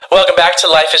Welcome back to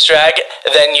Life is Drag,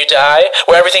 Then You Die,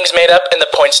 where everything's made up and the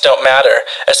points don't matter,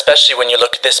 especially when you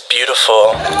look this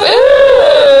beautiful.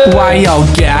 Why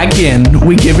y'all gagging?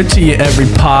 We give it to you every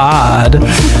pod.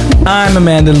 I'm a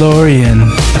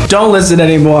Mandalorian. Don't listen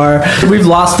anymore. We've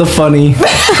lost the funny.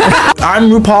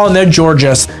 I'm RuPaul and they're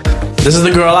Georges. This is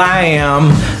the girl I am,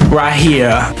 right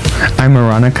here. I'm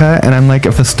Veronica, and I'm like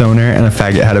if a stoner and a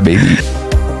faggot had a baby.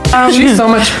 She's so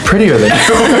much prettier than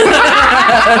you.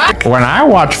 When I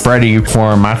watch Freddie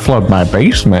perform, I flood my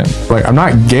basement. Like, I'm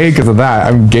not gay because of that.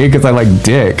 I'm gay because I like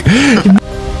dick.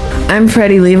 I'm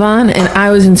Freddie Levon, and I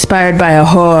was inspired by a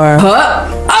whore.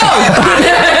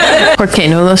 Oh! Porque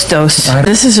no los dos.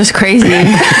 This is just crazy. So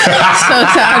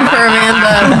sad for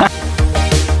Amanda.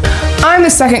 I'm the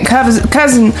second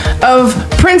cousin of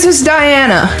Princess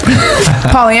Diana.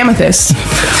 Polyamethyst.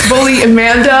 Bully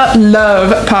Amanda,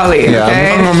 love Polly. Okay?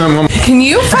 Yeah. Can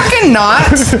you fucking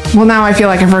not? Well, now I feel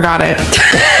like I forgot it.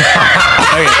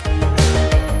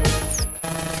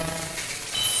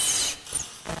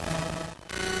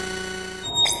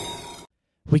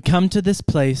 We come to this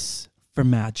place for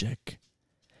magic.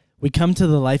 We come to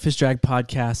the Life is Drag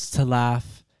podcast to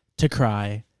laugh, to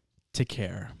cry, to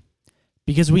care.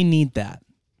 Because we need that,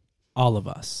 all of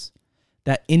us.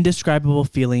 That indescribable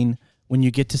feeling when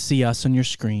you get to see us on your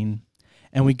screen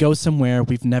and we go somewhere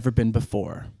we've never been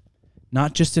before.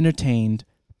 Not just entertained,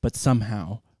 but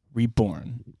somehow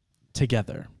reborn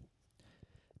together.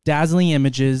 Dazzling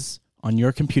images on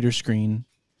your computer screen,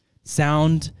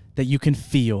 sound that you can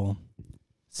feel.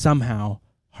 Somehow,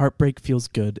 heartbreak feels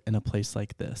good in a place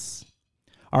like this.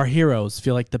 Our heroes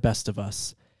feel like the best of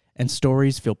us, and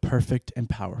stories feel perfect and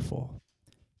powerful.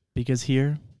 Because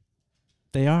here,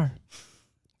 they are.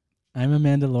 I'm a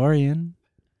Mandalorian.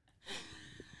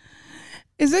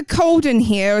 Is it cold in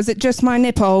here or is it just my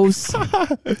nipples?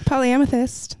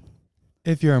 Polyamethyst.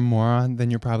 If you're a moron,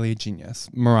 then you're probably a genius.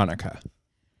 Veronica.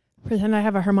 Pretend I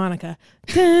have a harmonica.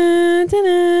 Dun,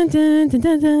 dun, dun, dun,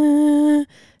 dun, dun.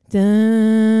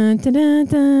 Dun, dun, dun,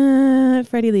 dun.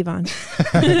 Freddie Levon.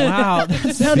 Wow,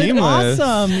 that sounded Seamless.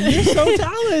 awesome. You're so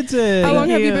talented. How long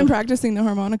have you you. been practicing the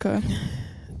harmonica?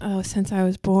 Oh, since I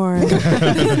was born.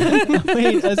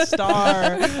 Wait, a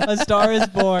star. A star is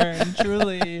born,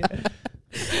 truly.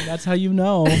 That's how you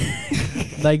know.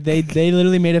 Like, they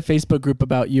literally made a Facebook group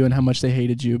about you and how much they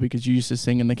hated you because you used to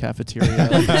sing in the cafeteria.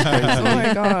 Oh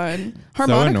my god.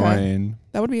 Harmonica. So annoying.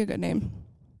 That would be a good name.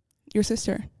 Your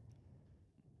sister.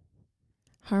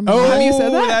 Harmon. Oh, Have you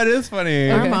said that? that is funny.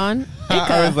 Harmon.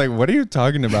 I was like, what are you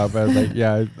talking about? But I was like,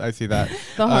 yeah, I see that.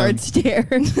 The hard stare.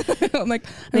 I'm like,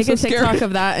 I'm Make so a TikTok scared.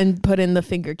 of that and put in the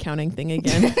finger counting thing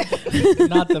again.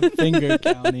 Not the finger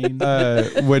counting.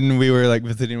 When we were like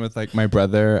visiting with like my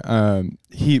brother,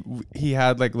 he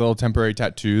had like little temporary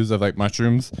tattoos of like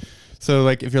mushrooms. So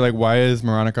like if you're like, why is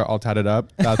Veronica all tatted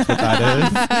up? That's what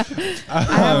that is. I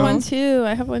have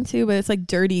one too, but it's like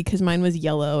dirty because mine was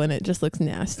yellow and it just looks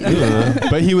nasty.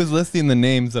 But he was listing the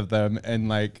names of them, and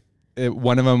like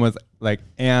one of them was like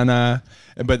Anna,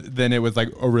 but then it was like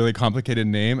a really complicated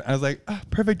name. I was like,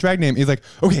 perfect drag name. He's like,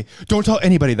 okay, don't tell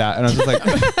anybody that. And I was just like,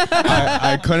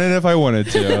 I couldn't if I wanted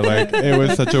to. Like, it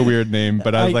was such a weird name,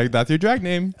 but I was like, that's your drag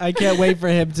name. I can't wait for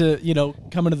him to,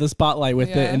 come into the spotlight with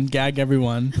it and gag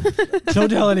everyone. Don't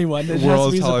tell anyone. It World's has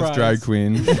to be a tallest surprise. drag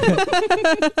queen.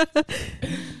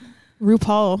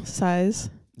 RuPaul size.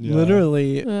 Yeah.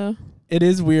 Literally. It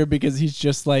is weird because he's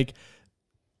just like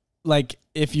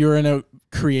if you're in a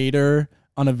creator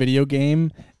on a video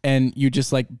game and you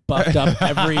just like buffed up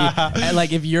every and,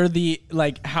 like if you're the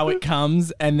like how it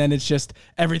comes and then it's just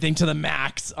everything to the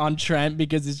max on Trent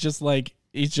because it's just like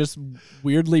he's just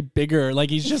weirdly bigger. Like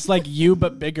he's just like you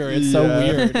but bigger. It's so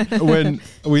weird. When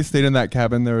we stayed in that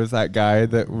cabin, there was that guy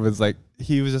that was like,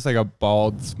 he was just like a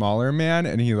bald, smaller man,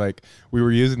 and he like, we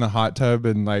were using the hot tub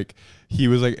and like he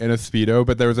was like in a Speedo,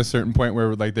 but there was a certain point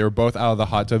where like they were both out of the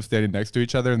hot tub standing next to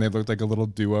each other and they looked like a little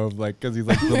duo of like, cause he's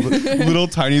like the little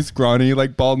tiny scrawny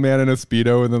like bald man in a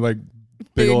Speedo and then like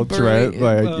big old burly. Trent.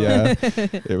 Like, yeah,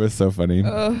 it was so funny.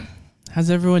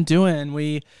 How's everyone doing?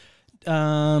 We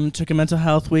took a mental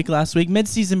health week last week,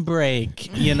 mid-season break,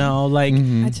 like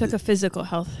I took a physical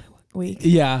health week.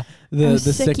 yeah, the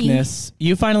sicky. sickness.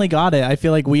 You finally got it. I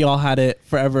feel like we all had it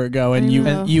forever ago and I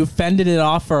know. you fended it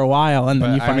off for a while and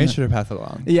then But you I finally made sure to pass it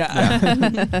along.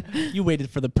 Yeah. You waited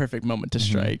for the perfect moment to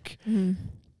strike. Mm-hmm.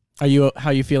 How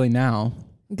are you feeling now?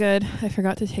 Good. I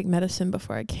forgot to take medicine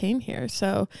before I came here.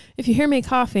 So if you hear me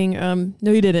coughing,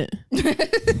 no, you didn't.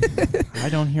 I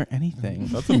don't hear anything.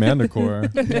 That's Amanda core.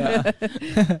 Yeah.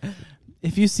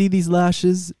 If you see these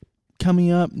lashes coming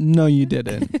up, no, you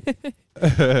didn't.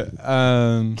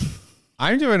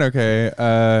 I'm doing okay.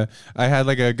 I had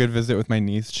like a good visit with my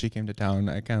niece. She came to town.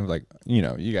 I kind of like, you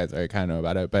guys already kind of know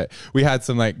about it, but we had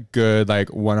some like good,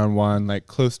 like one-on-one, like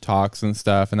close talks and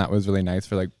stuff. And that was really nice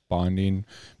for like bonding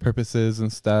purposes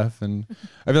and stuff. And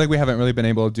I feel like we haven't really been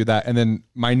able to do that. And then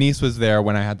my niece was there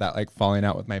when I had that like falling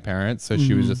out with my parents. So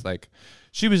she was just like,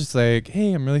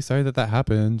 hey, I'm really sorry that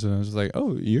happened. And I was just like,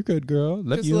 oh, you're good, girl.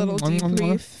 Love Just you. a little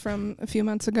debrief from a few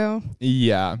months ago.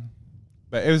 Yeah.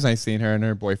 But it was nice seeing her, and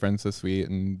her boyfriend's so sweet,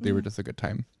 and they were just a good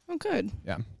time. Oh, good.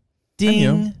 Yeah.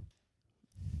 Ding.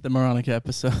 The Veronica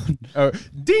episode. Oh,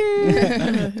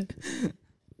 ding.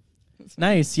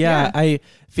 Nice. Yeah. I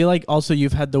feel like also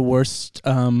you've had the worst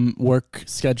work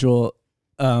schedule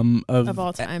of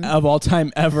all time. Of all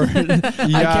time ever.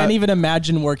 I can't even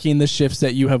imagine working the shifts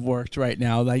that you have worked right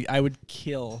now. Like I would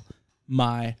kill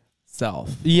myself.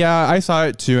 Yeah, I saw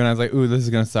it too, and I was like, ooh, this is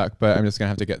going to suck, but I'm just going to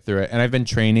have to get through it. And I've been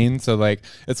training, so like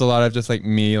it's a lot of just like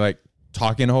me like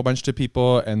talking a whole bunch to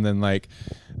people, and then like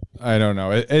I don't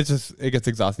know. It gets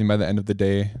exhausting by the end of the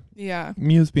day. Yeah.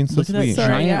 Mew's being so Look at sweet. that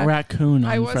giant raccoon on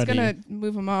I was Freddie. going to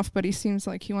move him off, but he seems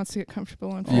like he wants to get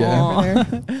comfortable and Yeah. over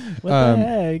there. What the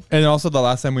heck? And also the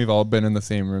last time we've all been in the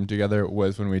same room together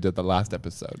was when we did the last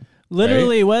episode.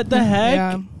 Literally, what the heck?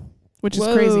 Yeah. Which is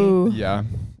Whoa. crazy. Yeah.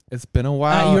 It's been a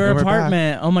while. At your and we're back.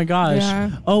 apartment. Oh my gosh.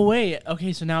 Yeah. Oh wait.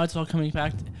 Okay, so now it's all coming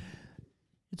back.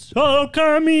 It's all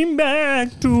coming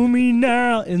back to me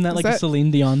now. Isn't that Is like a that-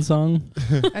 Celine Dion song?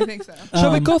 I think so.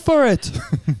 Shall we go for it?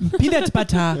 Peanut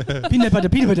butter. Peanut butter.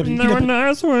 Peanut butter. Peanut butter.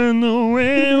 nice when the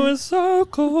wind was so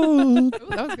cold. Ooh,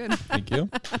 that was good. Thank you.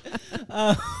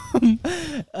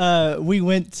 We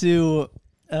went to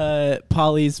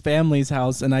Polly's family's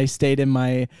house, and I stayed in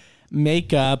my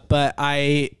makeup, but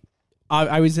I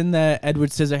was in the Edward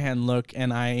Scissorhand look,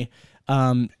 and I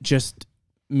just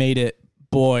made it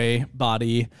boy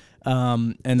body,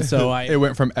 and so It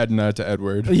went from Edna to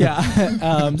Edward.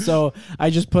 yeah. So I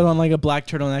just put on like a black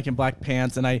turtleneck and black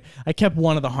pants, and I kept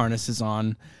one of the harnesses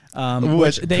on.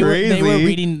 Which they were crazy.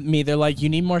 reading me. They're like, "You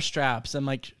need more straps." I'm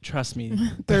like, "Trust me,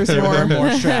 There's there more. are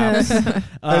more straps." It's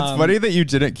funny that you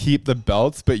didn't keep the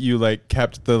belts, but you like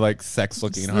kept the like sex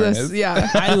looking harness. Yeah.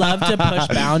 I love to push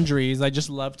boundaries. I just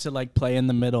love to like play in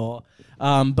the middle.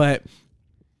 But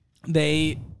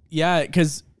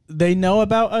because they know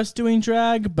about us doing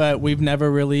drag, but we've never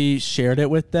really shared it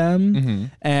with them. Mm-hmm.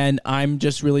 And I'm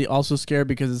just really also scared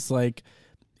because it's like,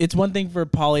 it's one thing for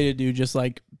Polly to do just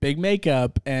like big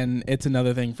makeup, and it's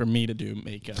another thing for me to do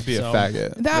makeup. Be a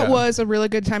faggot. That was a really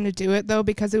good time to do it, though,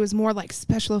 because it was more like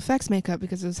special effects makeup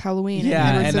because it was Halloween.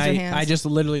 Yeah, and and I just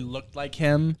literally looked like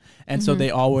him, and so they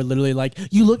all were literally like,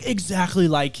 "You look exactly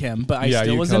like him," but I Yeah,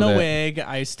 still you was in a killed it. wig.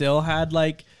 I still had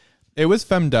like, It was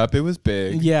femmed up. It was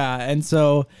big. yeah, and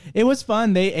so it was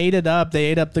fun. They ate it up. They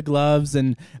ate up the gloves,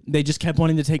 and they just kept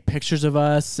wanting to take pictures of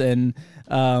us. And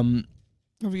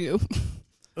review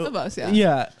of us. Yeah.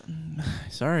 yeah,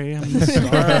 sorry, I'm the star.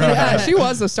 Yeah, she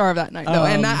was the star of that night, though,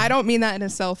 and Um, I don't mean that in a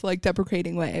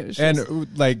self-deprecating way. It was just,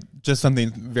 And like just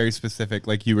something very specific,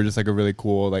 like you were just like a really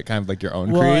cool, like kind of like your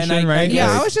own Well, and creation, right? yeah,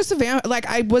 Like, I was just a like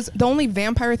I was the only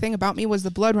vampire thing about me was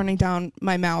the blood running down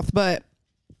my mouth, but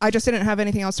I just didn't have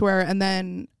anything else to wear. And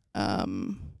then,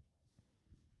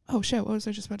 oh shit, what was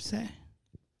I just about to say?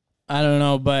 I don't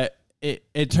know, but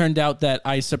it turned out that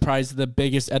I surprised the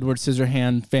biggest Edward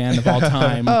Scissorhand fan of all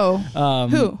time. Oh,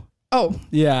 who? Oh,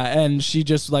 Yeah, and she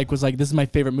just like was like, "This is my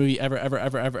favorite movie ever, ever,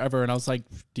 ever, ever, ever." And I was like,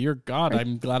 "Dear God,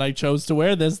 I'm glad I chose to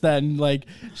wear this." Then, like,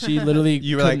 she literally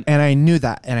you were like, couldn't- and I knew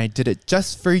that, and I did it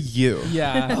just for you.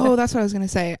 "Yeah, oh, that's what I was gonna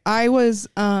say. I was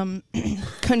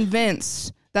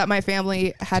convinced that my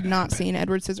family had not seen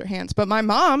Edward Scissorhands, but my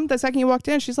mom, the second you walked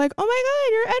in, she's like, "Oh my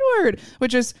God, you're Edward,"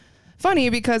 which is funny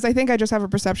because I think I just have a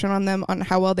perception on them on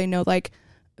how well they know like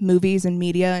movies and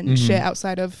media and shit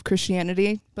outside of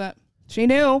Christianity, but. She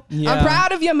knew. Yeah. I'm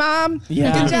proud of you, Mom.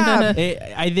 yeah." Good job.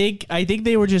 I think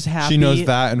they were just happy. She knows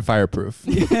that and Fireproof.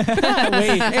 Wait, And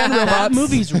that robots.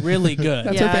 movie's really good.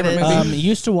 That's Yeah, her favorite it is. movie.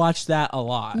 Used to watch that a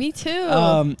lot. Me too.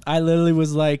 I literally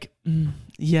was like,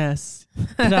 yes,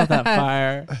 put out that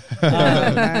fire.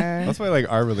 That's why like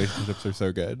our relationships are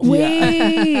so good.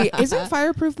 Wait, isn't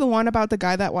Fireproof the one about the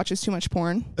guy that watches too much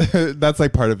porn? That's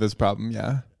like part of his problem.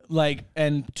 Yeah. Like,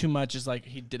 and too much is like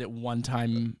he did it one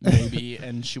time maybe,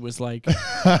 and she was like, It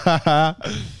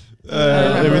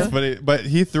was funny, but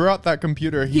he threw out that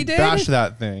computer. He did? bashed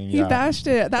that thing. He yeah. bashed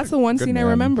it. That's the one Good scene I man.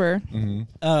 remember.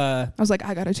 uh. I was like,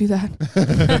 I gotta do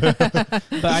that.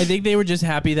 But I think they were just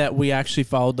happy that we actually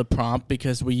followed the prompt,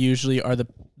 because we usually are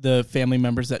the family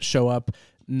members that show up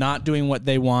not doing what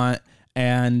they want,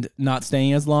 and not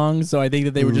staying as long. So I think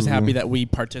that they were just happy that we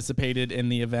participated in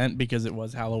the event because it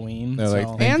was Halloween. They're like,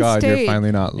 So thank And God you're stayed.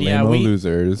 finally not Yeah, lame we-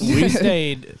 losers. we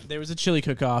stayed. There was a chili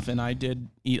cook-off, and I did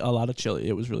eat a lot of chili.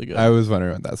 It was really good. I was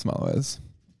wondering what that smell was.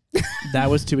 That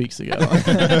was 2 weeks ago.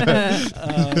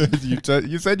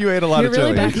 You said you ate a lot You're of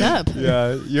really chili. backed up.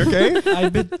 Yeah, you okay?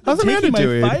 I've been How's taking Amanda my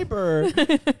doing?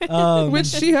 fiber. Which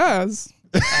she has.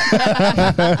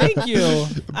 Thank you.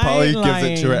 Polly gives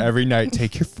it to her every night.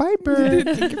 Take your fiber.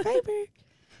 Take your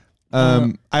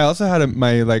fiber. I also had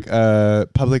my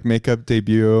public makeup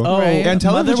debut. Oh, Right. And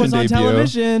Mother television was on debut.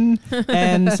 television,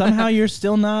 and somehow you're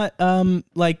still not.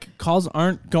 Calls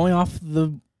aren't going off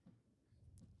the.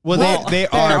 Well, Well, they they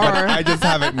are, but are. I just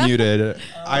have it muted.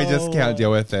 I just can't deal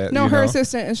with it. No, you her know?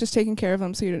 assistant is just taking care of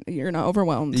them, so you're not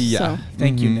overwhelmed. Yeah. So.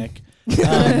 Thank you, Mhm. Nick.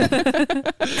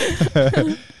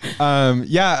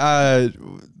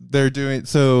 They're doing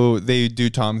so. They do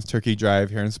Tom's Turkey Drive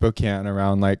here in Spokane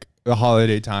around like the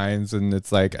holiday times, and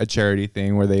it's like a charity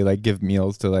thing where they like give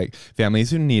meals to like families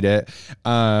who need it.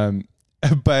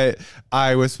 But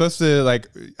I was supposed to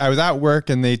I was at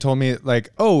work and they told me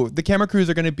oh, the camera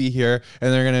crews are going to be here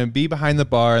and they're going to be behind the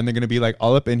bar and they're going to be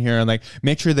all up in here and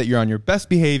make sure that you're on your best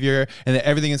behavior and that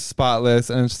everything is spotless.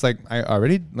 And it's just I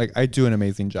already I do an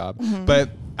amazing job.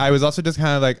 But I was also just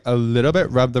kind of a little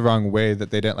bit rubbed the wrong way that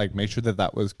they didn't make sure that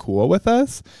that was cool with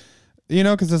us,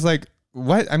 because it's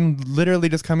what? I'm literally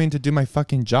just coming to do my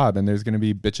fucking job, and there's gonna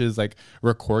be bitches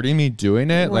recording me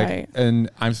doing it, Right. and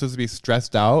I'm supposed to be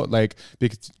stressed out,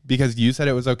 because you said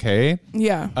it was okay.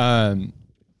 Yeah.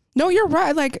 No, you're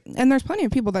right. And there's plenty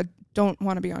of people that don't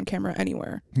want to be on camera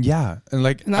anywhere, Yeah, and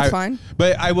and that's fine.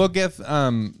 But I will give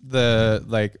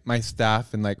the my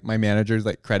staff and my managers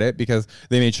credit because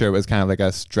they made sure it was kind of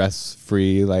a stress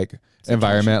free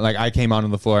environment. I came on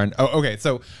the floor and okay.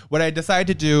 So what I decided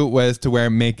to do was to wear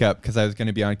makeup because I was going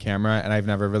to be on camera, and I've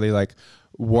never really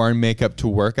worn makeup to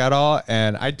work at all.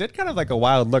 And I did kind of a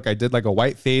wild look. I did a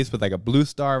white face with a blue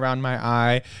star around my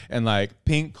eye and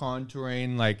pink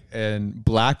contouring and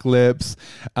black lips.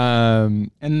 And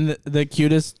the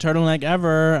cutest turtleneck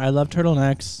ever. I love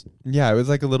turtlenecks. Yeah, it was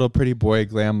a little pretty boy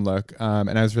glam look.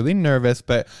 And I was really nervous,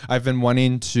 but I've been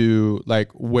wanting to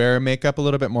wear makeup a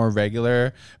little bit more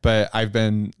regular, but I've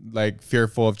been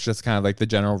fearful of just kind of the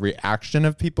general reaction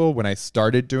of people when I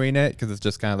started doing it, because it's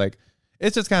just kind of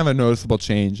it's just kind of a noticeable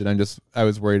change. And I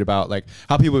was worried about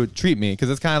how people would treat me, because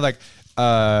it's kind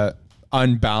of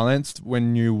unbalanced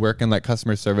when you work in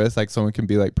customer service. Someone can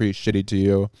be pretty shitty to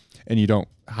you and you don't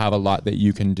have a lot that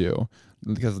you can do,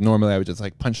 because normally I would just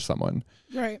punch someone.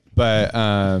 Right. But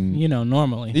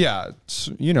Normally. yeah,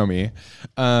 you know me.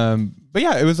 But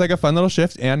yeah, it was a fun little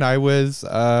shift, and I was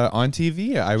on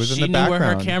TV. I was She in the knew background.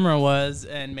 where her camera was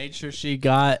and made sure she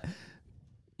got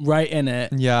right in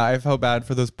it. Yeah, I felt bad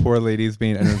for those poor ladies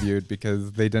being interviewed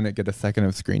because they didn't get a second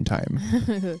of screen time.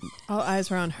 All eyes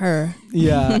were on her.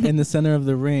 Yeah, in the center of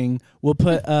the ring. We'll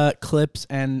put clips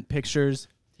and pictures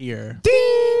here.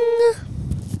 Ding!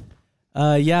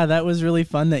 Yeah, that was really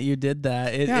fun that you did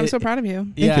that. I'm so proud of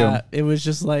you. Yeah, it was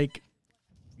just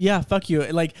yeah, fuck you.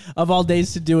 Of all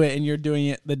days to do it, and you're doing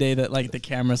it the day that the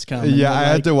cameras come. and Yeah, they're I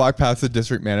had to walk past the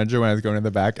district manager when I was going in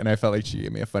the back, and I felt like she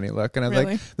gave me a funny look, and I was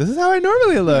Really? this is how I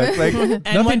normally look. And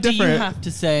nothing what do different. you have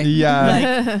to say?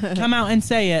 Yeah. Come out and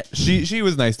say it. She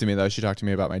was nice to me though. She talked to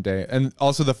me about my day, and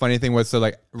also the funny thing was, so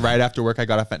right after work, I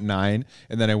got off at 9,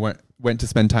 and then I went to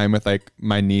spend time with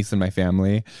my niece and my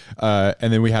family,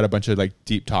 and then we had a bunch of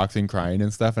deep talks and crying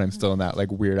and stuff, and I'm still in that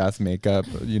weird ass makeup,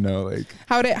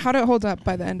 How'd it hold up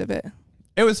by the end of it?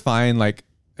 It was fine.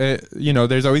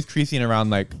 There's always creasing around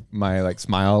my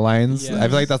smile lines. I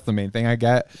feel Yes. that's the main thing I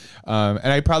get, and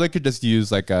I probably could just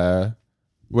use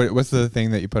what's the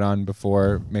thing that you put on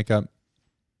before makeup?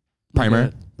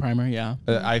 Primer. Primer, yeah.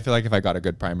 I feel if I got a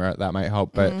good primer, that might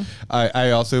help. But I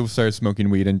also started smoking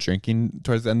weed and drinking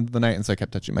towards the end of the night, and so I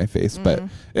kept touching my face. But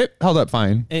it held up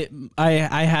fine. I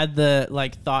had the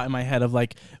thought in my head of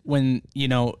when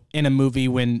in a movie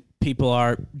when people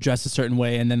are dressed a certain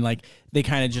way and then they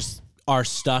kind of just are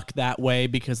stuck that way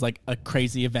because a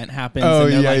crazy event happens. Oh,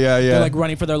 and they're yeah. They're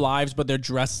running for their lives, but they're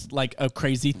dressed like a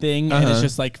crazy thing, and it's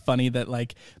just funny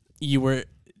that you were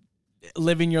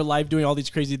living your life doing all these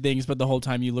crazy things, but the whole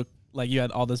time you look like you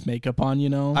had all this makeup on.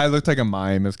 I looked like a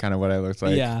mime. Is kind of what I looked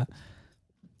like. Yeah.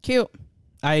 Cute.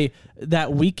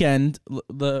 That weekend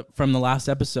from the last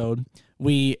episode,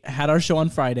 we had our show on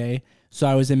Friday, so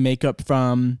I was in makeup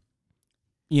from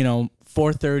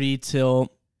 4:30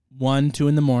 till 1-2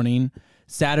 in the morning.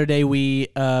 Saturday we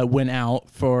went out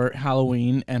for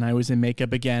Halloween, and I was in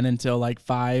makeup again until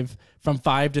from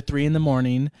 5 to 3 in the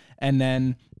morning, and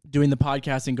then doing the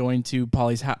podcast and going to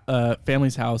Polly's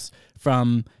family's house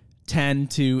from 10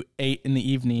 to 8 in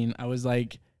the evening, I was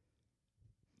like,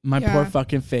 my poor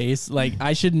fucking face. Like,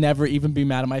 I should never even be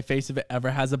mad at my face if it ever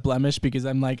has a blemish, because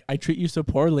I'm like, I treat you so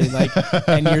poorly, like,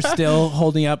 and you're still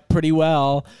holding up pretty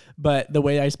well. But the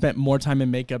way I spent more time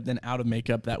in makeup than out of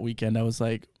makeup that weekend, I was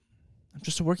like, I'm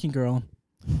just a working girl.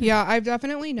 Yeah, I've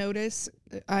definitely noticed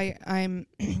I'm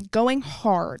going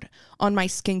hard on my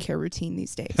skincare routine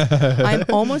these days. I'm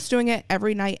almost doing it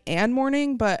every night and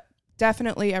morning, but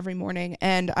definitely every morning.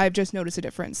 And I've just noticed a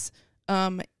difference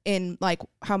in like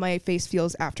how my face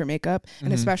feels after makeup,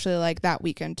 and especially like that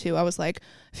weekend too. I was like,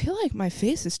 I feel like my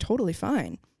face is totally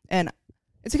fine, and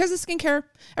it's because of skincare.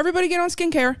 Everybody get on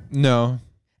skincare. No,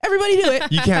 everybody do it.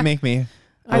 You can't make me.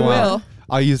 I will.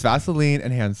 I'll use Vaseline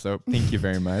and hand soap. Thank you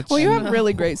very much. Well, you have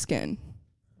really great skin.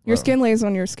 Your skin lays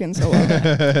on your skin so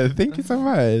well. Thank you so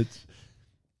much.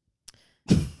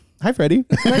 Hi, Freddie.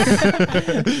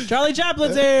 Charlie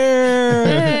Chaplin's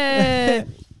here.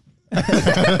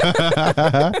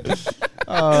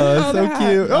 Oh, so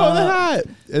cute. Oh, the hat.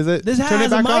 Is it? This hat turn it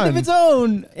has a back mind on? of its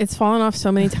own. It's fallen off so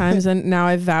many times, and now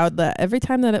I've vowed that every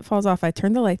time that it falls off, I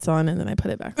turn the lights on and then I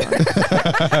put it back on.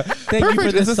 Thank you for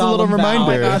Perfect. this This is a little solemn vow. Oh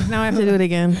my reminder. God, now I have to do it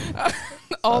again.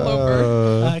 All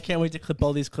over. I can't wait to clip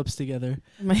all these clips together.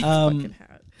 My fucking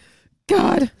hat.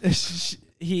 God.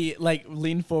 He like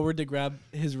leaned forward to grab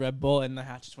his Red Bull, and the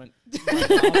hat just went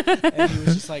right off, and he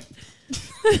was just like,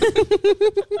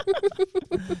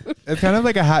 It's kind of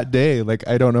like a hat day. Like,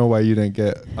 I don't know why you didn't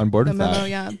get on board The with memo, that.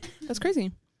 yeah. That's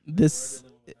crazy. this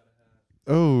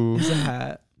Oh. is a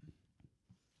hat.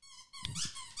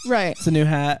 Right. It's a new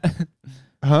hat.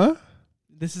 Huh?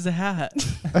 This is a hat.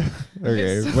 Okay,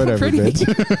 It's so whatever, pretty.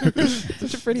 bitch.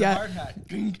 Such a pretty hat. Hard hat.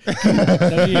 Don't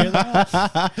you hear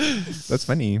that? That's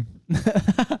funny.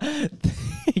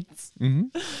 Thanks.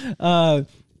 Mm-hmm.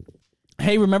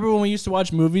 Hey, remember when we used to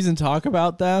watch movies and talk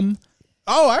about them?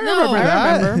 Oh, I No, remember I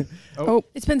that. remember. Oh,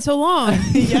 It's been so long.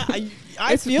 Yeah,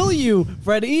 I feel you,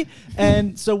 Freddie.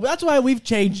 And so that's why we've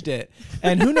changed it.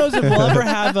 And who knows if we'll ever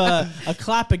have a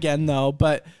clap again, though,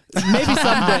 but maybe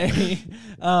someday.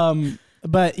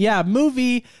 But yeah,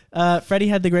 movie. Freddie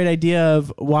had the great idea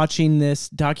of watching this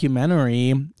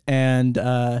documentary. And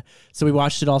so we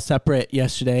watched it all separate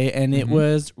yesterday. And it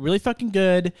was really fucking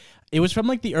good. It was from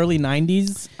like the early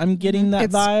 90s. I'm getting that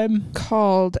It's vibe.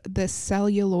 called The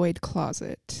Celluloid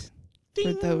Closet.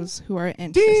 For those who are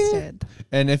interested.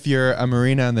 And if you're a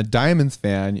Marina and the Diamonds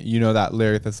fan, you know that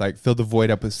lyric that's like, fill the void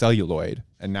up with celluloid.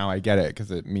 And now I get it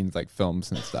because it means like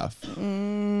films and stuff.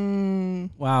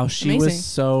 Wow, she Amazing. was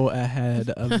so ahead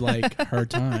of like her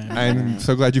time. I'm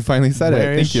so glad you finally said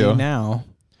Where it. is Thank you. she now?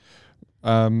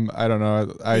 I don't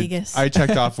know. Vegas. I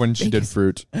checked off when she did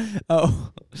fruit.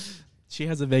 Oh, she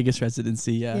has a Vegas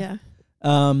residency. Yeah.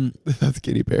 That's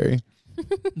Katy Perry.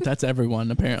 That's everyone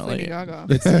Lady apparently. Gaga.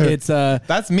 It's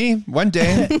That's me. One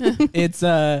day. it's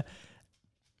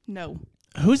No.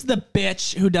 who's the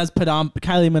bitch who does put on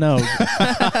Kylie Minogue?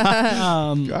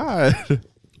 God.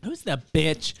 Who's the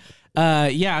bitch?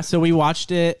 Yeah, so we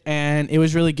watched it and it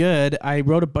was really good. I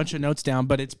wrote a bunch of notes down,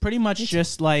 but it's pretty much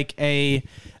just like a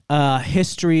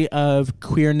history of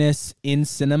queerness in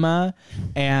cinema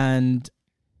and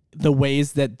the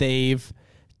ways that they've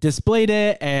displayed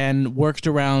it and worked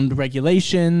around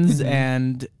regulations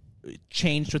and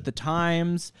changed with the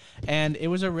times. And it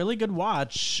was a really good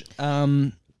watch.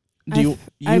 I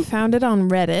found it on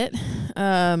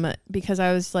Reddit because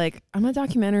I was like, I'm a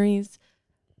documentaries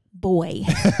boy.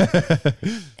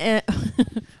 And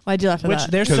why'd you laugh at which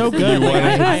that? they're so 'Cause good. you Like,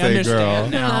 wanted to I say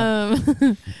understand girl.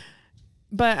 now.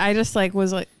 But I just like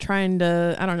was like trying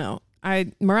to, I don't know.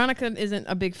 Veronica isn't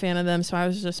a big fan of them, so I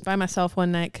was just by myself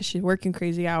one night because she's working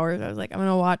crazy hours. I was like, I'm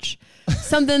gonna watch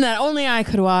something that only I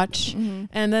could watch. And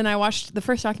then I watched the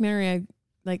first documentary I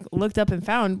like looked up and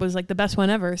found was like the best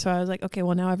one ever. So I was like, okay,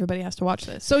 well now everybody has to watch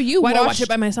this. So you Why watched, don't I watch it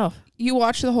by myself? you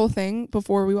watched the whole thing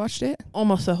before we watched it?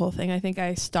 Almost the whole thing. I think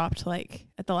I stopped like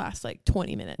at the last like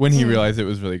 20 minutes. When he realized it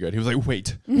was really good, he was like,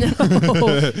 wait. No.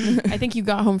 I think you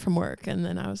got home from work and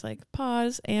then I was like,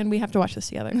 pause, and we have to watch this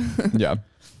together. Yeah.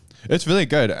 It's really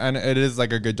good. And it is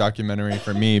like a good documentary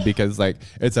for me because like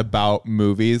it's about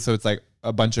movies. So it's like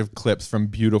a bunch of clips from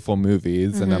beautiful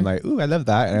movies. And I'm like, ooh, I love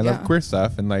that. And I love Yeah. queer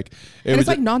stuff. And like, And it's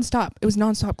like nonstop. It was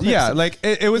nonstop clips. yeah, like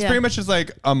it was Yeah. pretty much just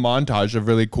like a montage of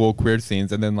really cool queer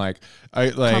scenes. And then like,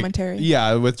 Commentary.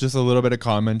 Yeah. With just a little bit of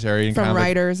commentary and From kind of like,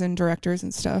 writers and directors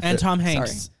and stuff. And Tom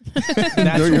Hanks. Sorry.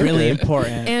 That's You're really okay.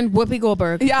 important. And Whoopi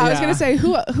Goldberg. Yeah, I was Yeah. gonna say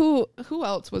who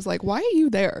else was like, why are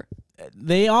you there?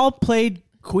 They all played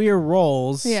queer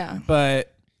roles. Yeah.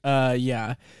 But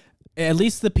yeah. at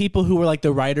least the people who were like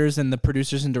the writers and the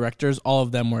producers and directors, all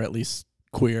of them were at least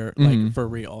queer, like for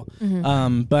real.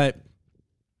 But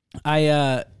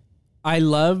I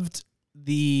loved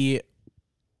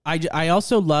I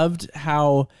also loved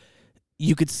how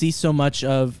you could see so much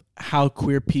of how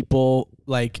queer people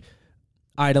like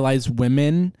idolize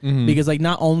women, because like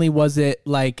not only was it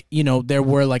like, you know, there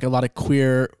were like a lot of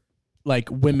queer like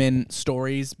women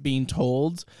stories being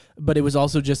told, but it was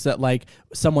also just that like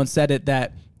someone said it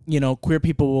that, you know, queer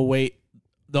people will wait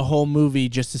the whole movie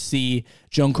just to see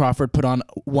Joan Crawford put on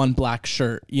one black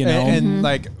shirt, you know? And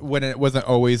like when it wasn't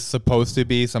always supposed to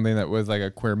be something that was like a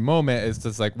queer moment, it's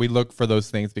just like we look for those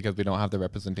things because we don't have the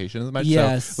representation as much.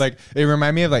 Yes. So like it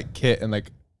reminded me of like Kit and like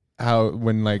how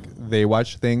when like they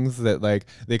watch things that like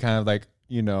they kind of like,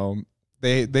 you know,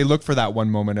 they look for that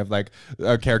one moment of like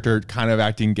a character kind of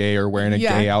acting gay or wearing a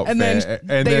gay outfit. And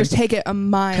then they just take it a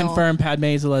mile. Confirm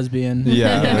Padme's a lesbian.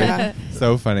 Yeah. Like,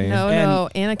 so funny. No,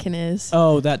 Anakin is.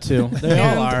 Oh, that too. They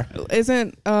all are.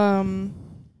 Isn't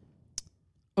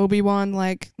Obi-Wan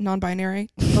like non-binary?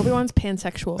 Obi-Wan's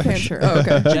pansexual for sure. Oh,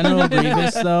 okay. General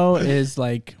Grievous though is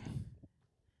like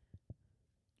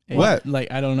What?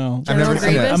 Like I don't know. I've never seen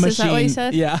it. A Grievous? machine. Is that what you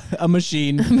said? Yeah, a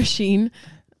machine. Machine.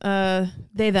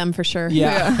 They them for sure.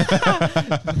 Yeah.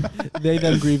 They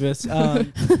them Grievous. But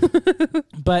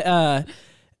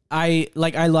I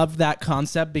love that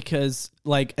concept because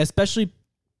like especially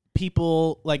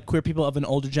people like queer people of an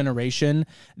older generation,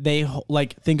 they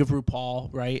like think of RuPaul,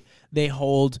 right? They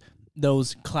hold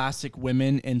those classic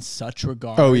women in such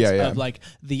regard of like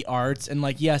the arts, and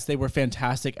like yes, they were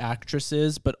fantastic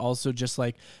actresses, but also just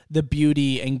like the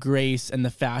beauty and grace and the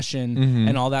fashion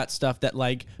and all that stuff that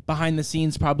like behind the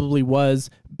scenes probably was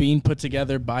being put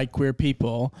together by queer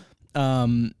people,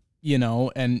 you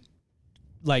know, and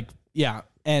like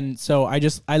and so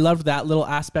I loved that little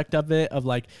aspect of it, of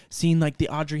like seeing like the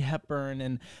Audrey Hepburn,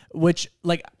 and which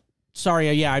like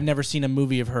I've never seen a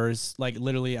movie of hers, like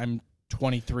literally I'm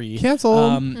 23.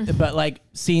 Cancel. But like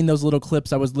seeing those little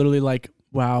clips, I was literally like,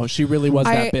 wow, she really was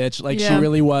that bitch. Like she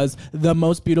really was the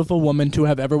most beautiful woman to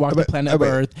have ever walked the planet of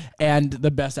Earth and the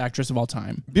best actress of all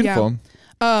time. Beautiful.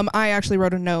 Yeah. I actually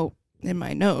wrote a note in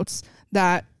my notes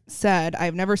that said,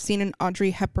 I've never seen an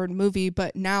Audrey Hepburn movie,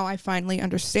 but now I finally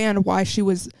understand why she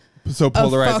was so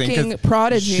polarizing, a fucking 'cause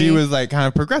prodigy. she was like kind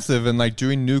of progressive and like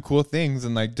doing new cool things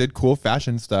and like did cool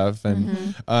fashion stuff.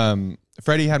 And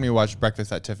Freddie had me watch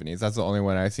Breakfast at Tiffany's. That's the only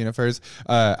one I've seen of hers.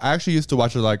 I actually used to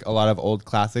watch like a lot of old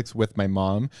classics with my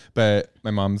mom, but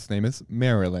my mom's name is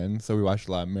Marilyn, so we watched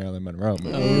a lot of Marilyn Monroe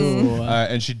movies.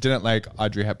 And she didn't like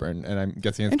Audrey Hepburn, and I'm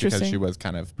guessing it's because she was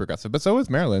kind of progressive, but so was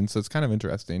Marilyn, so it's kind of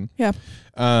interesting. Yeah.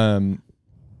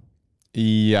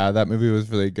 Yeah, that movie was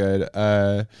really good.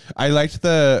 I liked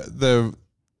the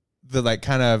like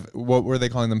kind of, what were they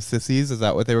calling them, sissies? Is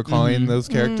that what they were calling those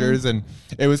characters? And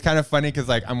it was kind of funny because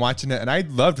like I'm watching it and I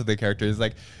loved the characters.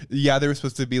 Like, yeah, they were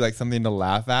supposed to be like something to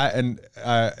laugh at, and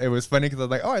it was funny because I was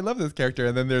like, oh, I love this character.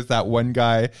 And then there's that one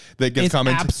guy that gets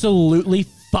commented. Absolutely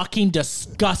fucking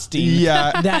disgusting.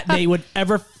 Yeah, that they would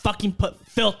ever fucking put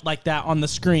filth like that on the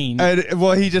screen. And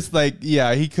well, he just like,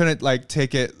 yeah, he couldn't like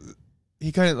take it.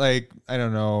 He couldn't like, I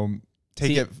don't know,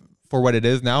 take it for what it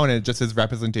is now, and it just his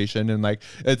representation, and like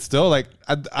it's still like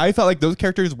I felt like those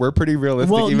characters were pretty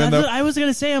realistic. Well, even that's though what I was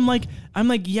gonna say. I'm like,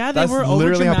 yeah, they That's were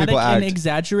literally how overdramatic people and act.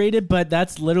 exaggerated, but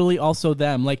that's literally also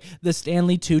them. Like the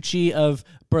Stanley Tucci of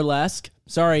burlesque.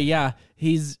 Sorry, yeah,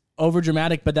 he's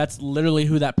overdramatic, but that's literally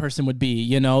who that person would be.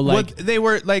 You know, like they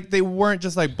weren't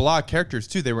just like blah characters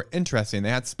too. They were interesting. They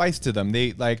had spice to them.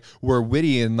 They like were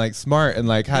witty and like smart and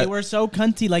like they were so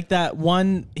cunty. Like that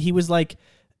one, he was like,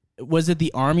 was it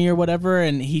the army or whatever?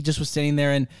 And he just was standing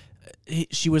there, and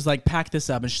she was like, pack this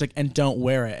up, and she's like, and don't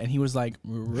wear it. And he was like,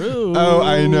 rude. Oh,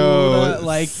 I know.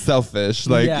 Like selfish.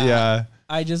 Like, yeah.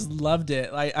 I just loved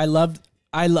it. I loved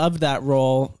that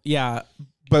role. Yeah.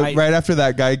 But right after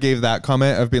that guy gave that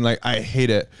comment of being like, I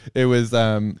hate it. It was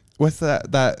what's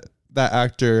that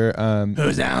actor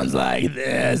who sounds like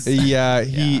this? Yeah,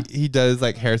 he does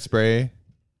like Hairspray.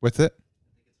 What's it?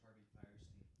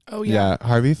 Oh yeah.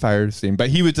 Harvey Firestein. But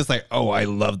he was just like, oh, I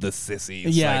love the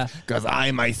sissies. Yeah, because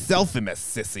I myself am a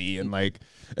sissy, and like,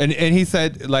 and he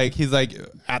said like he's like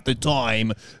at the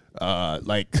time,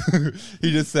 like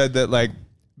he just said that like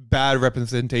bad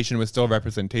representation was still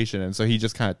representation, and so he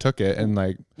just kind of took it and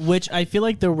like. Which I feel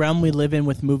like the realm we live in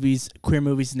with movies, queer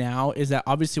movies now, is that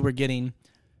obviously we're getting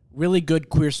really good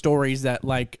queer stories that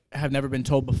like have never been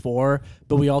told before,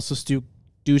 but we also still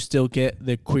get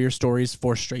the queer stories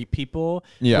for straight people,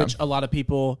 which a lot of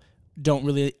people don't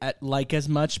really like as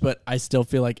much, but I still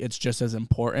feel like it's just as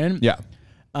important. Yeah.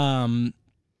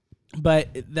 but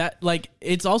that like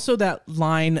it's also that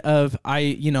line of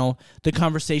the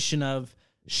conversation of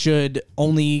should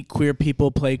only queer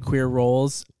people play queer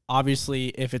roles. Obviously,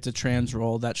 if it's a trans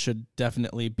role, that should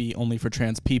definitely be only for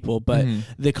trans people. But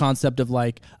the concept of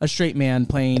like a straight man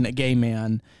playing a gay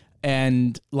man,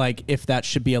 and like if that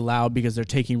should be allowed because they're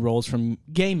taking roles from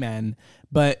gay men.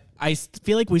 But I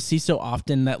feel like we see so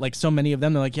often that like so many of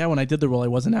them, they're like, yeah, when I did the role, I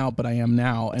wasn't out, but I am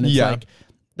now. And it's like,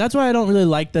 that's why I don't really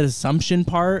like the assumption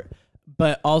part.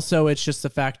 But also it's just the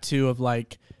fact too of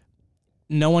like,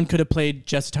 no one could have played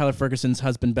Jesse Tyler Ferguson's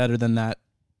husband better than that,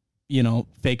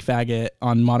 fake faggot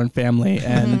on Modern Family.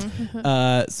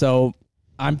 And so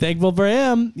I'm thankful for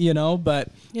him, but.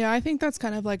 Yeah, I think that's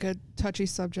kind of like a touchy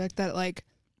subject that like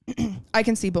I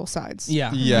can see both sides. Yeah.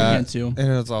 I can too. And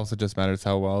it also just matters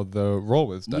how well the role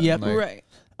was done. Yep. Right.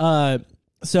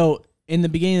 So in the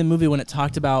beginning of the movie when it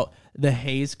talked about the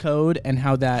Hays Code and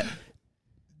how that.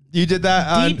 You did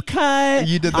that deep cut.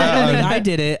 You did that I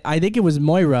did it. I think it was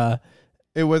Moira.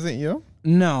 It wasn't you?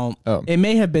 No. Oh. It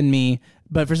may have been me,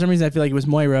 but for some reason I feel like it was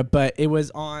Moira, but it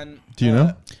was on... Do you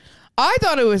know? I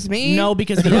thought it was me. No,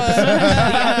 because the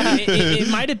episode, it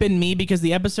might have been me because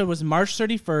the episode was March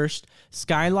 31st,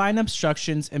 skyline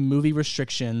obstructions and movie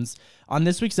restrictions. On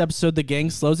this week's episode, the gang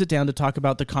slows it down to talk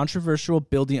about the controversial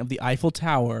building of the Eiffel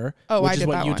Tower, which is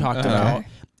what you talked about,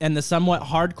 and the somewhat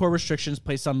hardcore restrictions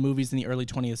placed on movies in the early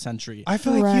 20th century. I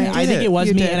feel like you did. I think it was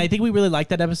You me, did. and I think we really liked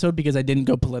that episode because I didn't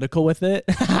go political with it.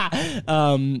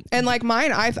 And like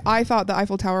mine, I thought the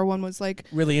Eiffel Tower one was like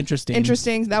Really interesting.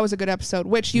 interesting. That was a good episode,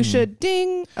 which you should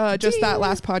ding. Just that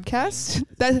last podcast.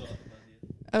 That.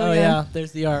 Oh yeah,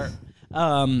 there's the art.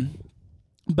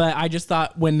 But I just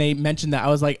thought when they mentioned that, I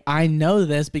was like, I know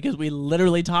this because we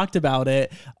literally talked about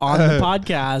it on the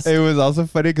podcast. It was also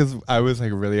funny because I was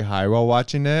like really high while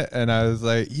watching it, and I was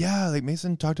like, yeah, like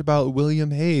Mason talked about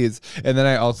William Hayes, and then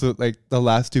I also like the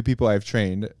last two people I've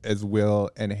trained is Will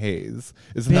and Hayes.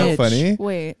 Isn't that Bitch. funny?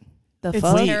 Wait. The It's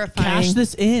fuck? Wait, terrifying. cash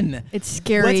this in. It's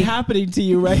scary. What's happening to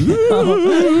you right now?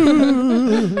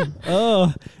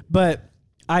 Oh, but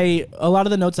a lot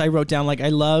of the notes I wrote down, like I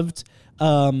loved,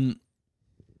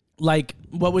 like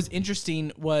what was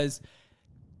interesting was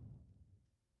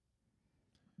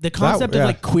the concept of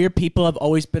like queer people have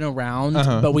always been around,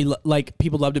 but we like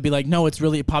people love to be like, no, it's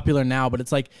really popular now, but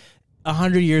it's like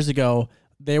 100 years ago.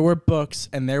 There were books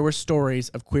and there were stories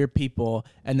of queer people,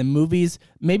 and the movies,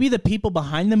 maybe the people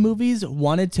behind the movies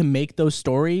wanted to make those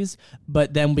stories,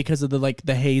 but then because of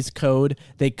the Hays Code,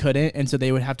 they couldn't. And so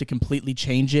they would have to completely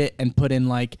change it and put in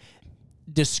like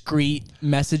discreet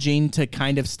messaging to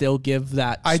kind of still give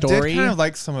that story. I did kind of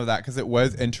like some of that because it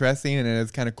was interesting, and it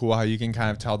is kind of cool how you can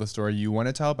kind of tell the story you want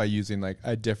to tell by using like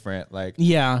a different like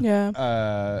analogy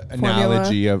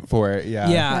for it.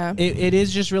 Yeah. It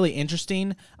is just really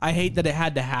interesting. I hate that it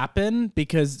had to happen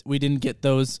because we didn't get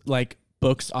those like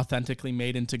books authentically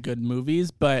made into good movies,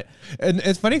 but and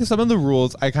it's funny because some of the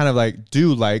rules I kind of like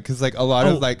do like because like a lot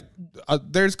of like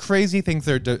there's crazy things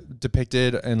that are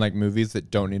depicted in like movies that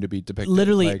don't need to be depicted.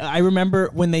 Literally, like, I remember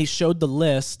when they showed the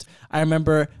list. I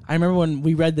remember when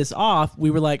we read this off, we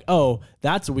were like, "Oh,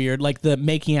 that's weird." Like the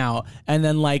making out, and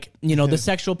then like the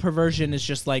sexual perversion is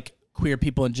just like queer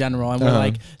people in general, and we're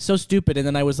like so stupid. And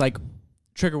then I was like,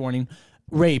 trigger warning,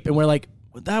 rape, and we're like,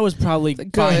 that was probably fine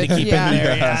to keep in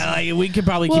there. Yeah, like, we could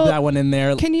probably keep that one in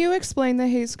there. Can you explain the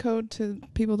Hays Code to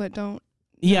people that don't?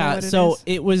 Yeah, so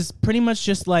it was pretty much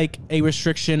just like a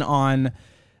restriction on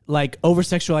like over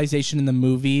sexualization in the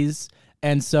movies,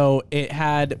 and so it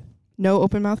had no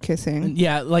open mouth kissing.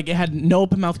 Yeah, like it had no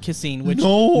open mouth kissing, which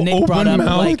no Nick brought up.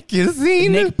 Like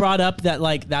kissing? Nick brought up that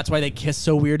like that's why they kiss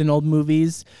so weird in old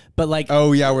movies, but like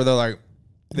oh yeah, where they're like.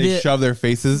 They shove their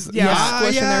faces.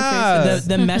 Squishing their faces.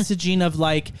 The messaging of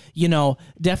like,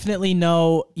 definitely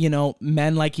no,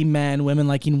 men liking men, women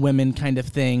liking women kind of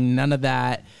thing. None of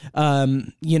that.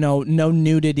 No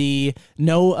nudity,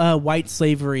 no white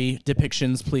slavery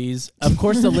depictions, please. Of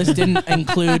course, the list didn't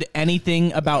include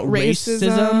anything about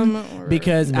racism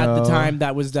because at the time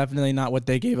that was definitely not what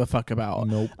they gave a fuck about.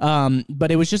 Nope.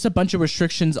 But it was just a bunch of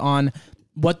restrictions on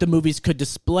what the movies could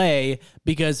display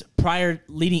because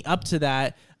leading up to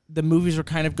that, the movies were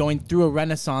kind of going through a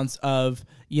renaissance of,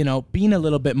 being a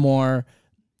little bit more,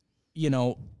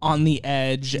 on the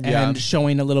edge and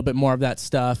showing a little bit more of that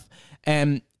stuff.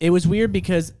 And it was weird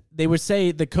because they would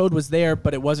say the code was there,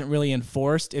 but it wasn't really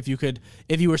enforced. If you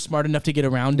were smart enough to get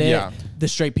around it, the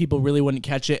straight people really wouldn't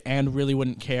catch it and really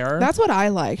wouldn't care. That's what I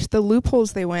liked. The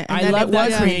loopholes they went. And I then love it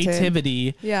that was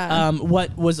creativity. Yeah.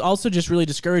 What was also just really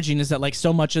discouraging is that like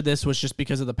so much of this was just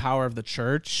because of the power of the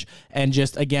church and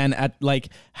just again at like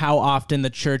how often the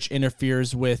church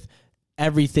interferes with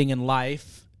everything in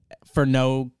life for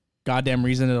no goddamn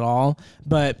reason at all.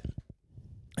 But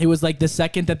it was like the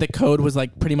second that the code was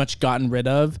like pretty much gotten rid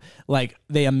of, like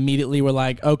they immediately were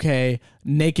like, okay,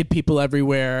 naked people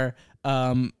everywhere.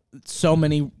 So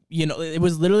many, you know, it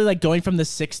was literally like going from the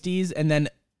 60s and then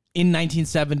in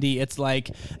 1970, it's like,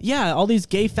 yeah, all these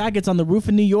gay faggots on the roof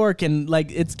in New York, and like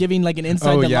it's giving like an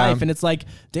inside to life, and it's like,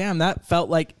 damn, that felt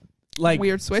like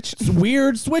weird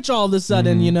switch all of a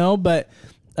sudden, you know. But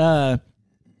I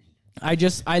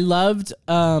loved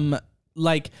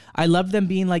I loved them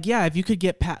being like, yeah, if you could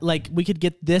get like we could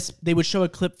get this. They would show a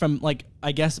clip from like,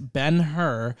 I guess,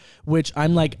 Ben-Hur, which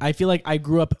I'm like, I feel like I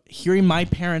grew up hearing my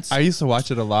parents. I used to watch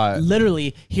it a lot.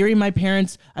 Literally hearing my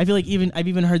parents. I feel like I've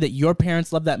even heard that your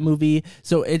parents love that movie.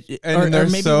 So or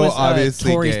maybe so it was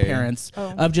obviously Tori's gay. parents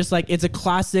of just like, it's a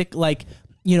classic, like,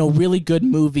 you know, really good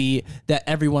movie that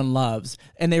everyone loves.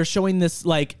 And they were showing this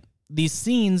like these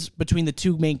scenes between the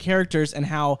two main characters and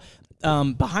how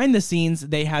behind the scenes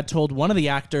they had told one of the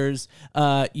actors,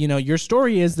 you know, your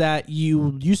story is that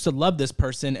you used to love this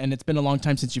person and it's been a long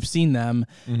time since you've seen them.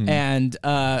 And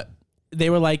they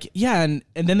were like, yeah, and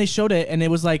then they showed it and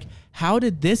it was like, how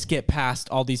did this get past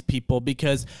all these people?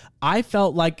 Because I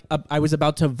felt like I was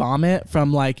about to vomit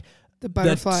from like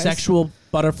the sexual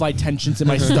butterfly tensions in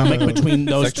my stomach between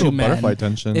those Sexual two men. butterfly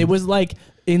tension. It was like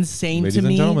insane Ladies to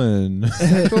me. and gentlemen.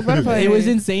 It was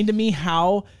insane to me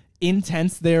how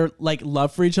intense their like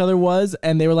love for each other was,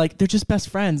 and they were like, they're just best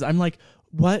friends. I'm like,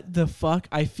 what the fuck?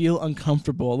 I feel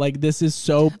uncomfortable. Like, this is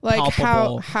so like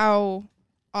palpable. how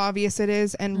obvious it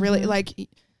is, and really like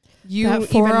you That even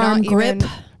forearm not grip. even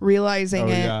realizing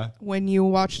it yeah. when you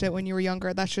watched it when you were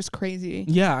younger. That's just crazy.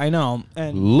 Yeah, I know.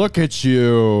 And Look at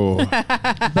you.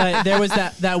 but there was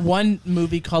that one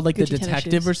movie called like Gucci The tennis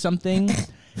Detective shoes. or something.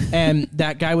 And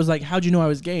that guy was like, how'd you know I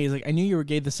was gay? He's like, I knew you were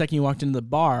gay the second you walked into the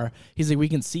bar. He's like, we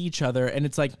can see each other. And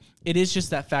it's like, it is just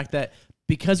that fact that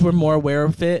because we're more aware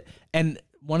of it, and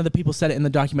one of the people said it in the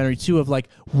documentary too, of like,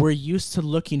 we're used to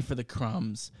looking for the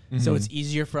crumbs. So it's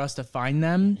easier for us to find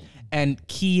them and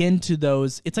key into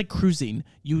those. It's like cruising.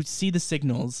 You see the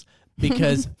signals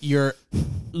because you're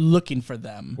looking for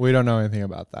them. We don't know anything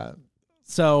about that.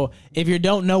 So if you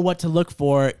don't know what to look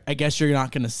for, I guess you're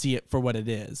not going to see it for what it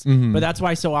is. But that's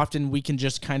why so often we can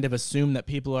just kind of assume that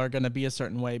people are going to be a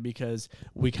certain way because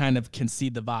we kind of can see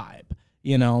the vibe,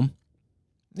 you know?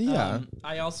 Yeah.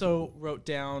 I also wrote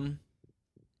down...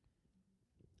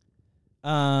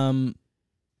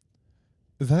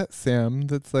 Is that Sam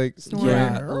that's like Snoring.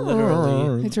 Yeah,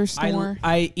 literally. It's her snore.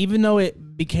 I even though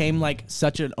it became like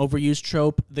such an overused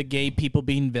trope, the gay people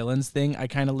being villains thing, I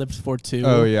kind of lived for too.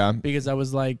 Oh yeah. Because I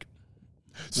was like,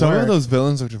 Some work. of those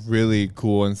villains looked really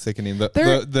cool and sickening.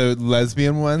 The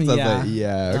lesbian ones, I was Yeah. like,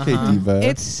 yeah, okay, Uh-huh. diva.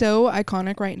 It's so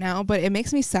iconic right now, but it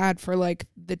makes me sad for like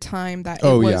the time that it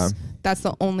Oh, was. yeah. That's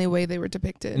the only way they were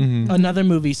depicted. Mhm. another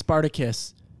movie,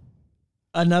 Spartacus.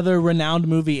 Another renowned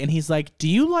movie, and he's like, do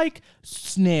you like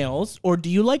snails or do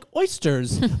you like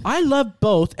oysters? I love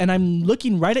both, and I'm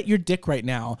looking right at your dick right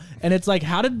now. And it's like,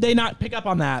 how did they not pick up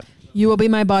on that? You will be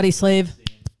my body slave.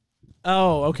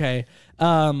 Oh, okay.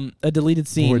 A deleted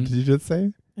scene. What did you just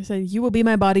say? I said, you will be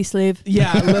my body slave.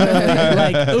 Yeah, literally.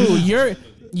 Like, ooh,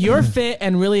 you're fit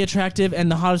and really attractive and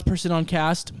the hottest person on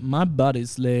cast. My buddy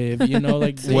slave, you know,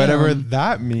 like Whatever damn.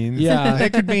 that means. Yeah.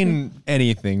 That could mean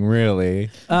anything, really.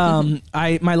 My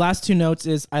last two notes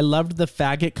is I loved the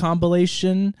faggot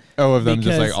compilation. Oh, of them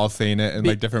just Because- like all saying it in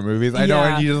like different movies. I know,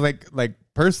 Yeah. and you just like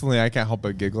personally, I can't help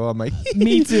but giggle. I'm like,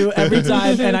 Me too, every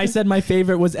time. And I said my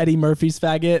favorite was Eddie Murphy's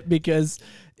faggot because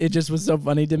it just was so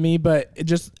funny to me, but it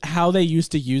just how they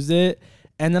used to use it.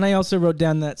 And then I also wrote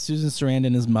down that Susan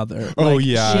Sarandon is mother. Oh, Like,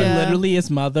 yeah. She Yeah. literally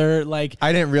is mother. Like,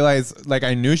 I didn't realize, like,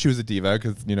 I knew she was a diva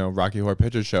because, you know, Rocky Horror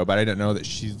Picture Show, but I didn't know that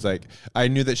she's like, I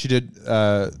knew that she did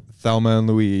Thelma and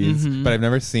Louise, but I've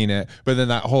never seen it. But then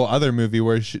that whole other movie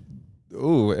where she,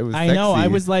 ooh, it was I know. sexy. I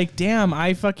was like, damn,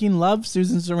 I fucking love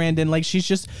Susan Sarandon. Like, she's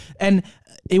just, and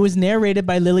it was narrated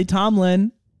by Lily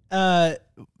Tomlin. I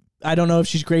don't know if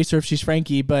she's Grace or if she's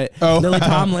Frankie, but Lily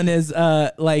Tomlin is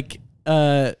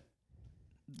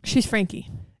She's Frankie.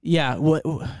 yeah.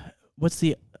 What's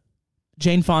the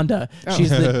Jane Fonda? She's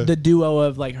the duo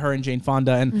of like her and Jane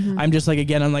Fonda, and I'm just like,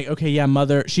 again, I'm like, okay, yeah,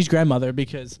 mother. She's grandmother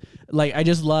because like I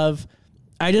just love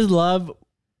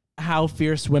how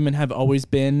fierce women have always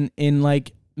been in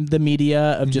like the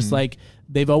media of just like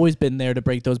they've always been there to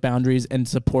break those boundaries and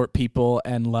support people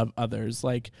and love others.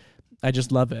 Like I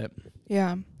just love it.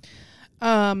 Yeah.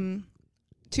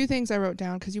 Two things I wrote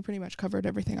down because you pretty much covered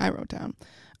everything I wrote down.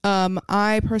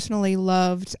 I personally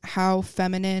loved how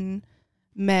feminine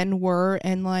men were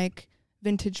and like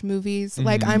vintage movies.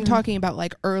 Like I'm talking about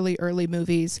like early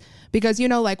movies, because you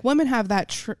know, like women have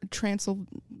that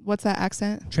what's that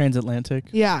accent? Transatlantic.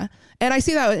 Yeah. And I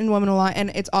see that in women a lot, and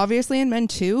it's obviously in men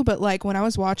too, but like when I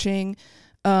was watching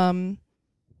that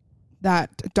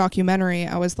documentary,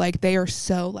 I was like, they are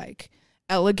so like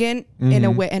elegant in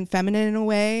a way and feminine in a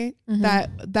way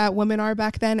that women are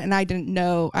back then. And I didn't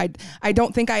know, I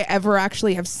don't think I ever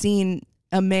actually have seen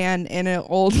a man in an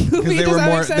old movie.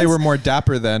 They were more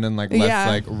dapper then, and like less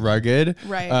like rugged,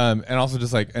 right? And also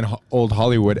just like in old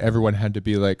Hollywood, everyone had to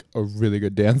be like a really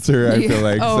good dancer. I feel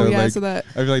like so that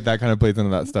I feel like that kind of plays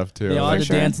into that stuff too. They all had to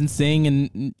dance and sing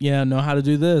and know how to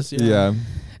do this. Yeah.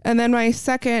 And then my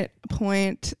second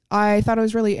point, I thought it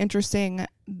was really interesting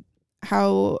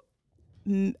how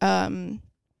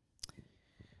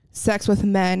sex with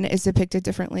men is depicted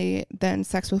differently than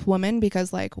sex with women,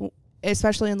 because like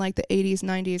especially in like the 80s,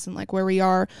 90s, and like where we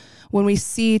are, when we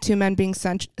see two men being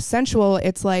sensual,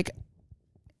 it's like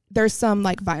there's some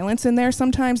like violence in there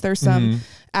sometimes. There's some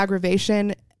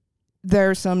aggravation.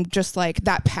 There's some just like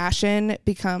that passion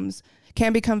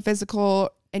can become physical,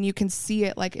 and you can see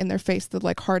it like in their face, the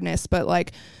like hardness. But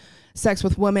like sex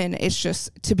with women, it's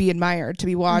just to be admired, to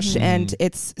be watched, and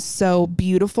it's so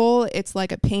beautiful. It's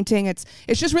like a painting. It's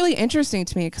just really interesting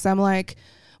to me, because I'm like,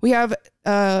 we have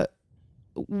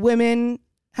women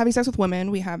having sex with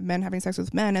women, we have men having sex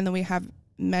with men, and then we have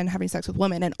men having sex with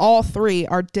women, and all three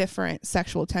are different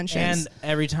sexual tensions. And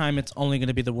every time it's only going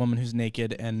to be the woman who's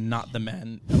naked and not the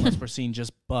men, unless we're seeing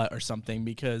just butt or something,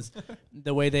 because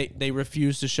the way they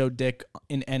refuse to show dick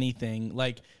in anything,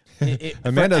 like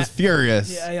Amanda's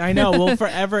furious. Yeah, I know. Well,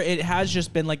 forever it has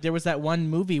just been like, there was that one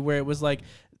movie where it was like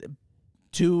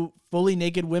two fully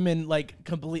naked women, like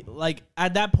complete, like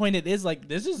at that point it is like,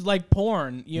 this is like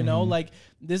porn, you know, like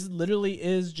this literally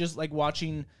is just like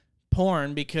watching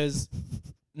porn, because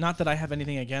not that I have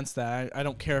anything against that. I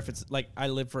don't care if it's like, I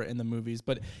live for it in the movies,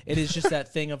 but it is just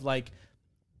that thing of like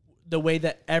the way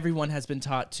that everyone has been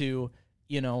taught to,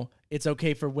 you know, it's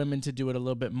okay for women to do it a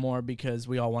little bit more because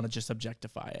we all want to just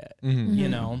objectify it, you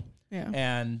know?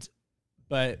 Yeah.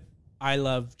 But I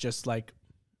love just like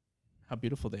how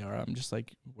beautiful they are. I'm just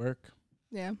like, work.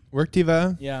 Yeah. Work,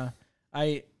 diva. Yeah.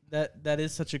 That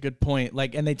is such a good point.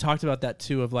 Like, and they talked about that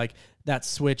too, of like that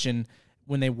switch, and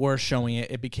when they were showing it,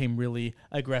 it became really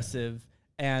aggressive.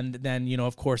 And then, you know,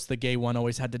 of course, the gay one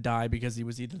always had to die because he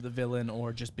was either the villain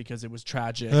or just because it was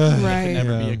tragic. Right. It could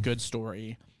never be a good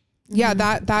story. Yeah,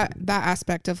 that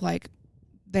aspect of like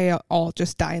they all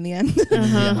just die in the end.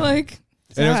 Like,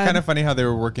 and it was kind of funny how they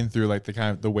were working through like the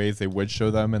kind of the ways they would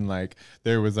show them, and like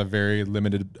there was a very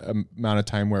limited amount of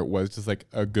time where it was just like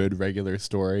a good regular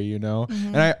story, you know.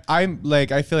 And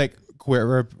I feel like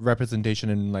queer representation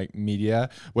in like media,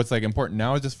 what's like important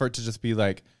now is just for it to just be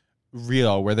like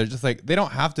real, where they're just like, they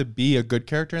don't have to be a good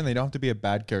character and they don't have to be a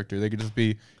bad character. They could just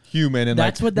be human and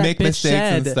that's like what that make bitch mistakes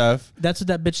said. and stuff. That's what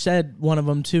that bitch said. One of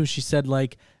them too. She said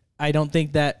like, I don't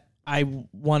think that I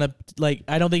want to like,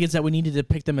 I don't think it's that we need to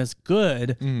depict them as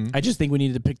good. I just think we need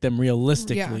to depict them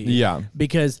realistically. Yeah.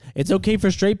 Because it's okay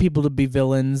for straight people to be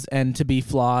villains and to be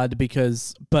flawed,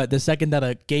 but the second that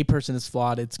a gay person is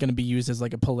flawed, it's going to be used as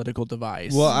like a political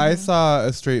device. Well, I saw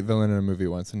a straight villain in a movie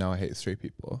once, and now I hate straight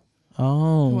people.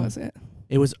 Oh. who was it?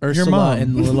 It was Ursula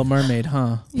in The Little Mermaid,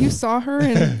 huh? You saw her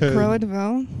in Cruella de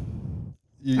Vil?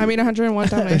 I mean, 101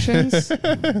 Dalmatians.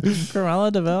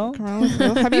 Cruella de Vil? Cruella de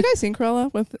Vil. Have you guys seen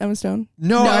Cruella with Emma Stone?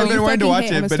 No, I've been you wanting to fucking watch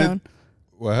hate it, Emma but Stone.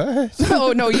 what?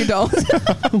 Oh, no, you don't.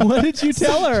 What did you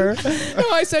tell her?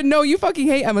 No, I said, no, you fucking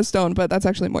hate Emma Stone, but that's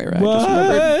actually Moira. I just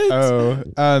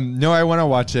remembered. Oh, no, I want to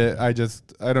watch it. I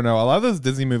don't know. A lot of those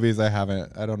Disney movies I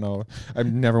haven't. I don't know. I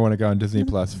never want to go on Disney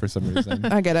Plus for some reason.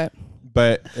 I get it.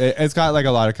 But it's got like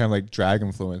a lot of kind of like drag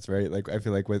influence, right? Like I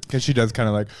feel like because she does kind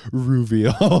of like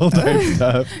reveal type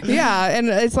stuff. Yeah, and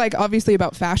it's like obviously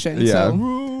about fashion. Yeah.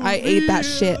 So I ate that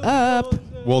shit up.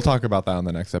 We'll talk about that on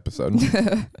the next episode.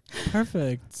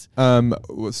 Perfect. Some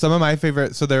of my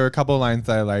favorite. So there were a couple of lines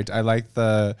that I liked. I liked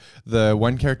the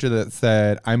one character that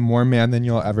said, "I'm more man than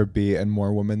you'll ever be, and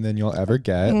more woman than you'll ever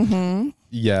get."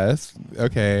 Yes.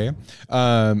 Okay.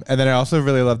 And then I also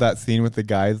really love that scene with the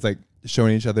guys like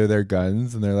showing each other their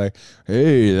guns, and they're like,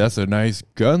 "Hey, that's a nice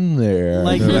gun there."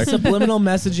 Like the like, subliminal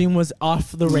messaging was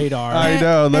off the radar. I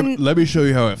know. Let me show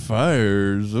you how it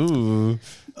fires. Ooh.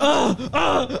 Nice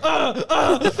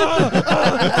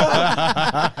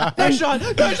shot.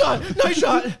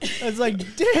 It's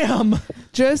like, damn.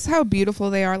 Just how beautiful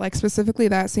they are. Like specifically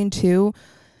that scene too.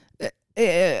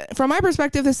 From my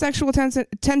perspective, the sexual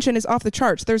tension is off the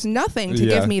charts. There's nothing to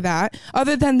give me that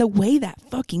other than the way that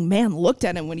fucking man looked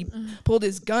at him when he pulled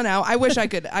his gun out. I wish I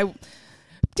could.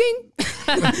 Ding.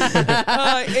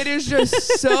 It is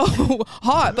just so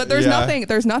hot, but there's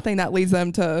nothing that leads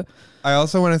them to. I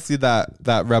also want to see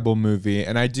that Rebel movie,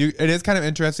 and it is kind of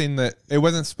interesting that it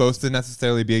wasn't supposed to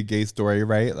necessarily be a gay story,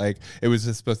 right? Like it was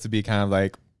just supposed to be kind of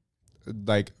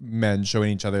like men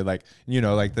showing each other, like, you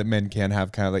know, like that men can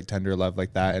have kind of like tender love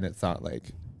like that, and it's not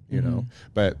like, you know,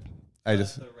 but I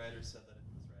just. The writer said that if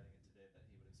he was writing it today, that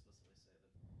he would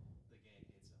explicitly say that the gang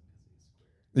hates him because he's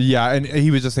queer. Yeah, and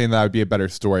he was just saying that would be a better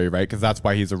story, right? Because that's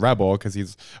why he's a rebel, because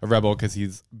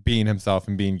he's being himself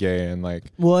and being gay, and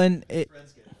like. Well, and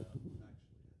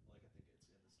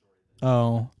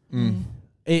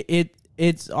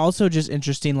it's also just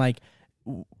interesting, like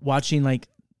watching like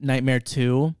Nightmare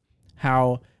 2,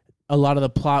 how a lot of the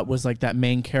plot was like that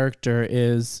main character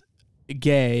is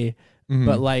gay,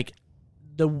 but like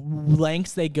the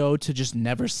lengths they go to just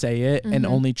never say it and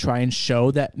only try and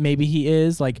show that maybe he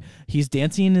is, like he's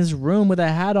dancing in his room with a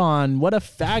hat on. What a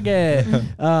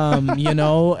faggot. You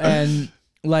know, and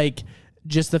like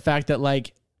just the fact that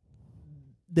like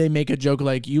they make a joke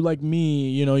like, you like me,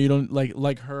 you know, you don't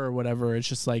like her or whatever. It's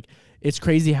just like, it's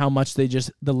crazy how much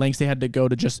the lengths they had to go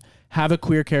to just have a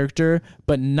queer character,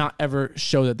 but not ever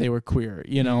show that they were queer,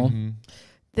 you know?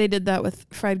 They did that with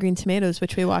Fried Green Tomatoes,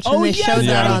 which we watched, and they showed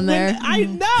that on there. I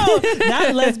know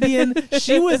that lesbian.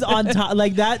 She was on top,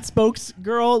 like that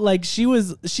spokesgirl. Like she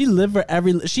lived for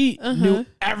she knew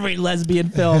every lesbian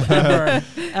film ever.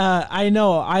 I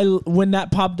know. When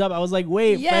that popped up, I was like,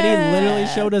 wait, Freddie literally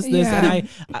showed us this, and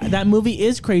that movie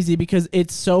is crazy because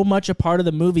it's so much a part of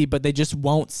the movie, but they just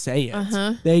won't say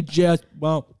it. They just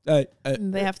won't.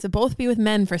 They have to both be with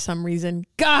men for some reason.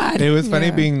 God, it was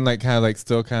funny being like kind of like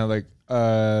still kind of like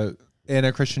in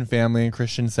a Christian family and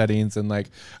Christian settings, and like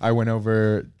I went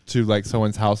over to like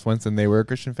someone's house once and they were a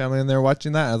Christian family and they were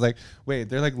watching that. I was like, wait,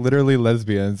 they're like literally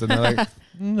lesbians, and they're like,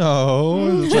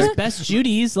 no, just like, best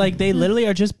Judies, like they literally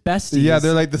are just besties. Yeah,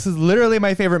 they're like, this is literally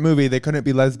my favorite movie. They couldn't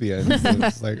be lesbians.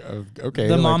 It's like, okay.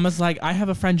 The mom was like, I have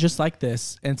a friend just like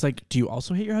this, and it's like, do you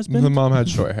also hate your husband? The mom had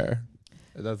short hair.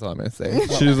 That's all I'm gonna say.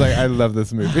 She was like, I love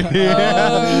this movie.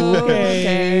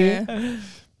 Okay.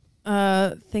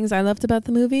 Things I loved about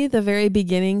the movie, the very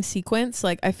beginning sequence,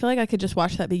 like I feel like I could just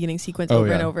watch that beginning sequence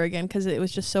over and over again because it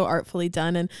was just so artfully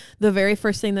done. And the very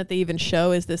first thing that they even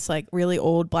show is this like really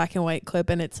old black and white clip,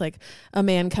 and it's like a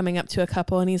man coming up to a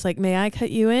couple and he's like, may I cut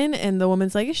you in? And the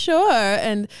woman's like, sure,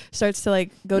 and starts to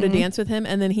like go to dance with him,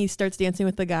 and then he starts dancing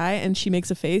with the guy and she makes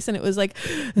a face, and it was like,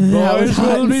 that was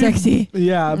hot and sexy.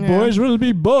 Yeah, boys will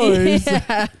be boys.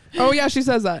 Yeah. Oh yeah, she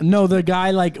says that. No, the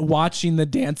guy like watching the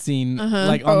dancing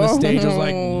like on the stage was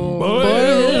like,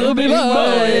 boys will be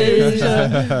boys.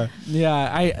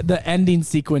 Yeah, the ending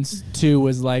sequence too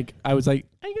was like, I was like,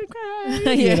 I'm gonna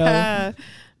cry. You know?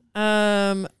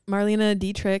 Marlena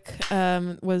Dietrich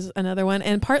was another one,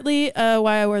 and partly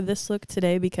why I wore this look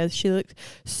today, because she looked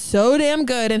so damn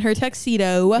good in her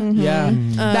tuxedo. Yeah,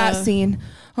 that scene.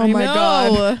 Oh I my know.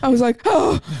 God. I was like,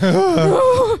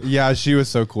 oh. Yeah, she was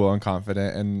so cool and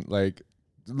confident, and like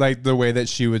the way that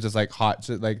she was just like hot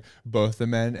to like both the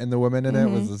men and the women in it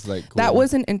was just like cool. That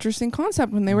was an interesting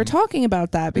concept when they were talking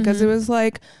about that, because it was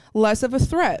like less of a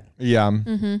threat. Yeah.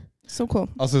 So cool.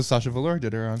 Also, Sasha Velour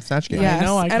did her on Snatch Game. Yes. I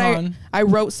know, icon. And I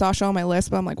wrote Sasha on my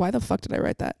list, but I'm like, why the fuck did I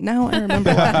write that? Now I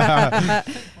remember why.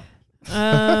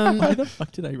 why the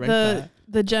fuck did I write that?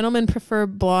 The gentlemen prefer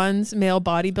blondes male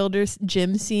bodybuilders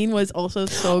gym scene was also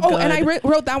so good. Oh, and I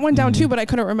wrote that one down too, but I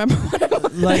couldn't remember what it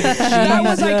was. Like, that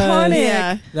was iconic.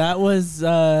 Yeah. That was.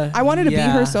 I wanted to be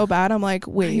her so bad. I'm like,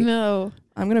 wait, no.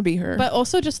 I'm gonna be her. But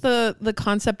also just the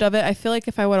concept of it, I feel like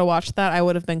if I would have watched that, I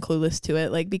would have been clueless to it,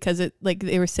 like, because it, like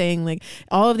they were saying, like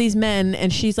all of these men,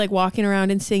 and she's like walking around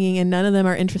and singing, and none of them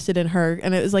are interested in her,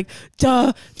 and it was like,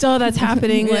 duh, that's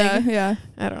happening. Like, yeah.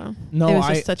 I don't know. No, it was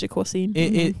just such a cool scene.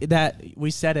 It that we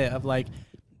said it of like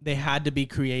they had to be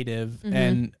creative,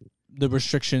 and the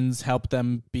restrictions helped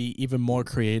them be even more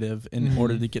creative in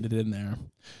order to get it in there.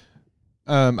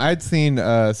 I'd seen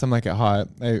Some Like It Hot.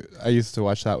 I used to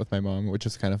watch that with my mom, which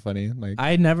is kind of funny. Like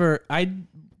I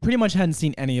pretty much hadn't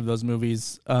seen any of those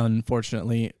movies,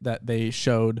 unfortunately, that they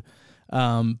showed.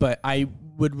 But I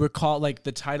would recall like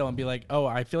the title and be like, oh,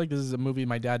 I feel like this is a movie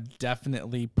my dad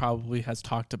definitely probably has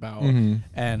talked about,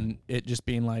 and it just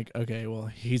being like, okay, well,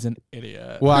 he's an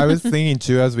idiot. Well, I was thinking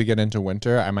too, as we get into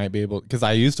winter, I might be able, because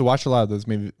I used to watch a lot of those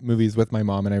movies with my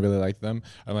mom and I really liked them.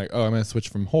 I'm like, oh, I'm going to switch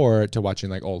from horror to watching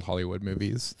like old Hollywood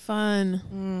movies.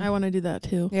 Fun. I want to do that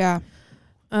too. Yeah.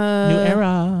 New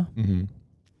era.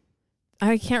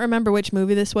 I can't remember which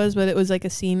movie this was, but it was like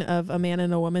a scene of a man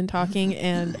and a woman talking,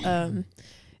 and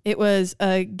it was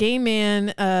a gay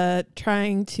man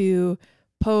trying to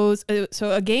pose.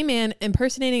 So a gay man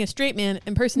impersonating a straight man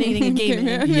impersonating a gay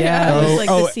man. Yeah. That was like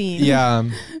the scene. Yeah.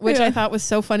 Which I thought was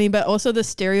so funny, but also the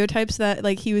stereotypes that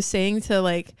like he was saying to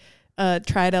like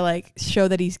try to like show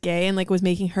that he's gay and like was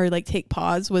making her like take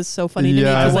pause was so funny to me.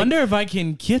 I 'Cause, like, wonder if I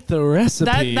can get the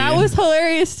recipe. that was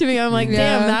hilarious to me. I'm like,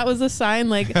 damn, that was a sign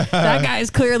like that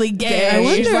guy's clearly gay. I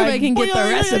wonder She's if like, I can get the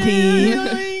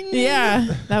recipe. Yeah,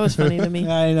 that was funny to me.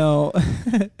 I know.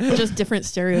 Just different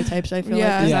stereotypes. I feel Yeah.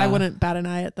 like 'cause Yeah. I wouldn't bat an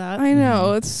eye at that. I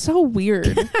know. It's so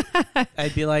weird.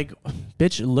 I'd be like,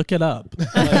 bitch, look it up.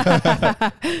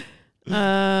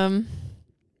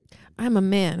 I'm a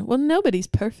man. Well, nobody's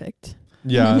perfect.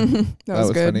 Yeah. That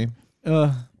was good. funny.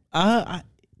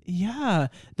 Yeah,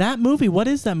 that movie. What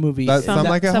is that movie? That- Some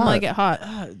Like It Some Hot. like it hot.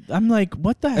 I'm like,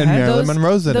 what the And heck? Marilyn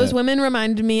Monroe's in Those it. women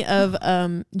reminded me of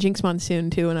Jinx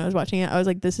Monsoon too. When I was watching it, I was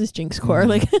like, "This is Jinx core."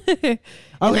 Like, in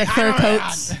their fur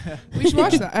coats. We should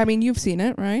watch that. I mean, you've seen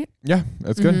it, right? Yeah,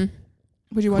 that's good. Mhm.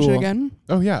 Would you watch Cool. it again?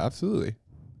 Oh yeah, absolutely.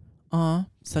 Aw,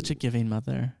 such a giving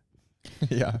mother.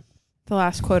 Yeah. The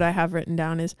last quote I have written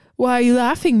down is, "Why are you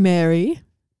laughing, Mary?"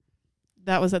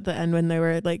 That was at the end when they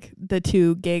were like the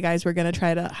two gay guys were gonna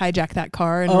try to hijack that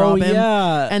car and rob him.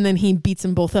 Yeah. And then he beats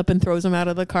them both up and throws them out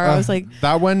of the car. I was like,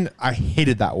 that one. I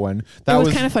hated that one. That it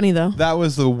was kind of funny though. that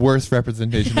was the worst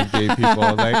representation of gay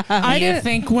people. Like, I didn't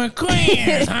think we're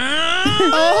queers, huh?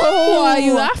 Oh, why are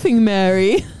you laughing,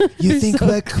 Mary? you think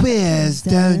we're queers,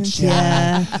 don't you?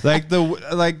 Yeah. like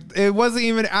it wasn't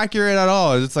even accurate at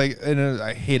all. It's like, and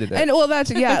I hated it. And well,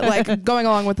 that's like going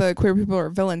along with the queer people or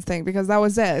villains thing, because that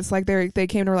was it. It's like they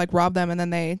came to like rob them, and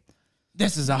then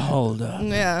This is a holdup.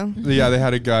 yeah. They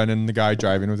had a gun, and the guy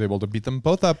driving was able to beat them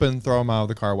both up and throw them out of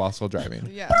the car while still driving.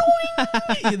 Yeah.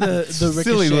 the ricochet,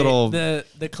 Silly little-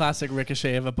 the classic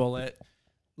ricochet of a bullet,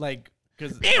 like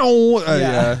because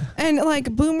Yeah. And like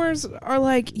boomers are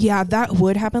like, yeah, that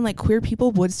would happen. Like queer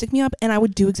people would stick me up, and I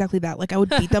would do exactly that. Like I would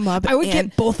beat them up. I would and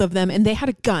get both of them, and they had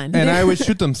a gun. And I would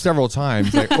shoot them several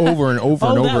times, like over and over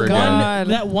and over again.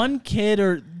 That one kid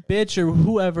or bitch or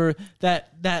whoever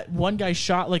that one guy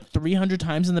shot like 300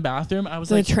 times in the bathroom. I was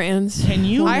the like, trans. can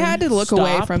you? I had to look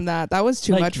away stop? from that. That was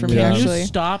too Like, much for me, yeah. Can you actually.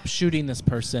 stop shooting this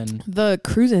person? The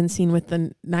cruising scene with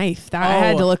the knife. That I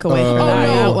had to look away Oh. from Oh that.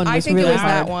 no, That one I was think really it was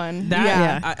hard. that one. That,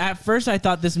 yeah. At first, I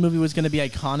thought this movie was going to be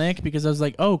iconic because I was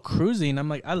like, oh, cruising. I'm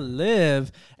like, I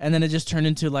live. And then it just turned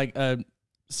into like a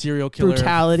serial killer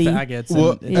Brutality. faggots.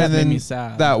 Well, And it and made then me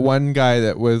sad. that one guy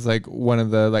that was like one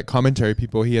of the like commentary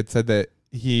people, he had said that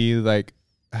he like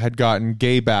had gotten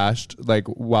gay bashed like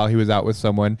while he was out with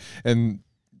someone, and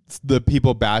the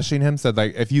people bashing him said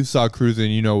like, if you saw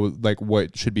cruising, you know like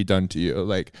what should be done to you.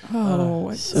 Like,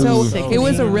 Oh, so so it was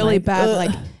a sickening. really Like, bad ugh.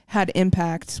 like had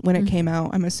impact when it came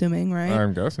out. I'm assuming, right?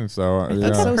 I'm guessing so. I think Yeah.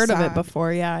 I've So heard of sad. it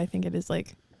before. Yeah, I think it is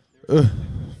like.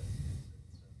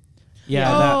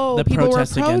 yeah, Oh, the people were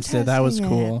protest against it. That was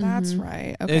protesting cool. it. That's Mhm.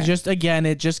 right. Okay.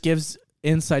 It just gives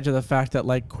insight to the fact that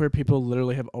like queer people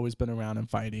literally have always been around and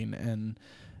fighting, and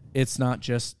it's not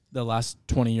just the last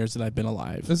 20 years that I've been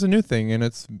alive. It's a new thing, and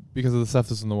it's because of the stuff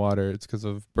that's in the water. It's because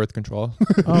of birth control.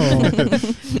 Oh, I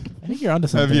think you're onto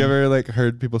something. Have you ever like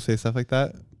heard people say stuff like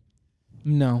that?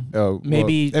 No. Oh, well,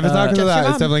 Maybe, if it's not because Just of that, your it's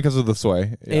mom. definitely because of the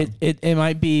soy. Yeah. It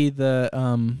might be the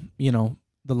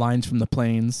the lines from the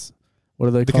planes. What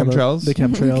are they The called? chemtrails? The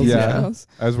chemtrails. Yeah. Yeah.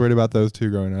 I was worried about those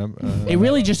too growing up. It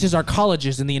really just is our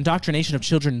colleges and the indoctrination of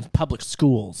children in public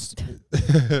schools.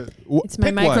 It's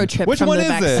my Pick one. microchip Which from one the is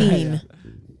vaccine.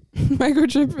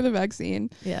 Microchip for the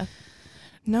vaccine. Yeah.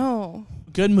 No.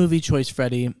 Good movie choice,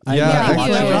 Freddie. I Yeah, love thank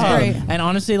watching you. it. That was great. And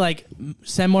honestly, like,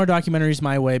 send more documentaries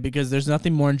my way because there's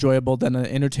nothing more enjoyable than an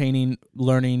entertaining,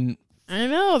 learning. I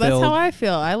know. That's Filled. how I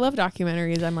feel. I love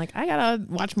documentaries. I'm like, I gotta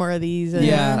watch more of these. And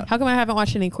Yeah. How come I haven't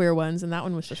watched any queer ones? And that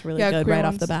one was just really Yeah, good queer right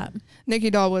off ones. the bat. Nicky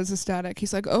Doll was ecstatic.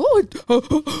 He's like, oh,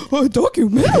 a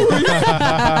documentary.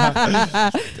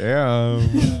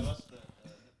 Damn.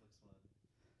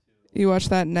 You watched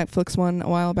that Netflix one a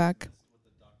while back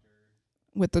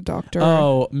with the doctor,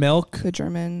 Oh, Milk. the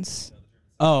Germans.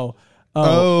 Oh.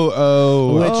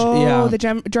 Oh. Which, yeah. the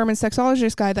German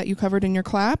sexologist guy that you covered in your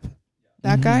clap.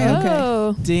 That guy. Okay.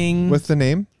 Oh. Ding. What's the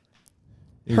name?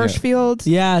 You got- Hirschfield.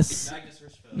 Yes.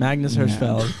 Magnus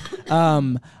Hirschfeld.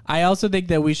 I also think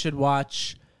that we should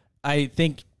watch, I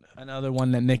think another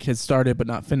one that Nick has started but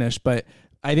not finished, but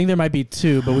I think there might be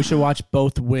two, but we should watch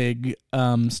both Wig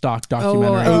stock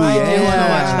documentaries. I do want to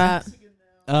yeah. watch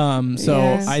that. So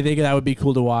Yes. I think that would be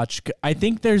cool to watch. I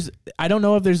think I don't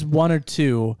know if there's one or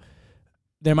two.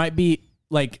 There might be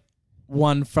like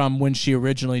one from when she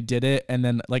originally did it and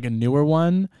then like a newer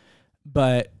one,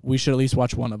 but we should at least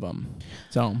watch one of them.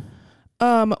 So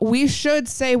We should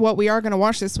say what we are going to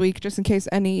watch this week, just in case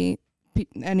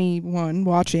anyone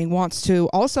watching wants to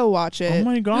also watch it. Oh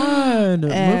my god,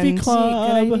 movie And-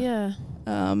 club. Good idea.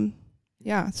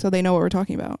 Yeah, so they know what we're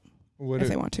talking about What if are,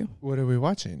 they want to. what are we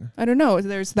watching? I don't know.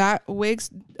 There's that Wigs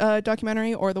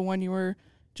documentary, or the one you were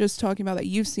just talking about that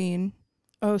you've seen.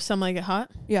 Oh, Some Like It Hot.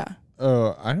 Yeah.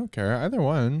 Oh, I don't care. Either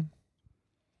one.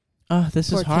 Oh, this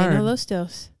is Volcano hard. Los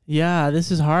Dos. Yeah, this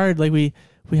is hard. Like we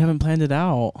haven't planned it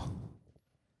out.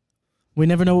 We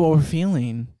never know what we're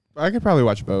feeling. I could probably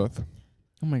watch both.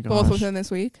 Oh my gosh. Both within this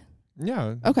week.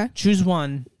 Yeah. Okay. Choose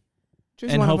one,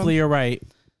 Choose and one of hopefully them. you're right.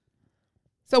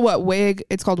 So what, Wig?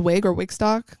 It's called Wig or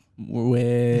Wigstock?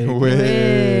 Wig.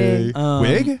 Wig. Um,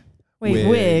 Wig? Wait,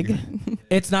 Wig.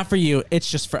 It's not for you. It's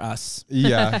just for us.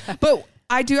 Yeah. But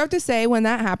I do have to say, when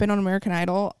that happened on American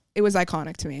Idol, it was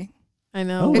iconic to me. I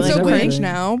know. Oh, It's like so that cringe really?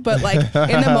 now, but like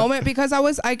in the moment, because I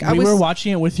was We was were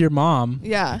watching it with your mom,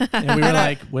 yeah, and we were And I-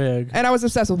 like, "Wig." and I was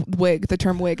obsessed with wig, the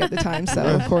term wig at the time. So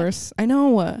of course, I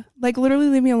know. Like literally,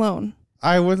 leave me alone.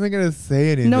 I wasn't going to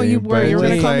say anything. No, you were. but You were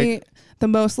gonna just call like- me the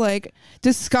most like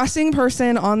disgusting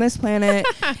person on this planet.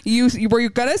 you were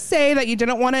gonna say that you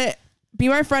didn't want to be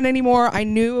my friend anymore. I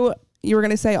knew you were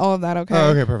gonna say all of that. Okay.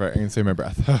 Oh, okay, perfect. I can save my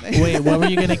breath. Wait, what were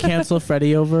you gonna cancel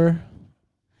Freddie over?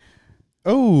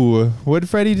 Oh, what did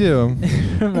Freddie do?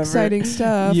 Remember? Exciting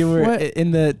stuff. You were What? in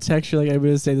the text. You're like, "I'm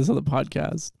gonna say this on the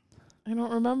podcast." I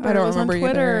don't remember. I don't it was remember on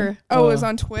Twitter. either. Oh, it was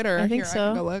on Twitter. I think Here, so. I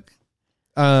can go look.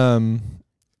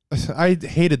 I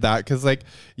hated that because, like,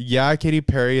 yeah, Katy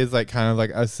Perry is like kind of like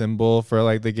a symbol for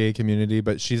like the gay community,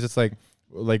 but she's just like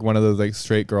one of those like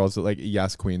straight girls that like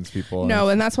yes queens people. No,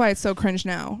 and that's why it's so cringe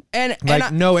now. And like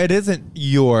and no, it isn't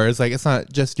yours. Like it's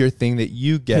not just your thing that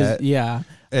you 'Cause, get. yeah,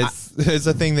 It's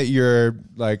a thing that you're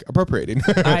like appropriating.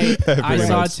 I Pretty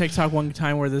saw a much. TikTok one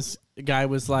time where this guy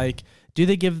was like, "Do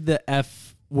they give the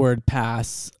F word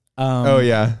pass?" Oh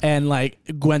yeah. And like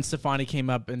Gwen Stefani came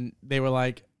up and they were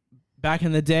like, "Back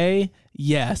in the day,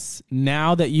 yes.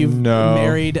 Now that you've No.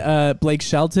 married Blake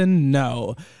Shelton,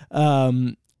 no."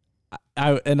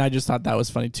 I just thought that was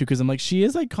funny too, because I'm like, she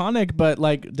is iconic, but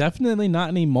like definitely not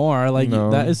anymore. Like No.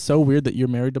 that is so weird that you're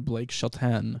married to Blake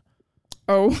Shelton.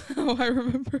 oh, I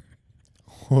remember.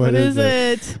 What is it?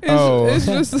 It's, Oh. it's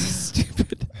just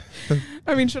stupid.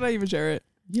 I mean, should I even share it?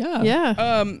 Yeah.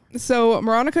 Yeah. So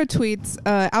Veronica tweets,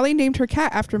 Allie named her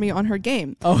cat after me on her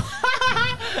game. Oh.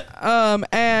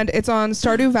 And it's on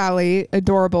Stardew Valley,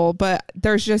 adorable, but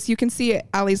there's just, you can see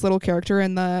Allie's little character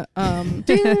in the,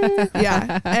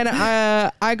 yeah. And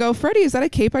I go, Freddie, is that a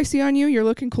cape I see on you? You're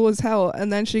looking cool as hell.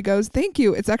 And then she goes, thank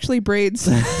you. It's actually braids.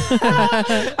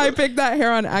 I picked that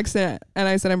hair on accident. And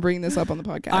I said, I'm bringing this up on the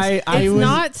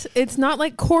podcast. It's not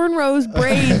like cornrows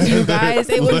braids, you guys.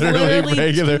 It was literally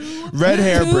regular red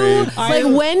hair braids. like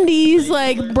Wendy's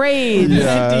like braids.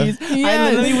 Yeah. I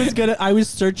Yes. literally I was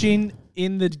searching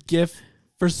in the GIF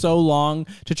for so long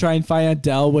to try and find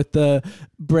Adele with the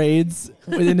braids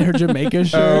within her Jamaica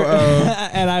shirt.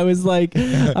 And I was like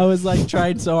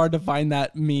trying so hard to find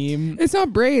that meme. It's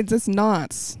not braids, it's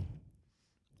knots.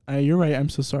 You're right. I'm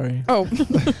so sorry. Oh,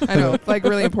 I know. Like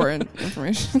really important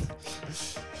information.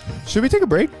 Should we take a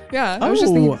break? Yeah, I was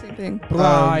just thinking Oh. the same thing.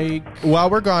 Like, While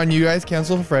we're gone, you guys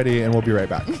cancel Freddie, and we'll be right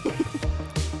back.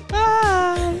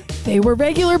 They were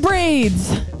regular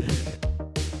braids.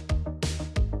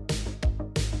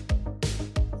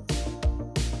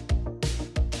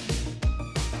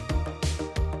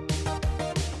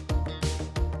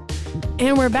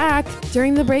 And we're back.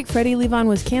 During the break, Freddie Levon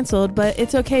was canceled, but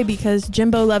it's okay because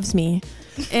Jimbo loves me.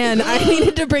 And I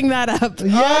needed to bring that up.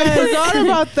 I forgot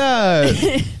about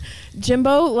that.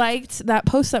 Jimbo liked that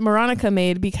post that Veronica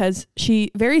made because she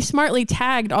very smartly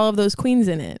tagged all of those queens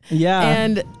in it. yeah.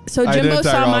 And so I Jimbo didn't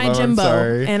tag saw all my of them, I'm Jimbo,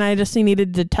 sorry. and I just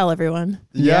needed to tell everyone.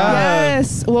 Yeah.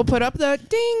 Yes, we'll put up the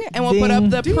ding, and we'll put up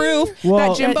the Ding. proof Well,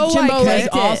 that Jimbo that Jimbo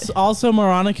liked liked it. it. Also,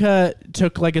 Veronica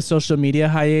took like a social media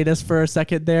hiatus for a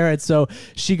second there. And so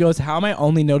she goes, how am I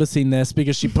only noticing this?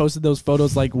 Because she posted those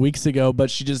photos like weeks ago,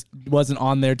 but she just wasn't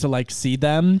on there to like see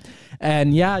them.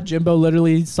 And yeah, Jimbo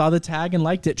literally saw the tag and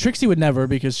liked it. Trixie would never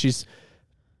because she's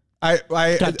I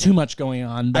got too much going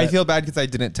on. I but- feel bad because I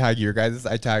didn't tag your guys.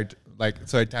 I tagged I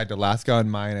tagged Alaska on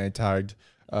mine. And I tagged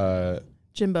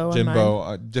Jimbo. on Jimbo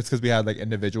mine. just because we had like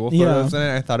individual Yeah. photos in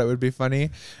it. I thought it would be funny.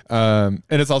 And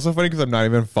it's also funny because I'm not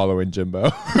even following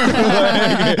Jimbo.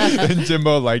 And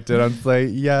Jimbo liked it. I'm like,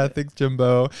 yeah, thanks,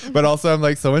 Jimbo. But also I'm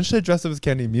like, someone should dress up as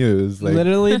Candy Muse. Like,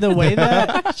 literally the way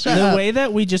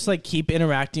that we just like keep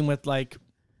interacting with like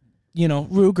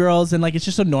Rue girls, and like it's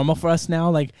just so normal for us now.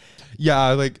 Like, Yeah,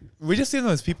 like we just see them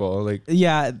as people. Like,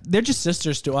 yeah, they're just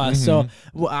sisters to us. So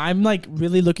I'm like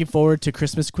really looking forward to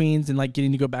Christmas Queens and like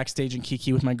getting to go backstage and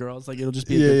kiki with my girls. Like it'll just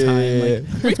be a good time.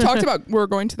 Like We've talked about we're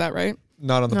going to that, right?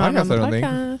 Not on the Not podcast, on the I don't think.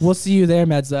 podcast. we'll see you there,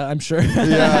 Medza. I'm sure.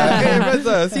 Yeah. Hey,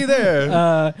 Reza, see you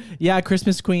there. Yeah,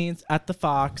 Christmas Queens at the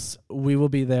Fox. We will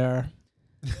be there.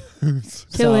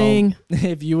 Killing. So,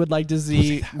 if you would like to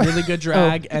see really good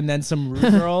drag and then some Rue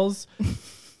girls,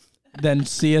 then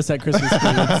see us at Christmas Queens.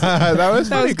 That was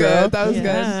pretty good. That was good.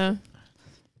 Yeah.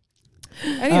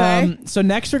 Anyway, So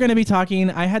next we're going to be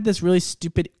talking. I had this really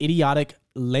stupid, idiotic,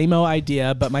 lame-o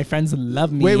idea, but my friends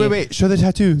love me. Wait. Show the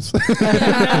tattoos.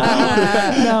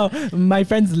 No, my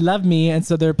friends love me, and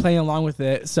so they're playing along with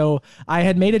it. So I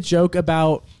had made a joke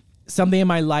about something in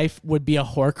my life would be a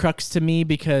Horcrux to me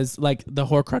because like the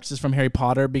Horcrux is from Harry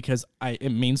Potter because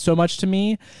it means so much to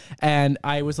me. And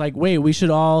I was like, wait, we should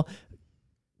all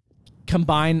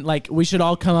combine, like we should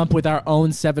all come up with our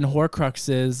own 7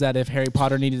 Horcruxes that if Harry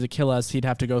Potter needed to kill us, he'd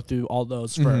have to go through all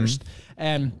those first.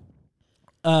 And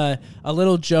a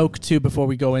little joke too before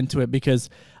we go into it, because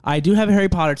I do have Harry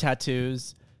Potter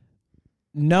tattoos.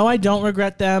 No, I don't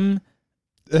regret them.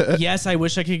 Yes, I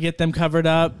wish I could get them covered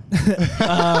up.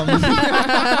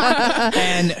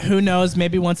 And who knows,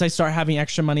 maybe once I start having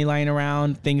extra money lying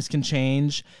around, things can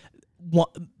change.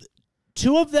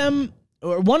 Two of them,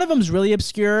 or one of them is really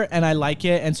obscure and I like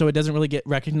it, and so it doesn't really get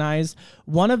recognized.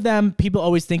 One of them, people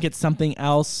always think it's something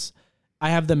else. I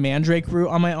have the mandrake root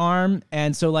on my arm,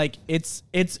 and so like it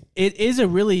is a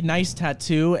really nice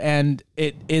tattoo, and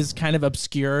it is kind of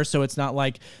obscure, so it's not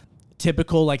like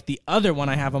typical like the other one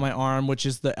I have on my arm, which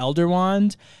is the Elder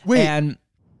Wand. Wait, and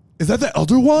is that the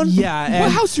Elder Wand? yeah, and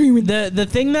what house are you in? the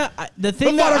thing that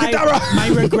my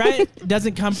regret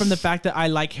doesn't come from the fact that I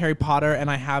like Harry Potter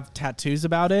and I have tattoos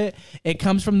about it. It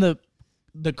comes from the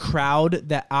crowd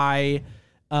that I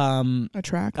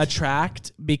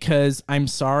attract, because I'm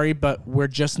sorry, but we're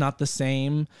just not the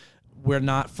same. We're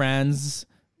not friends.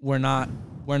 We're not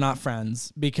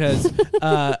friends, because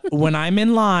when I'm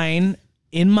in line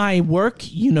in my work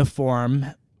uniform,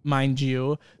 mind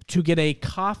you, to get a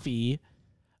coffee,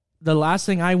 the last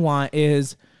thing I want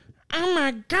is, oh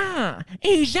my God,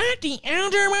 is that the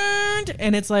Elder Wand?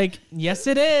 And it's like, yes,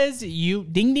 it is. You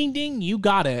ding, ding, ding. You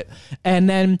got it. And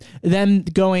then them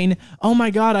going, oh my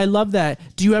God, I love that.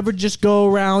 Do you ever just go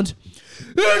around,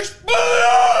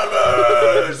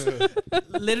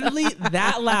 literally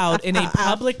that loud in a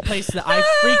public place that I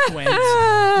frequent,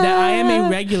 that I am a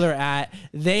regular at?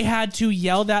 They had to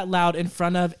yell that loud in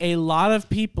front of a lot of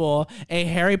people, a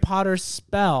Harry Potter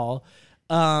spell.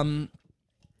 And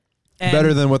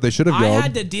Better than what they should have I yelled.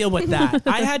 had to deal with that.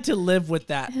 I had to live with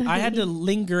that. I had to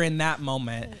linger in that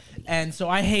moment. And so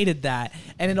I hated that.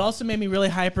 And it also made me really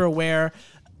hyper aware,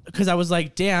 because I was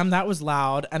like, damn, that was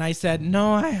loud. And I said,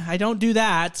 no, I don't do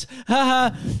that.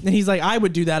 And he's like, I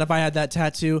would do that if I had that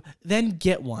tattoo. Then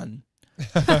get one.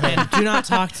 And do not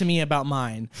talk to me about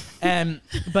mine.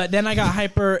 But then I got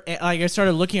hyper. Like I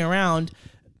started looking around.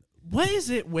 What is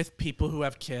it with people who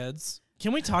have kids?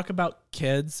 Can we talk about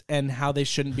kids and how they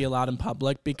shouldn't be allowed in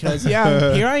public? Because here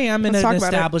I am in an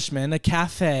establishment, a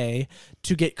cafe,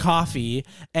 to get coffee.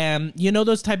 And you know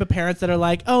those type of parents that are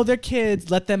like, oh, they're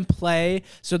kids, let them play,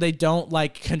 so they don't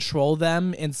like control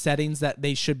them in settings that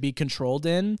they should be controlled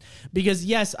in. Because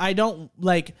yes, I don't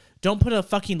put a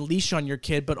fucking leash on your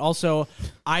kid, but also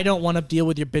I don't want to deal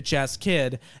with your bitch ass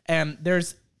kid. And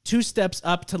there's 2 steps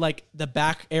up to like the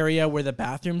back area where the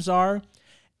bathrooms are.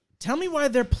 Tell me why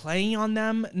they're playing on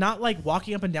them, not like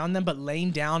walking up and down them, but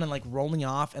laying down and like rolling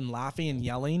off and laughing and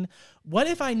yelling. What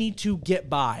if I need to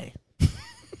get by?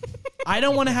 I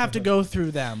don't want to have to go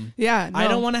through them. Yeah, no. I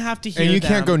don't want to have to hear And you them.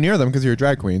 can't go near them because you're a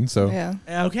drag queen. So Yeah.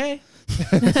 Okay.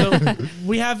 So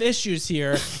we have issues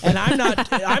here, and I'm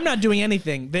not doing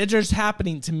anything. They're just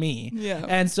happening to me. Yeah.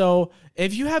 And so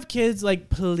if you have kids,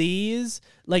 like, please,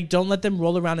 like, don't let them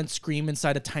roll around and scream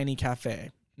inside a tiny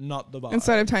cafe. Not the bar.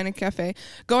 Inside of Tiny Cafe.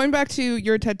 Going back to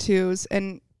your tattoos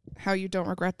and how you don't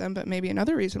regret them, but maybe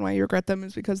another reason why you regret them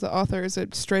is because the author is a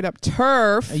straight up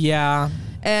TERF. Yeah.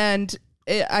 And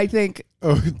I think...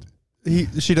 Oh,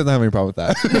 she doesn't have any problem with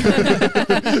that.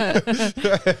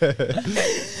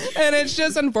 And it's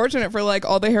just unfortunate for like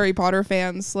all the Harry Potter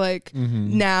fans like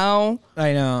now.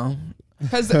 I know.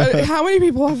 Because how many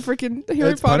people have freaking Harry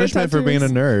It's Potter punishment tattoos? for being a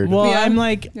nerd. Well, Yeah. I'm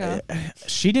like, Yeah.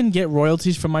 she didn't get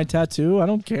royalties from my tattoo. I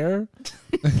don't care.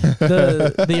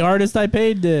 The artist I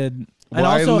paid did. And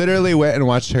Well, also, I literally went and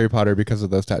watched Harry Potter because of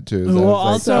those tattoos. I well, was like,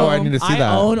 also, oh, I need to see I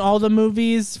that. own all the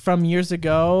movies from years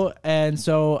ago, and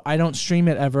so I don't stream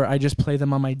it ever. I just play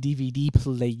them on my DVD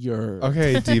player.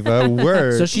 Okay, Diva,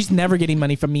 word. So she's never getting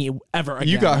money from me ever again.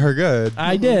 You got her good.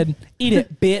 I did. Eat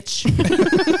it, bitch.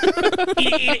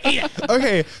 eat it.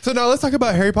 Okay, so now let's talk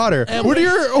about Harry Potter. What are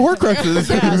your Horcruxes?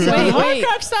 Wait.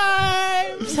 Horcrux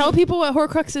time. Tell people what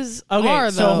Horcruxes Okay, are,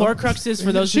 so though. Horcruxes,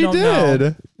 for those who She don't know.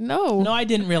 did. No. No, I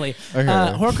didn't really. Okay.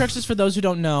 Horcruxes, for those who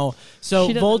don't know. So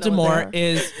She doesn't know what Voldemort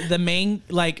they are. is the main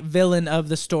villain of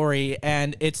the story,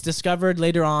 and it's discovered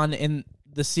later on in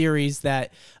the series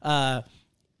that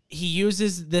he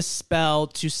uses this spell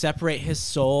to separate his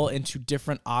soul into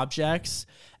different objects.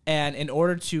 And in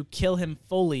order to kill him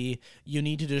fully, you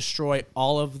need to destroy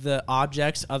all of the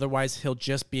objects. Otherwise, he'll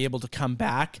just be able to come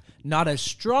back. Not as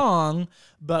strong,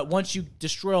 but once you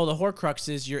destroy all the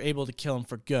Horcruxes, you're able to kill him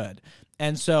for good.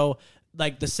 And so,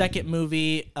 the second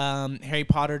movie, Harry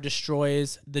Potter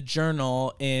destroys the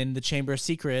journal in the Chamber of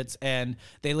Secrets, and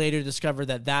they later discover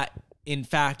that in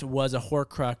fact, was a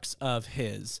Horcrux of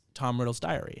his, Tom Riddle's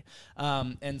diary.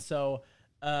 And so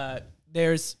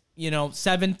there's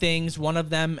 7 things. One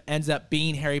of them ends up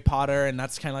being Harry Potter, and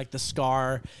that's kind of like the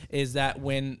scar, is that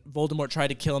when Voldemort tried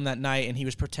to kill him that night and he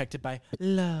was protected by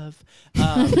love,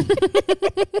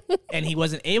 and he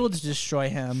wasn't able to destroy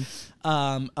him,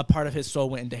 a part of his soul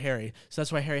went into Harry. So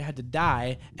that's why Harry had to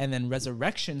die, and then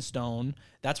Resurrection Stone,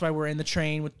 that's why we're in the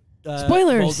train with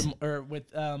Spoilers.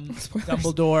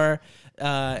 Dumbledore,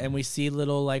 and we see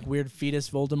little weird fetus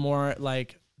Voldemort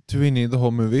Do we need the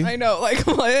whole movie? I know,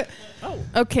 what?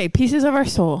 Okay, pieces of our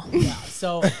soul.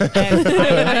 So and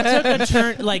I took a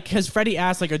turn, because Freddie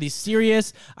asked, are these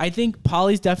serious? I think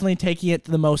Polly's definitely taking it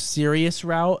to the most serious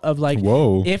route of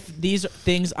Whoa. if these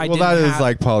things I well, didn't that is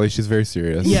have, Polly. She's very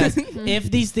serious. yes,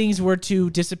 if these things were to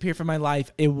disappear from my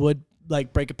life, it would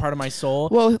break a part of my soul.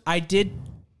 Well,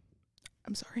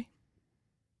 I'm sorry.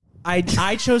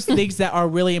 I chose things that are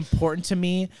really important to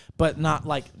me, but not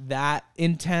that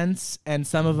intense. And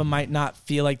some of them might not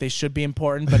feel like they should be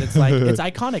important, but it's it's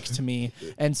iconic to me.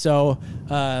 And so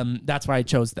that's why I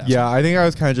chose them. Yeah, I think I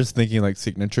was kind of just thinking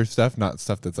signature stuff, not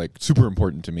stuff that's super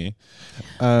important to me.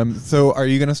 So are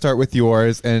you going to start with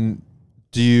yours? And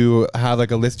do you have a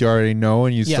list you already know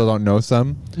and you still don't know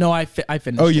some? No, I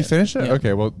finished. Oh, you finished it? Yeah.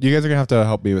 Okay, well, you guys are going to have to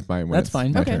help me with mine. That's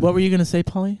fine. Okay. What were you going to say,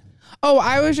 Polly? Oh,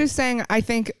 I was just saying, I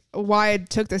think why I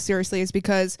took this seriously is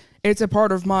because it's a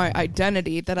part of my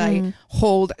identity that I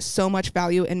hold so much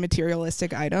value in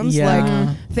materialistic items,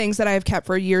 things that I have kept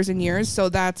for years and years. So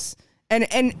that's, and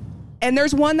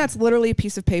there's one that's literally a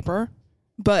piece of paper,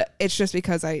 but it's just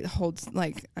because I hold,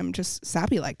 I'm just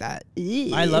sappy like that.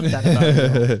 I love that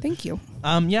about you. Thank you.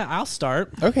 Yeah, I'll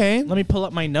start. Okay. Let me pull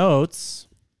up my notes.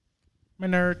 My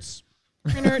nerds.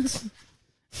 My nerds.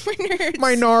 My nerds.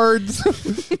 My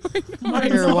nards. My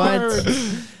Your what?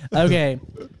 nerds. Okay.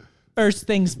 First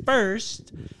things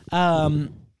first.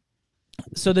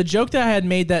 So the joke that I had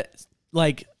made that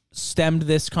stemmed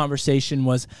this conversation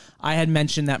was I had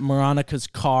mentioned that Veronica's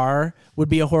car would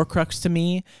be a Horcrux to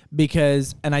me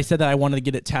and I said that I wanted to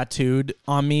get it tattooed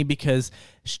on me because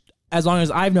as long as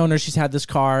I've known her, she's had this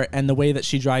car, and the way that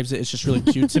she drives it is just really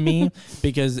cute to me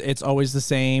because it's always the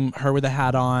same, her with a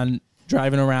hat on,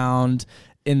 driving around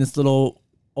in this little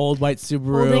old white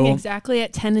Subaru. Holding exactly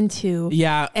at 10 and 2.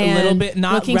 Yeah, And a little bit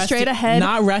not looking straight ahead.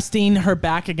 not resting her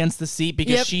back against the seat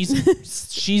because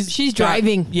Yep. she's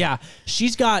driving. Yeah,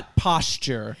 she's got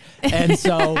posture, and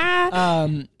so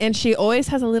And she always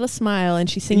has a little smile, and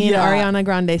she's singing Yeah. an Ariana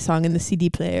Grande song in the CD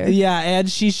player. yeah, and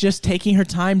she's just taking her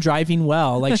time driving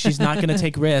well. She's not going to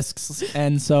take risks,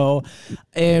 and so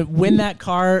when that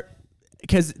car,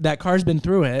 because that car's been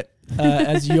through it.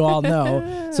 As you all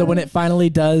know. So when it finally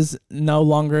does no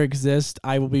longer exist,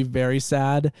 I will be very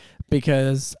sad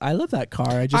because I love that car.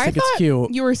 I just think it's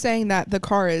cute. You were saying that the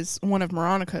car is one of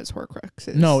Veronica's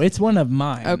Horcruxes. No, it's one of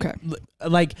mine. Okay.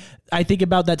 I think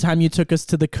about that time you took us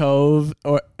to the Cove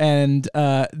and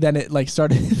then it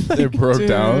started It broke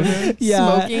down.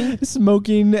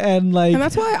 smoking and and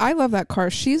that's why I love that car.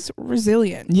 She's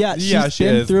resilient. she's she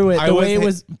been is. through it. I The was way it ha-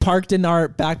 was parked in our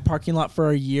back parking lot for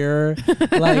a year.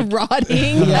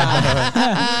 Rotting.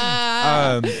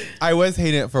 I was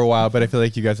hating it for a while, but I feel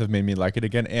like you guys have made me like it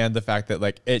again, and the fact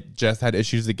that it just had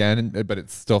issues again, but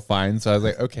it's still fine. So I was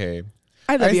like, okay,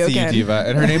 I love you see again. you, Diva,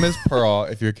 and her name is Pearl.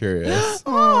 If you're curious,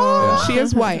 Aww, she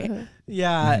is white.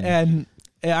 Yeah, and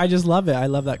I just love it. I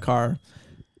love that car.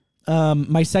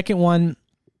 My second one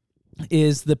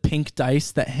is the pink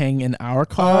dice that hang in our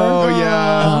car. Oh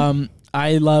yeah.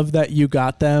 I love that you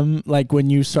got them when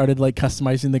you started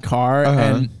customizing the car,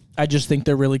 and I just think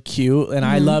they're really cute, and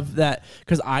I love that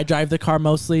because I drive the car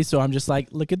mostly, so I'm just like,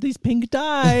 look at these pink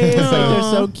dice. Like, they're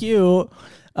so cute.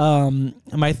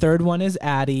 My third one is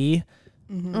Addie.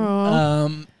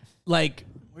 Like,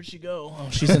 where'd she go? Oh,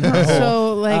 she's in her hole.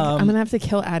 So, like, I'm gonna have to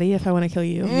kill Addie if I want to kill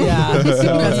you. Yeah,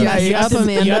 so you have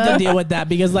Amanda. to deal with that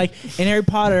because, like, in Harry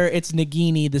Potter, it's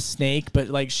Nagini the snake, but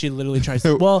like she literally tries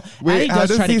to. Well, Wait, Addie how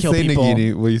does try to kill say people.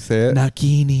 Nagini? Will you say it?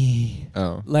 Nagini.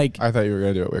 Oh, Like, I thought you were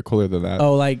gonna do it way cooler than that.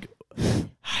 oh, like.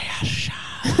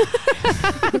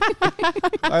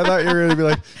 I thought you were gonna be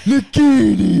like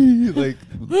Nagini, like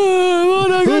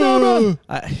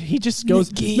He just goes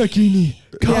Nagini,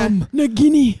 come,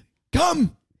 Nagini,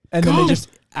 come, and then they just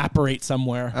apparate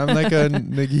somewhere. I'm like a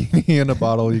Nagini in a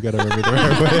bottle. You gotta remember the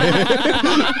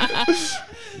right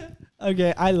way.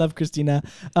 Okay, I love Christina.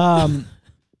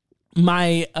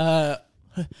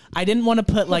 I didn't want to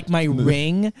put like my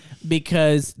ring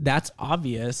because that's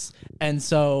obvious, and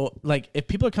so like if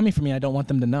people are coming for me, I don't want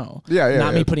them to know.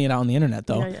 Not me putting it out on the internet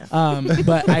though.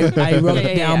 But I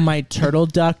wrote down my turtle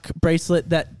duck bracelet,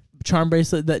 that charm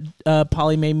bracelet that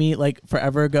Polly made me like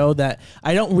forever ago, that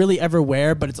I don't really ever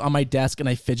wear, but it's on my desk and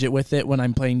I fidget with it when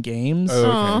I'm playing games.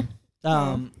 Oh,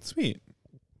 okay. Sweet.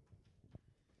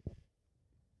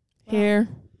 Here.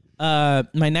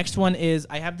 My next one is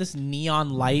I have this neon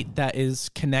light that is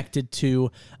connected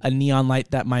to a neon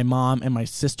light that my mom and my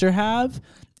sister have.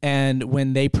 And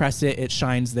when they press it, it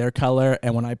shines their color.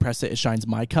 And when I press it, it shines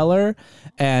my color.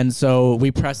 And so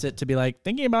we press it to be like,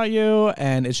 thinking about you.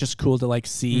 And it's just cool to like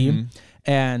see.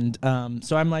 And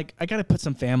so I'm like, I got to put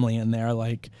some family in there.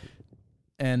 Like,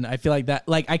 and I feel like that,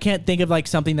 like, I can't think of like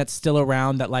something that's still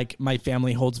around that like my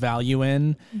family holds value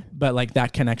in, but like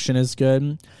that connection is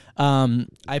good.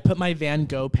 I put my Van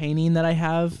Gogh painting that I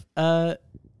have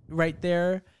right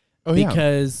there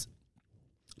because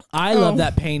I love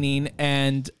that painting,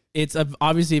 and it's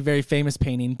obviously a very famous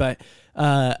painting, but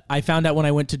I found out when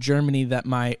I went to Germany that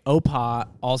my opa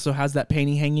also has that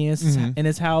painting hanging in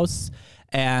his house.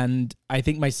 And I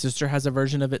think my sister has a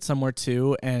version of it somewhere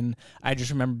too. And I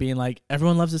just remember being like,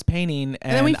 everyone loves this painting.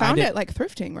 And then we found it like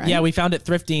thrifting, right? Yeah, we found it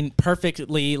thrifting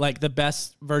perfectly, like the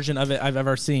best version of it I've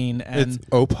ever seen. And It's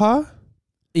Opa?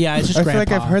 Yeah, it's just I Grandpa.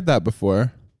 feel like I've heard that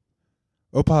before.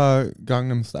 Opa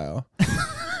Gangnam Style.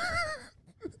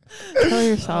 Kill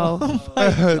yourself.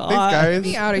 Thanks, guys. Get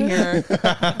me out of here.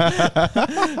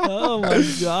 Oh my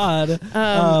God.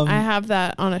 I have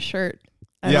that on a shirt.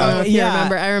 I don't know if you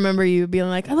remember. I remember you being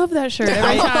like, I love that shirt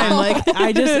every time. Like,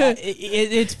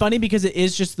 it's funny because it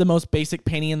is just the most basic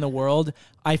painting in the world.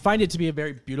 I find it to be a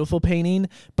very beautiful painting,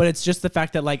 but it's just the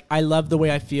fact that like I love the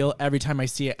way I feel every time I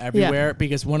see it everywhere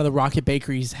because one of the Rocket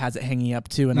Bakeries has it hanging up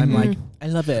too, and I'm like, I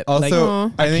love it. Also,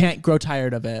 like, I can't grow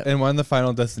tired of it. In one of the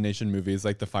Final Destination movies,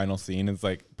 like the final scene is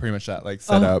like pretty much that like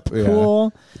set up.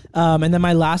 Cool. And then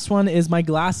my last one is my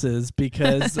glasses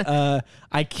because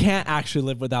I can't actually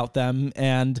live without them,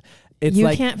 and it's you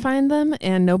like, can't find them,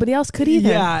 and nobody else could either.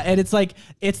 Yeah, and it's like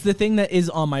it's the thing that is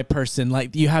on my person.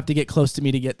 Like you have to get close to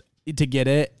me to get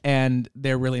it, and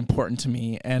they're really important to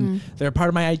me, and they're a part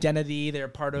of my identity. They're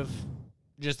part of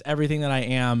just everything that I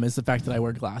am. Is the fact that I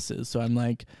wear glasses. So I'm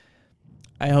like,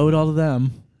 I owe it all to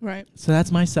them. Right. So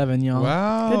that's my 7, y'all.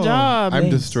 Wow. Good job. I'm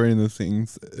Thanks. destroying those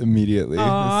things immediately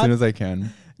as soon as I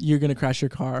can. You're gonna crash your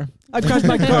car. I crashed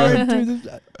my car.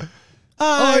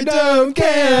 I don't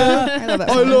care. I love that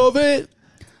I song. love it.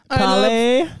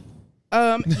 Polly.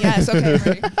 Yes, okay.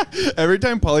 Ready. Every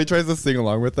time Polly tries to sing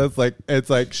along with us, like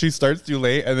it's like she starts too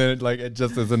late, and then it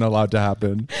just isn't allowed to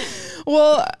happen.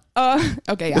 Well,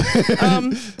 okay, yeah.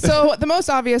 So the most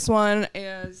obvious one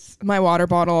is my water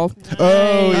bottle.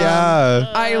 Oh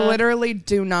yeah. I literally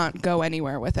do not go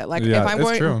anywhere with it. Like Yeah, if I'm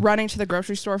it's true. running to the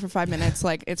grocery store for 5 minutes,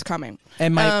 like it's coming.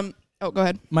 And my oh, go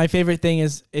ahead. my favorite thing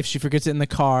is if she forgets it in the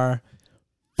car.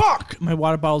 Fuck, my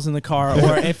water bottle's in the car.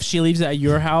 Or if she leaves it at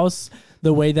your house,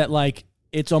 the way that like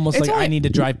it's almost It's like only- I need to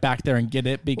drive back there and get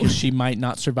it because she might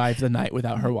not survive the night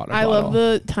without her water I bottle. love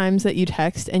the times that you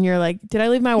text and you're like, did I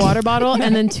leave my water bottle?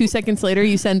 And then 2 seconds later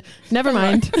you send, never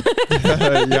mind.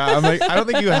 Yeah, I'm like, I don't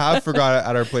think you have forgot it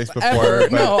at our place before. Ever.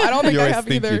 but No, I don't think you I always have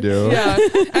think either. You do. Yeah.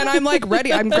 And I'm like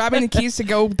ready. I'm grabbing the keys to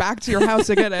go back to your house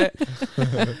to get it.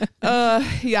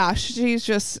 Yeah, she's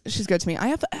good to me. I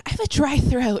have a dry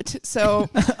throat. So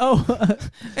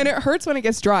and it hurts when it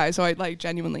gets dry. So I like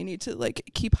genuinely need to like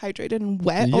keep hydrated and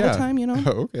wet all the time, you know?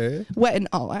 Okay. Wet in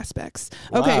all aspects.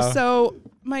 Wow. Okay, so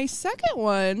my second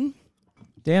one,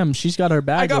 Damn, she's got her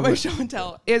bag. I got over- my show and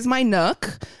tell, is my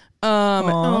Nook.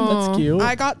 Aw, that's cute.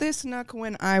 I got this Nook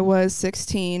when I was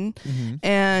 16,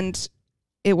 and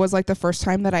it was like the first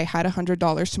time that I had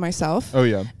 $100 to myself. Oh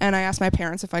yeah. And I asked my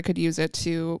parents if I could use it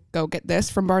to go get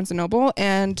this from Barnes & Noble.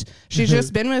 And she's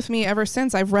just been with me ever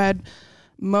since. I've read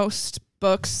most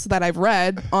books that I've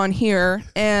read on here.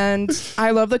 And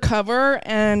I love the cover.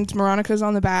 And Moronica's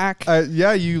on the back.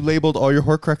 Yeah, you labeled all your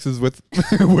Horcruxes with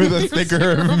with a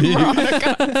sticker of me.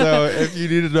 So if you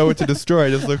need to know what to destroy,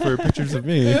 just look for pictures of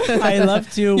me. I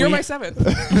love to. You're my seventh.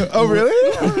 Oh, really?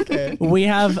 Oh, okay. We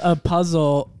have a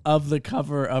puzzle of the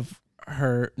cover of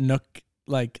her Nook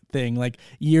thing. Like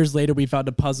years later, we found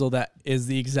a puzzle that is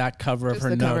the exact cover of Just her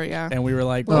the Nook, cover, yeah. and we were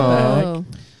like, "What the heck?" Oh,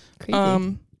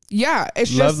 creepy. Yeah,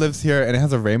 it's Love just. lives here, and it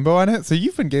has a rainbow on it. So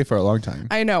you've been gay for a long time.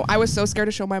 I know. I was so scared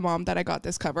to show my mom that I got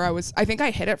this cover. I think I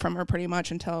hid it from her pretty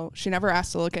much until she never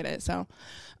asked to look at it. So,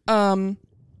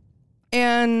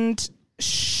 and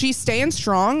she's staying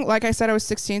strong. Like I said, I was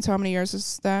 16. So how many years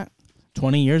is that?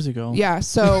 20 years ago. Yeah.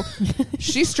 So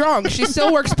she's strong. She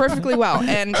still works perfectly well,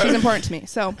 and she's important to me.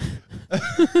 So,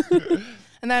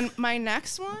 and then my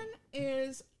next one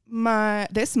is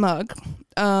this mug.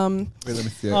 Wait, let me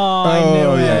see it. Oh, I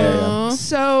knew it. Yeah.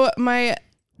 So my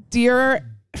dear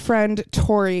friend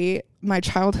Tori, my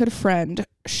childhood friend,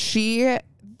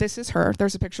 this is her.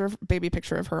 There's a baby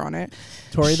picture of her on it.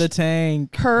 Tori the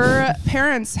Tank. Her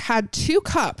parents had 2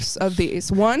 cups of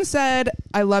these. One said,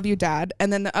 "I love you, Dad,"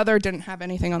 and then the other didn't have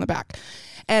anything on the back.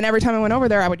 And every time I went over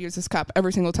there, I would use this cup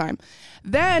every single time.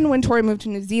 Then when Tori moved to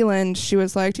New Zealand, she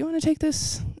was like, "Do you want to take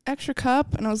this extra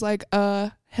cup?" And I was like,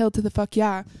 hell to the fuck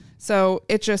yeah. So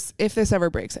it just, if this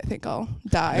ever breaks, I think I'll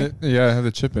die. Yeah, I have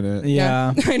the chip in it.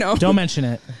 Yeah. I know. Don't mention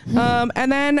it.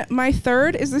 And then my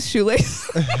third is the shoelace.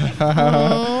 Wait,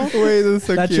 this is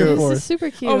so That's cute. your This fourth. is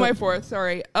super cute. Oh, my fourth.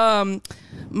 Sorry.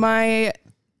 My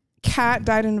cat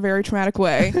died in a very traumatic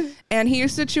way, and he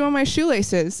used to chew on my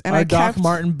shoelaces. And Our Doc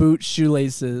Martin boot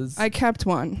shoelaces. I kept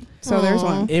one. So there's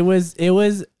one. It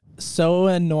was so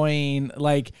annoying.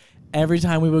 Like every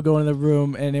time we would go in the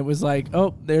room, and it was like,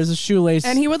 oh, there's a shoelace,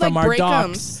 And he would from like our break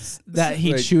them. docs that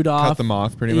he Like, chewed off. Cut them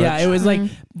off pretty much. Yeah, it was like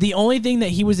the only thing that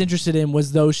he was interested in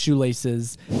was those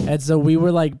shoelaces, and so we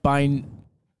were like buying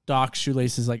Doc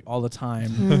shoelaces like all the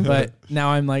time. But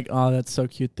now I'm like, oh, that's so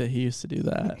cute that he used to do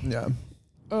that. Yeah.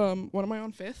 What am I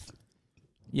on, 5th?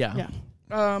 Yeah.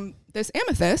 This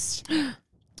amethyst.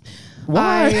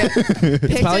 Why?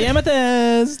 It's probably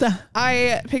amethyst.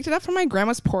 I picked it up from my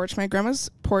grandma's porch. My grandma's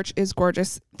porch is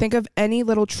gorgeous. Think of any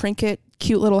little trinket,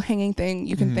 cute little hanging thing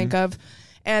you can think of.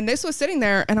 And this was sitting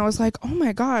there, and I was like, oh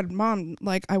my God, Mom,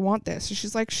 like, I want this. And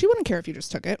she's like, she wouldn't care if you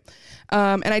just took it.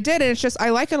 And I did, and it's just, I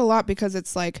like it a lot because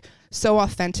it's like so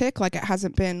authentic. Like it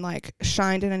hasn't been like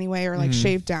shined in any way or like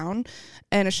shaved down.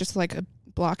 And it's just like a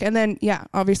block. And then, yeah,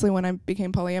 obviously when I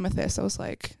became polyamethyst, I was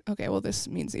like, okay, well, this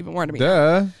means even more to me.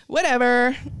 Duh.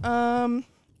 Whatever.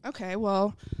 Okay,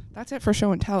 well, that's it for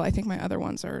show and tell. I think my other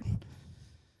ones are...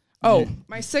 Oh,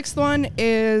 my 6th one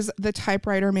is the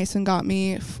typewriter Mason got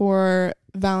me for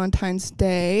Valentine's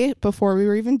Day before we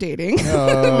were even dating.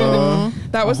 Oh.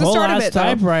 That was the start of it, though.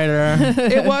 Typewriter.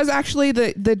 It was actually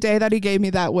the day that he gave me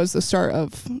that was the start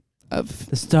of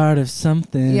The start of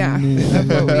something. Yeah. new. of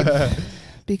what we've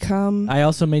become. I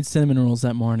also made cinnamon rolls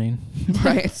that morning.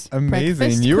 Right. Amazing.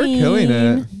 Breakfast You were killing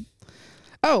it.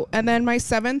 Oh, and then my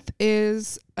 7th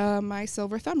is my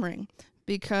silver thumb ring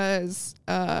because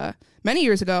many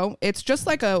years ago, it's just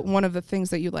like one of the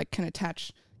things that you like can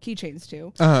attach keychains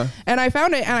to. And I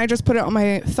found it and I just put it on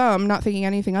my thumb, not thinking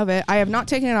anything of it. I have not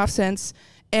taken it off since,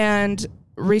 and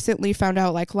recently found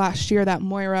out like last year that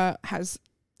Moira has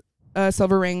a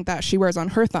silver ring that she wears on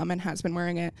her thumb and has been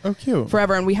wearing it Oh, cute.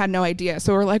 forever, and we had no idea.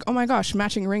 So we're like, oh my gosh,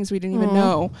 matching rings we didn't even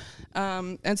know.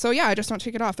 And so yeah, I just don't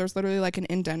take it off. There's literally like an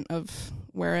indent of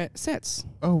where it sits.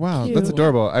 Oh, wow. Cute. That's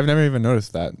adorable. I've never even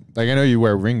noticed that. Like, I know you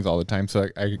wear rings all the time, so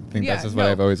I think Yeah, that's just what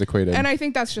no. I've always equated. And I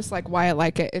think that's just like why I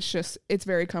like it. It's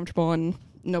very comfortable and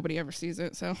nobody ever sees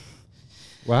it. So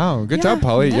Wow. Good Yeah. job,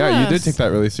 Polly. Yeah, you did Yes. take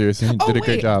that really seriously. You Oh, did a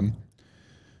great wait. job.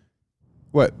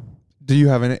 What? Do you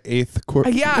have an 8th quarter?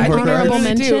 yeah, I think I Honorable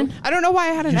really do. mention? I don't know why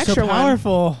I had an You're extra so one.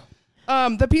 powerful.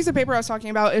 The piece of paper I was talking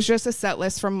about is just a set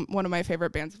list from one of my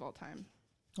favorite bands of all time.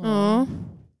 Aw.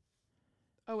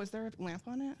 Oh, is there a lamp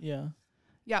on it? Yeah.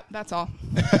 Yeah, that's all.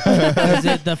 Is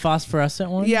it the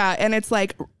phosphorescent one? Yeah, and it's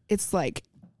like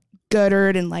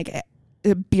guttered and like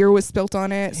a beer was spilt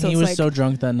on it. So he it's was like, so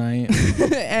drunk that night.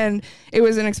 and it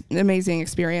was an amazing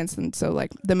experience. And so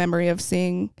like the memory of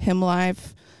seeing him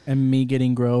live. And me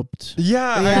getting groped.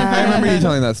 Yeah, Yeah. I remember you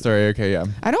telling that story. Okay, yeah.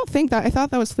 I don't think that. I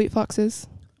thought that was Fleet Foxes.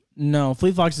 No,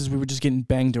 Fleet Foxes, we were just getting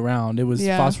banged around. It was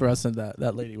Yeah. phosphorescent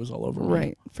that lady was all over me.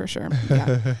 Right, for sure.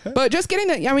 Yeah. But just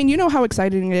getting I mean, you know how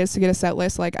exciting it is to get a set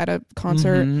list like at a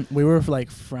concert. Mhm. We were like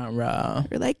front row.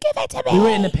 You're like, give it to me. We were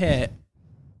in the pit.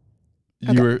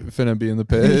 You were finna be in the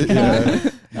pit. Yeah.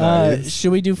 Nice.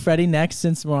 Should we do Freddie next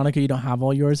since Veronica, you don't have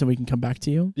all yours and we can come back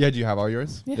to you? Yeah, do you have all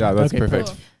yours? Yeah. That's Okay, perfect.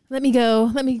 cool. Let me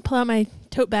go. Let me pull out my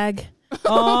tote bag.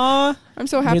 Aw. I'm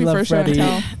so happy love for show and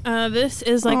Freddie. tell. This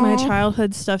is like my Aw.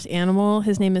 childhood stuffed animal.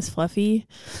 His name is Fluffy.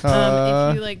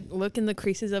 If you like look in the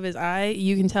creases of his eye,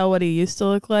 you can tell what he used to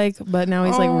look like, but now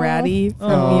he's like Aw. ratty from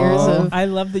Aw. years of. I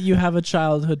love that you have a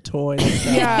childhood toy.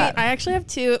 Yeah. I actually have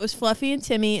two. It was Fluffy and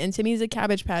Timmy's a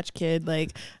Cabbage Patch Kid,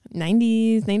 like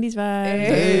 90s vibes.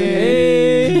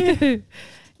 Hey.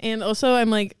 And also, I'm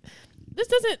like, this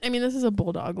is a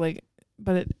bulldog, like,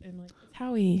 but I'm like,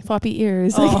 Howie, floppy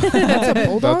ears. Oh. Like, That's a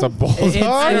bulldog? That's a bulldog.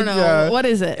 I don't know. Yeah. What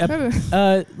is it?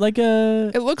 Like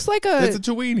a. It looks like a It's a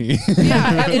Tweenie.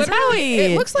 yeah. It's Howie.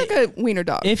 It looks like a wiener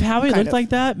dog. If Howie kind looked of. like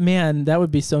that, man, that would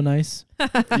be so nice.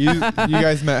 you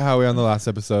guys met Howie on the last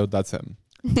episode. That's him.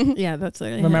 Yeah, that's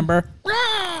like. Remember?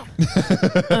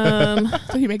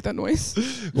 Did he make that noise?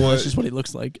 Well, that's just what he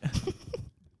looks like.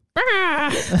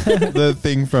 The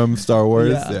thing from Star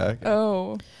Wars. Yeah. Yeah.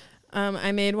 Oh.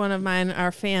 I made one of mine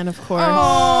our fan, of course.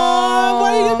 Oh,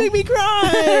 why are you gonna make me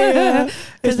cry?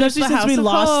 'Cause it's the House of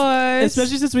Horse.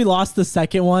 Especially since we lost the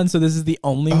second one, so this is the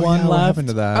only Oh, one yeah, what left. happened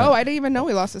to that? Oh, I didn't even know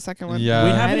we lost the second one. Yeah. We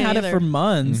I haven't didn't had it either. for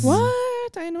months. Mhm.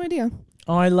 What? I had no idea.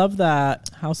 Oh, I love that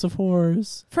House of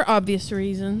Horrors. For obvious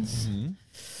reasons. Mhm.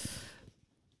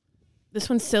 This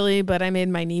one's silly, but I made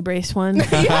my knee brace one. She's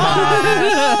been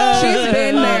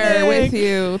there with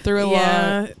you through a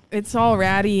Yeah, lot. it's all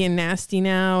ratty and nasty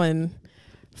now, and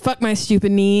fuck my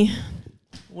stupid knee.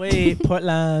 Wait,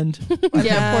 Portland.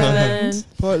 Yeah, Portland.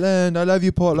 Portland. I love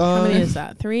you, Portland. How many is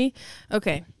that? 3?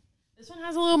 Okay. This one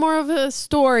has a little more of a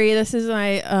story. This is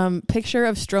my picture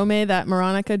of Stromae that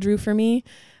Veronica drew for me.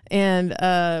 And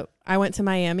I went to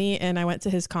Miami and I went to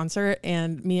his concert,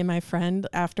 and me and my friend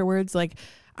afterwards, like,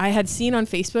 I had seen on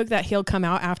Facebook that he'll come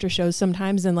out after shows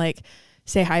sometimes and like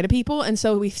say hi to people. And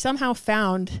so we somehow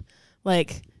found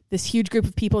like this huge group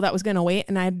of people that was going to wait.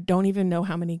 And I don't even know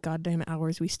how many goddamn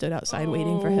hours we stood outside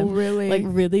waiting for him. Really? Like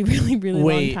really, really, really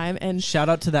Wait. long time. And Shout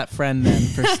out to that friend then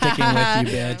for sticking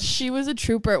with you, bitch. she was a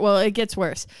trooper. Well, it gets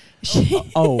worse. She,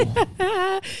 Oh,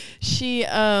 she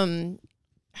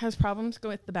has problems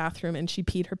going to the bathroom and she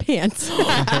peed her pants.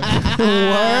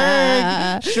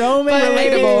 show me. But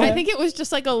Relatable. I think it was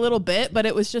just like a little bit, but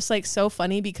it was just like so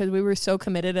funny because we were so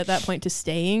committed at that point to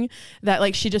staying that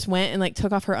like she just went and like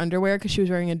took off her underwear because she was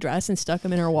wearing a dress and stuck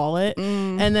them in her wallet.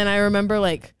 And then I remember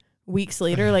like weeks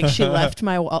later, like she left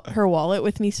her wallet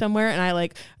with me somewhere, and I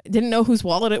like didn't know whose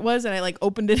wallet it was, and I like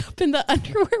opened it up and the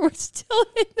underwear was still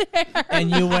in there.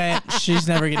 And you went, she's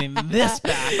never getting this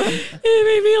back. It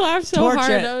made me laugh so Torch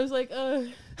hard. it. I was like,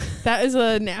 that is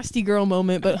a nasty girl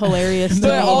moment, but hilarious. to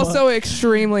But me. also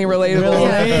extremely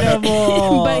relatable.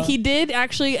 Relatable. But he did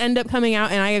actually end up coming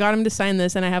out, and I got him to sign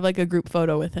this, and I have like a group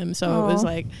photo with him. So it was Aw.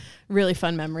 like really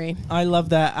fun memory. I love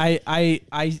that.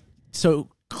 I so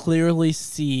clearly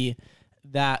see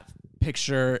that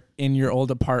picture in your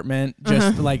old apartment,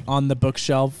 just like on the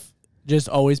bookshelf, just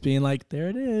always being like, there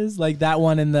it is. Like that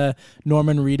one and the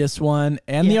Norman Reedus one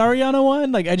and the Ariana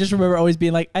one. Like I just remember always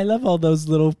being like, I love all those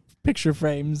little picture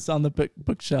frames on the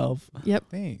bookshelf. Yep.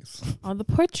 Thanks. All the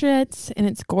portraits, and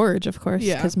it's gorge, of course,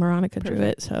 Yeah. because Veronica drew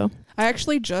it. So I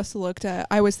actually just looked at,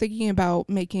 I was thinking about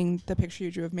making the picture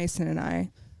you drew of Mason and I,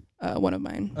 one of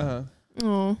mine.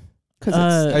 oh, Because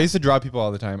I used to draw people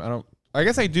all the time. I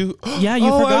guess I do. Yeah,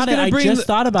 you forgot it. I just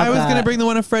thought about that. I was gonna bring the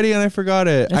one of Freddie and I forgot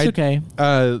it. That's okay.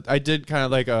 I did kind of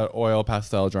like a oil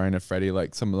pastel drawing of Freddie,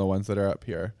 like some of the ones that are up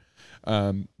here.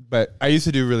 But I used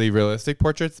to do really realistic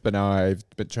portraits, but now I've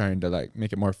been trying to like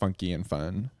make it more funky and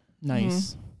fun.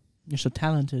 Nice. You're so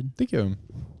talented. Thank you.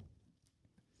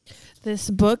 this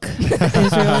book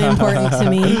is really important to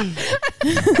me.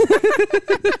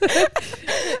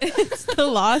 It's the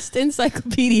Lost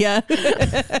Encyclopedia.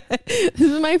 This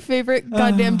is my favorite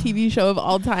goddamn TV show of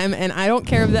all time, and I don't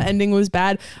care if the ending was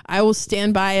bad. I will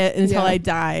stand by it until I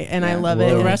die, and I love it. Whoa.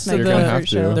 The and rest it's my of You're gonna comfort have to.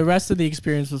 show. The rest of the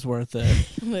experience was worth it.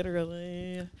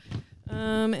 Literally.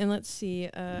 And let's see.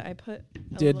 I put. a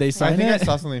Did they little sign I think I it?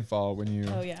 saw something fall when you.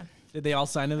 Oh yeah. Did they all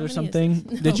sign it How or many is something?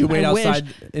 this? Did you No, wait I wish. outside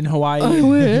in Hawaii? I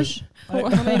wish. How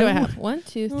How many do I have? 1,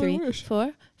 2, I 3, wish.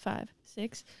 4, 5,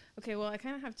 6. Okay, well I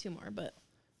kind of have 2 more, but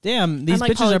Damn, these like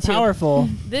pictures are Holly too. powerful.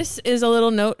 this is a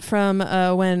little note from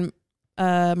when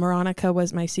Veronica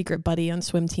was my secret buddy on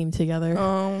swim team together.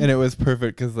 Oh. And it was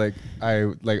perfect because like I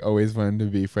like always wanted to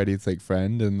be Freddie's like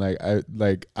friend, and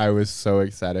I was so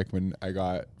ecstatic when I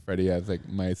got Freddie as like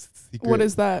my secret. What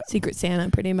is that? Secret Santa,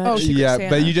 pretty much. Oh, Secret Yeah, Santa.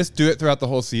 but you just do it throughout the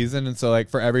whole season, and so like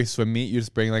for every swim meet, you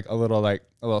just bring like a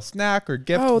little snack or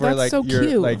gift Oh, for that's like so your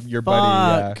cute. like your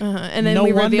buddy. Fuck. Yeah. And then No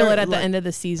we reveal wonder, it at the like, end of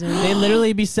the season. They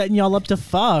literally be setting y'all up to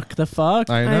fuck. The fuck?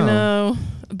 I I know. know.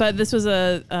 But this was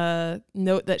a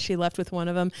note that she left with one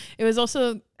of them. It was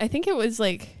also, I think it was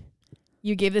like,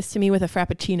 you gave this to me with a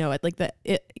Frappuccino at like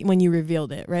when you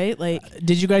revealed it, right? Like,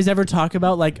 Did you guys ever talk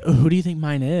about like who do you think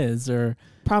mine is, or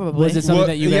probably. was it something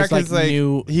that you guys 'cause, like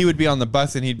knew? He would be on the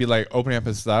bus and he'd be like opening up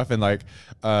his stuff, and like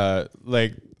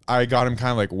I got him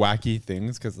kind of like wacky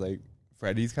things because like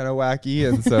Freddie's kind of wacky,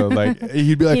 and so like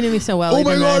he'd be like, He knew me so well. oh he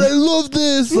my didn't god, mind. I love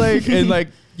this, like, and like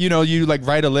you know, you like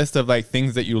write a list of like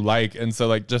things that you like, and so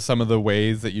like just some of the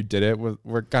ways that you did it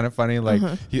were kind of funny. Like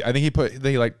I think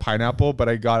he like pineapple, but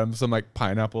I got him some like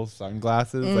pineapple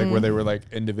sunglasses, like where they were like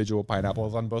individual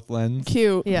pineapples on both lenses.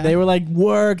 Cute. Yeah. They were like,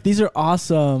 work. These are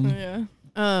awesome. Yeah.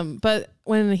 But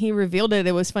when he revealed it,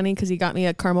 it was funny because he got me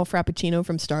a caramel frappuccino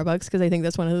from Starbucks because I think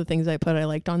that's one of the things I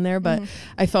liked on there. But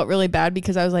I felt really bad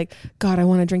because I was like, God, I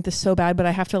want to drink this so bad, but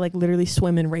I have to like literally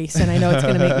swim and race, and I know it's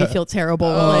gonna make me feel terrible.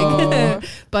 Like,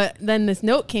 but then this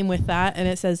note came with that, and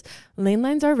it says, "Lane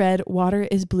lines are red, water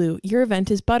is blue. Your event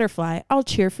is butterfly. I'll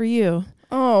cheer for you."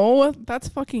 Oh, that's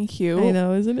fucking cute. I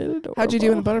know, isn't it adorable? How'd you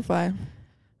do in the butterfly?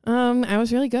 I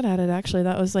was really good at it actually.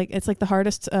 That was like it's like the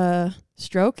hardest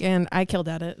stroke, and I killed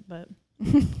at it. But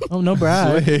Oh, no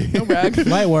brag. Slay. No brag.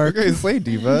 Might work. Okay, slay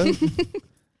diva.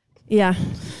 yeah,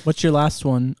 What's your last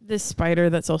one? this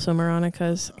spider that's also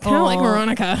Veronica's. Kind of like Aw.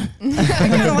 Veronica. I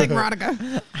kind of like Veronica.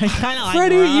 I kind of like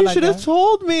Freddie, you should have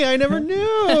told me. I never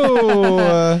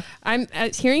knew. I'm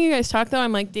hearing you guys talk though.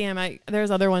 I'm like, damn. There's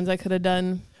other ones I could have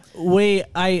done. Wait,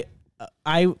 I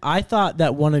thought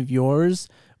that one of yours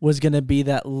was gonna be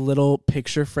that little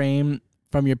picture frame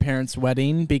from your parents'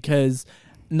 wedding, because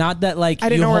not that like I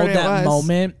didn't you know where hold it that was.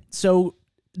 moment so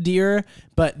dear,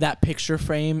 but that picture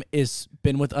frame is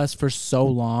been with us for so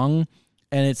long,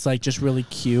 and it's like just really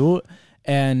cute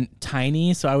and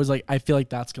tiny. So I was like, I feel like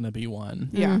that's gonna be one.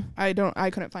 Yeah, I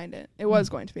couldn't find it. It was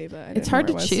going to be, but I It's didn't know hard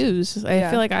to where it was. choose. I Yeah.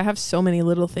 feel like I have so many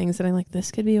little things that I'm like,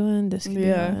 this could be one. This could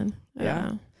Yeah. be one.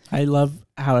 Yeah. I love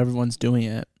how everyone's doing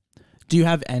it. Do you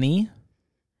have any?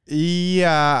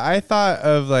 Yeah, I thought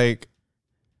of like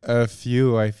a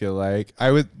few. I feel like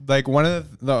I would like one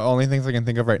of the only things I can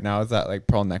think of right now is that like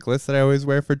pearl necklace that I always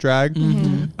wear for drag.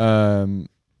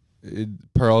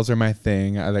 Pearls are my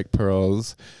thing. I like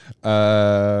pearls.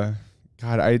 God,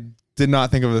 I did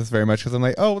not think of this very much because I'm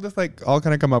like, oh, this like I'll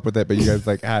kind of come up with it, but you guys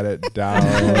like had it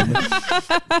down.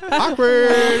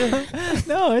 Awkward.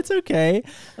 No, it's okay.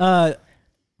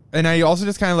 And I also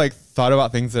just kind of like thought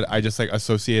about things that I just like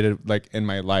associated like in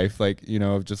my life, like, you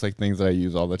know, just like things that I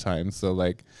use all the time. So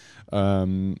like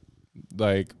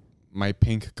my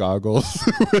pink goggles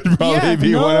would probably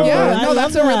be one of Yeah, them. I no,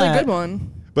 that's a love really that. good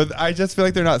one. But I just feel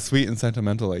like they're not sweet and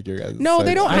sentimental like your guys. No,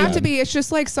 they don't Like, have to be. It's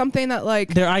just like something that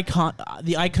like Their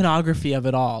the iconography of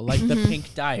it all, like the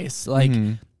pink dice. Like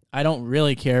I don't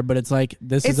really care, but it's like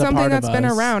this it's is a something part that's of been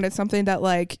us. around. It's something that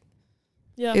like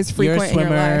Yeah. is You're a frequent in your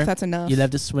swimmer. life. That's enough. You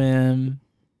love to swim.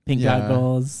 Pink Yeah.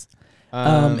 goggles.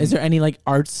 Is there any like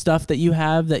art stuff that you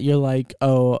have that you're like,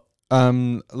 oh,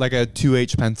 like a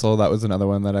 2H pencil, that was another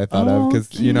one that I thought Oh, of,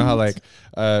 because you know how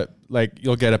cute. like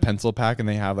you'll get a pencil pack and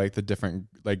they have like the different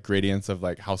like gradients of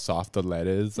like how soft the lead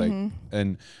is, like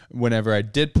and whenever I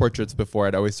did portraits before,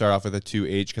 I'd always start off with a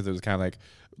 2H because it was kind of like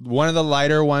one of the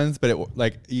lighter ones, but it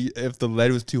like if the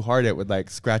lead was too hard, it would like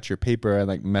scratch your paper and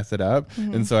like mess it up.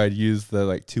 And so I'd use the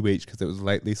like 2H because it was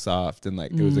lightly soft and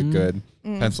like it was a good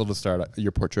pencil to start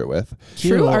your portrait with.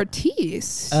 True cute.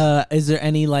 artiste. Is there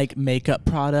any like makeup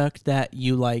product that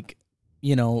you like,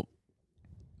 you know,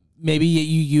 maybe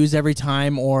you use every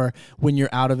time, or when you're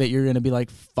out of it, you're gonna be like,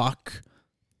 fuck.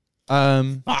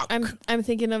 I'm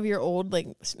thinking of your old like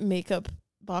makeup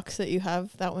box that you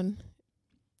have. That one.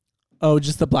 Oh,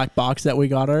 just the black box that we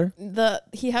got her.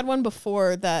 He had one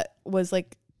before that was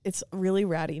like, it's really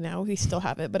ratty now. We still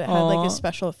have it, but it had like Aw. a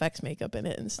special effects makeup in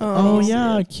it and stuff. Oh I used to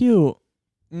yeah, do.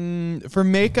 cute. For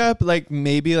makeup, like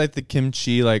maybe like the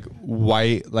kimchi like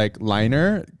white like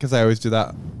liner, because I always do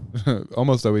that,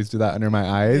 almost always do that under my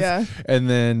eyes. Yeah. And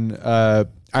then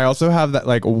I also have that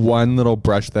like one little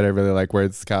brush that I really like, where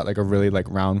it's got like a really like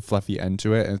round fluffy end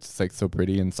to it, and it's just like so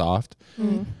pretty and soft.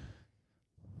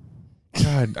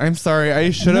 God, I'm sorry.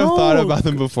 I should have thought No. about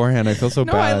them beforehand. I feel so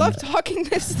No, bad. I love talking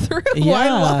this through. Yeah. I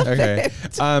love Okay.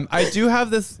 it. I do have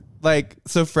this like,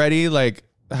 so Freddie like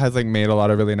has like made a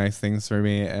lot of really nice things for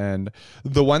me. And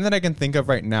the one that I can think of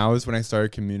right now is when I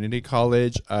started community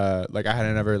college. Like I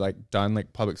hadn't ever like done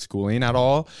like public schooling at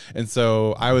all, and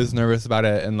so I was nervous about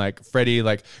it. And like Freddie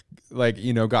like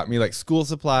you know, got me like school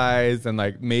supplies and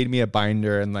like made me a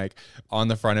binder, and like on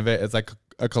the front of it is like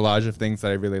a collage of things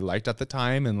that I really liked at the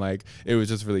time, and like it was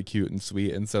just really cute and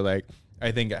sweet. And so like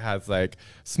I think it has like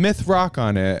Smith Rock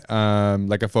on it,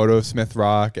 like a photo of Smith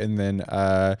Rock, and then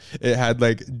it had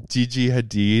like Gigi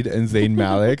Hadid and Zayn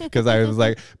Malik, because I was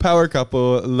like, power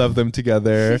couple, love them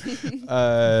together.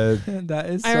 That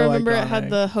is so I remember iconic. it had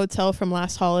the hotel from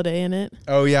Last Holiday in it.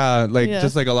 Oh yeah, like Yeah.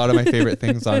 just like a lot of my favorite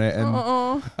things on it,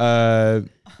 and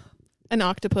An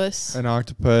octopus. an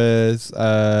octopus.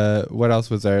 What else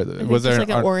was there? I think Was just there like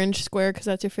an orange square because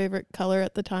that's your favorite color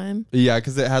at the time. Yeah,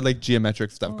 because it had like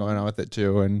geometric stuff going on with it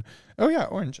too, and oh yeah,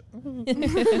 orange.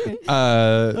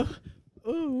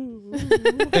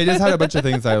 It just had a bunch of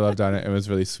things I loved on it. It was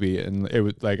really sweet, and it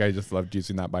was like I just loved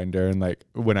using that binder. And like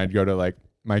when I'd go to like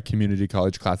my community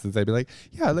college classes, I'd be like,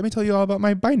 yeah, let me tell you all about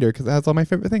my binder because it has all my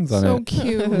favorite things on So it.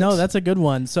 cute. No, that's a good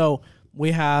one. So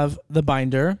we have the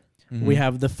binder. Mm-hmm. We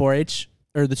have the 4H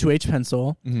or the 2H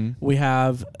pencil. We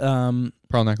have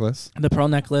Pearl necklace, the pearl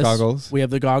necklace. goggles. We have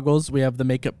the goggles. We have the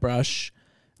makeup brush.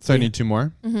 So I need 2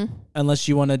 more. Unless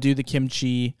you want to do the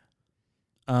kimchi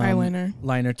Eyeliner.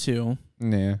 liner too.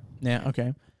 Nah. Yeah.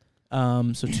 Okay.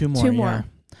 So 2 more. 2 more.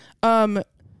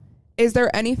 Is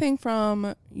there anything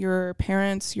from your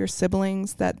parents, your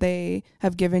siblings that they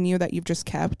have given you that you've just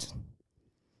kept?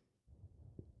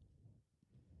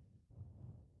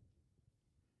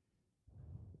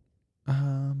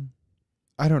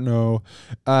 I don't know.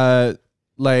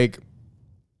 Like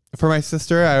for my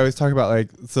sister, I always talk about like,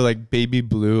 so like baby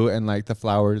blue and like the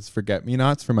flowers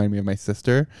forget-me-nots remind me of my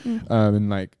sister. And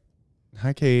like,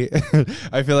 hi Kate.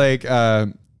 I feel like I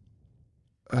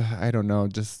don't know,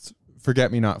 just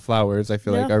forget-me-not flowers I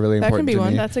feel like are really that can important be to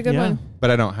one. me. That's a good Yeah. one. But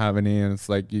I don't have any, and it's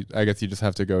like I guess you just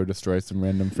have to go destroy some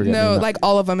random No, forget-me-not. like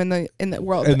all of them in the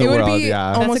world. In the it would world, be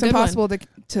yeah. almost That's a good one. impossible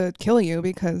to kill you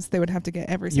because they would have to get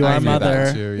every You single are I a knew that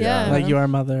mother. too, Yeah. Like you are a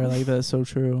mother. Like that's so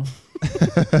true. And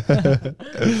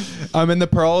the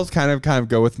pearls kind of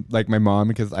go with like my mom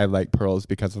because I like pearls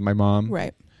because of my mom.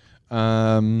 Right.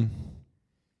 One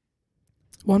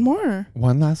One more.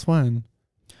 last one.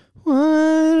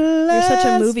 You're such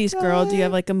a movies girl. Do you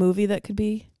have like a movie that could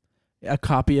be? A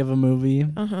copy of a movie.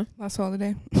 Last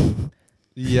holiday.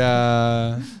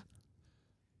 Yeah.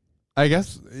 I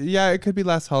guess, yeah, it could be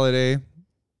Last Holiday.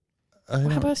 How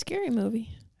about a scary movie?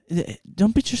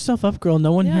 Don't beat yourself up, girl.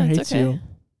 No one Yeah, here it's hates okay. you.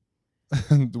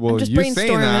 Well, I'm just you saying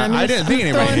brainstorming. that, I'm I just- didn't think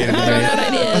anybody throwing- hated throwing me. out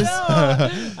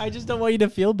ideas. I just don't want you to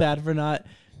feel bad for not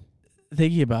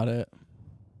thinking about it.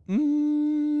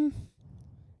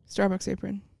 Starbucks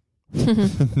apron.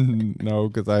 No,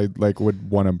 because I like would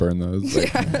want to burn those.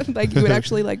 Like, Yeah, like you would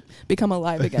actually like become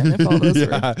alive again if all those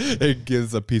yeah, it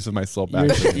gives a piece of my soul back.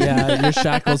 Your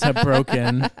shackles have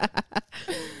broken.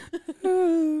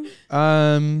 were.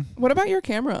 What about your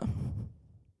camera?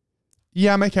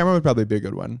 Yeah, my camera would probably be a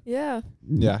good one. Yeah.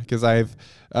 Yeah, because I've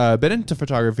been into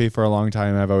photography for a long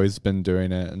time. I've always been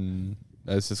doing it, and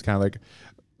it's just kind of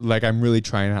like I'm really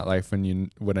trying out life when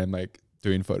I'm like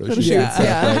doing photo shoots. shoots, and stuff.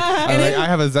 yeah. Like, I'm And like, it- I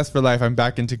have a zest for life. I'm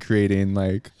back into creating.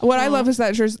 Like, What I love is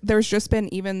that there's just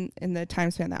been, even in the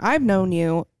time span that I've known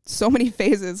you, so many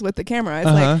phases with the camera. It's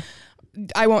like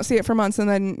I won't see it for months, and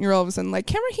then you're all of a sudden like,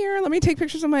 camera here, let me take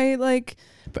pictures of my like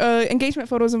engagement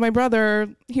photos of my brother.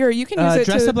 Here, you can use it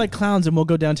Dress to up like clowns and we'll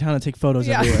go downtown and take photos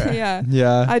everywhere. yeah.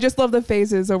 yeah. I just love the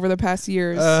phases over the past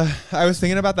years. I was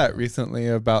thinking about that recently.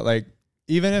 About like,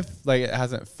 even if like it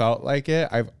hasn't felt like it,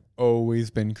 I've always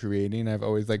been creating. I've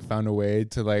always like found a way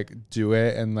to like do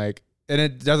it, and like, and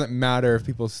it doesn't matter if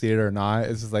people see it or not.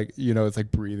 It's just like, you know, it's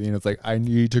like breathing. It's like I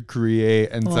need to create,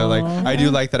 and so like I do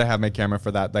like that I have my camera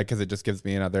for that, like, because it just gives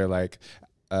me another like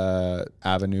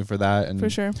avenue for that, and For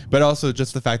sure. But also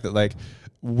just the fact that like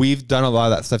we've done a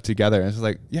lot of that stuff together, and it's just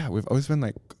like, yeah, we've always been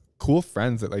like cool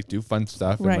friends that like do fun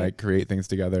stuff Right. and like create things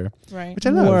together, Right. which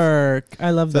I love. Work. I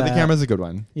love So that. the camera's a good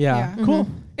one. Yeah. Yeah. Cool.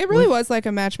 It really was like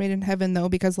a match made in heaven, though,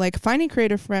 because like finding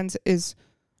creative friends is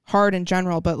hard in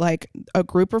general, but like a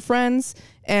group of friends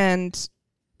and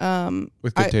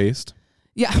With good taste.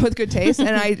 yeah, with good taste.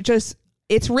 And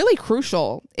it's really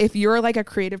crucial if you're like a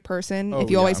creative person, Oh,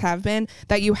 if you always yeah. have been,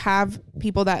 that you have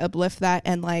people that uplift that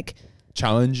and like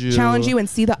Challenge you and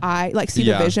see the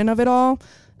Yeah. the vision of it all.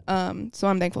 So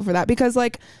I'm thankful for that, because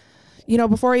like, you know,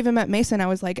 before I even met Mason, I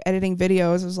was like editing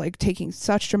videos. I was like taking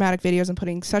such dramatic videos and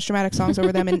putting such dramatic songs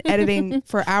over them and editing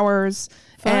for hours.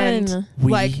 Fun. And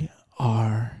We like,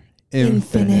 are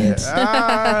infinite.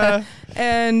 Ah.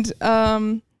 And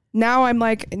now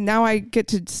I get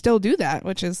to still do that,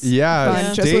 which is Yeah,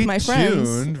 fun, just stay with my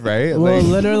friends. tuned, right? Well, Like-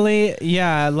 literally,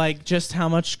 yeah, like just how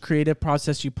much creative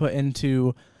process you put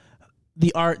into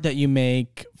the art that you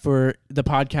make for the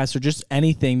podcast, or just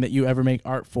anything that you ever make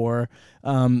art for.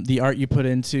 The art you put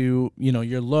into,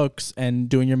 your looks and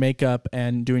doing your makeup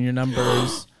and doing your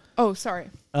numbers. Oh, sorry.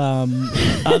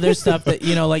 Other stuff that,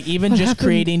 like even just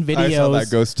creating videos. I saw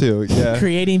that ghost too. Yeah.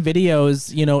 Creating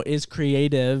videos, is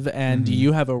creative, and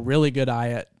you have a really good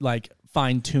eye at like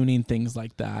fine tuning things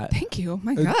like that. Thank you.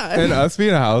 My God. And us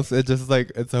being a house, it just like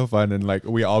it's so fun, and like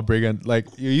we all bring in, like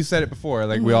you said it before,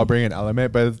 like we all bring an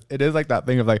element, but it is like that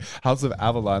thing of like House of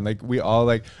Avalon, like we all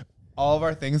like all of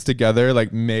our things together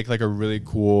like make like a really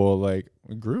cool like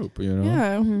group,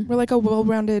 Yeah, we're like a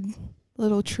well-rounded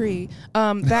little tree.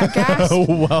 That gasp. A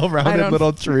well-rounded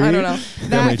little tree. I don't know.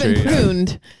 Family Been tree.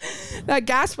 pruned. That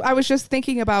gasp. I was just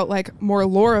thinking about like more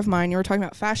lore of mine. You were talking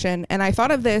about fashion, and I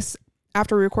thought of this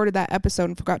after we recorded that episode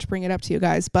and forgot to bring it up to you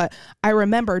guys. But I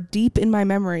remember deep in my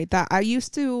memory that I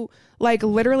used to like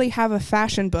literally have a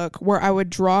fashion book where I would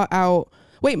draw out.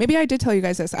 Wait, maybe I did tell you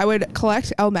guys this. I would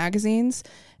collect Elle magazines,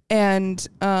 and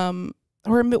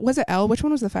or was it Elle? Which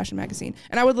one was the fashion magazine?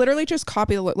 And I would literally just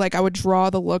copy the look. Like I would draw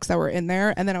the looks that were in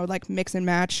there, and then I would like mix and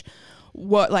match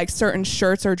what like certain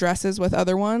shirts or dresses with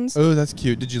other ones. Oh, that's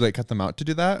cute. Did you like cut them out to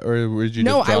do that, or did you?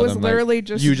 No, just draw I was them, literally like,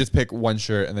 just you just pick one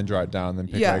shirt and then draw it down, then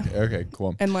pick like okay,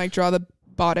 cool. And like draw the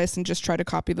bodice and just try to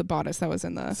copy the bodice that was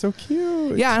in the. So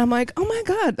cute. Yeah, and I'm like, oh my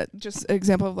God, that just an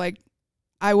example of like,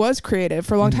 I was creative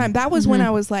for a long time. That was when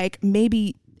I was like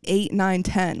maybe 8, 9,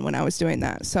 10 when I was doing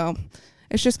that. So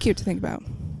it's just cute to think about.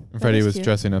 Freddie is was cute.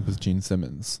 dressing up as Gene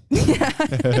Simmons.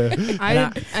 It's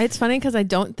funny because I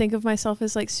don't think of myself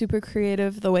as like super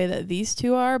creative the way that these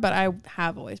two are, but I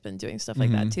have always been doing stuff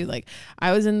like that too. Like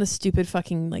I was in the stupid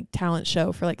fucking like talent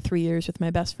show for like 3 years with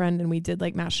my best friend, and we did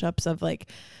like mashups of like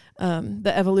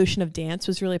the evolution of dance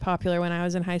was really popular when I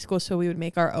was in high school, so we would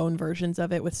make our own versions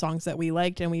of it with songs that we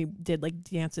liked, and we did like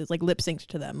dances, like lip synced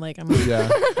to them. Like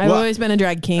I've always been a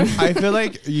drag king. I feel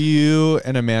like you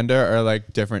and Amanda are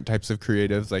like different types of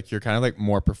creatives. Like you're kind of like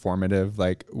more performative,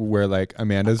 like where like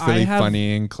Amanda's really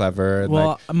funny and clever. And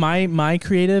Well, like, my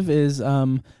creative is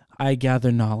I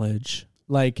gather knowledge.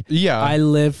 Like Yeah. I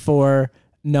live for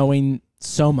knowing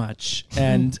so much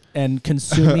and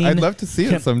consuming. I'd love to see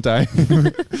it sometime.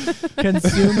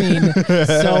 Consuming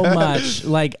so much.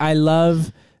 Like I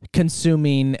love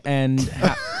consuming and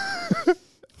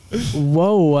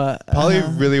whoa. Polly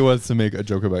really wants to make a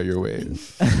joke about your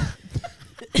ways.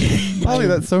 Polly,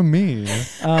 that's so mean.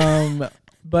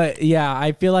 But yeah,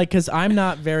 I feel like because I'm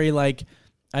not very like,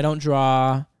 I don't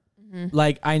draw.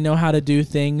 Like I know how to do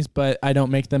things, but I don't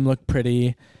make them look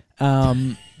pretty.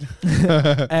 And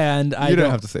You don't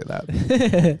have to say that.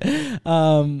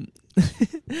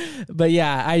 But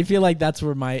yeah, I feel like that's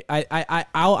where I'm a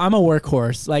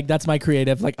workhorse. Like that's my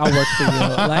creative. Like I'll work for you.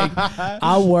 Like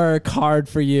I'll work hard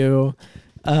for you.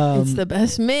 It's the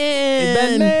best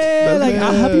man. Like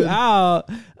I'll help you out.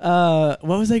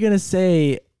 What was I gonna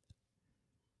say?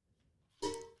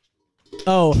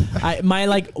 Oh, my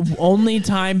like only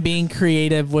time being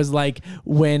creative was like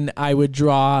when I would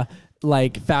draw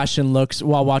like fashion looks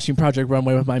while watching Project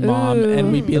Runway with my mom,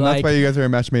 and we'd be And like, that's why you guys are a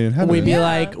match made in heaven. we'd be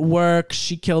like, work,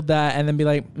 she killed that, and then be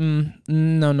like,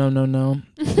 no,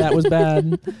 that was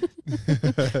bad.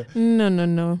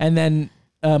 No. And then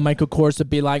Michael Kors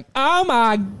would be like, oh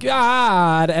my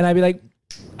God, and I'd be like,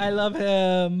 I love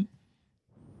him.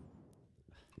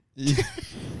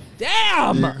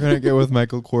 Damn. You're gonna get with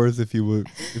Michael Kors if you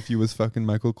was fucking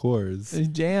Michael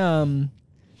Kors. Damn.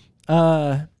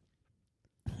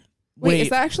 Wait, is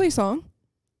that actually a song?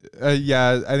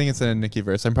 Yeah, I think it's in a Nicki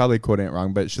verse. I'm probably quoting it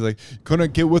wrong, but she's like,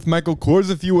 "Couldn't get with Michael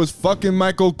Kors if you was fucking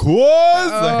Michael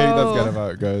Kors." Like that's kind of how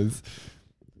it goes.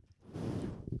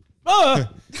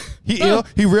 He ill,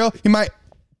 he real, he might,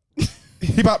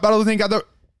 he bought bottles and got the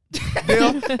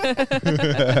deal.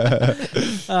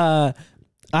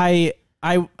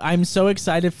 I'm so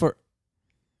excited for.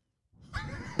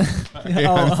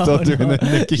 I'm still doing the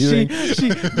Nicki thing.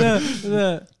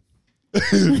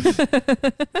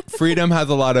 Freedom has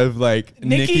a lot of like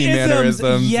Nicki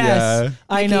mannerisms. Yes, Yeah.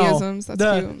 I know. Nicki-isms, that's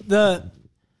cute.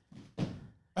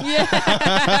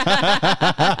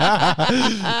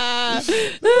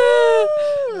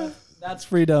 That's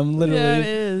freedom, literally. Yeah, it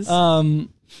is.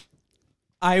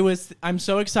 I'm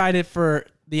so excited for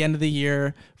the end of the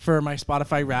year for my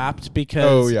Spotify Wrapped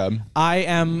because I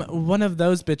am one of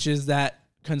those bitches that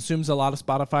consumes a lot of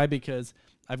Spotify because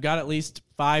I've got at least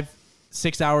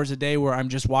 5-6 hours a day where I'm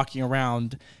just walking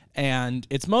around and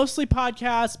it's mostly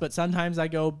podcasts, but sometimes I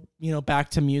go, back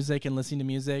to music and listening to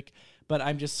music. But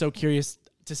I'm just so curious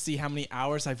to see how many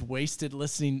hours I've wasted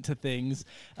listening to things.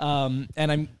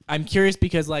 And I'm curious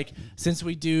because like since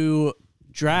we do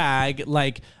drag,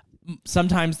 like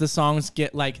sometimes the songs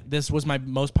get like, this was my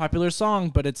most popular song,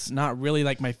 but it's not really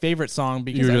like my favorite song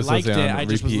because I liked it. I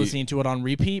just was listening to it on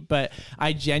repeat. But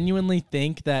I genuinely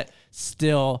think that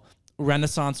still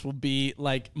Renaissance will be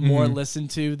like more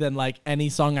listened to than like any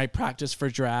song I practiced for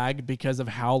drag because of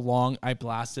how long I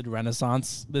blasted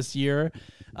Renaissance this year.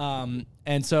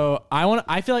 And so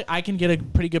I feel like I can get a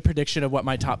pretty good prediction of what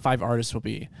my top 5 artists will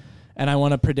be. And I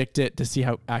want to predict it to see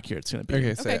how accurate it's going to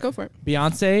be. Okay, go for it.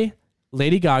 Beyonce,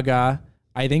 Lady Gaga,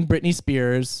 I think Britney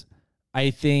Spears, I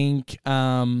think,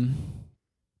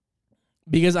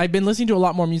 because I've been listening to a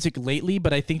lot more music lately,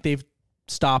 but I think they've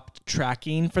stopped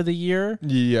tracking for the year.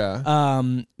 Yeah.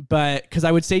 But because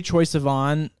I would say Troye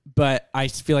Sivan, but I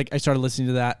feel like I started listening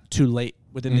to that too late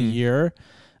within the year.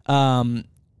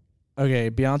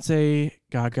 Okay, Beyonce,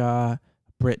 Gaga,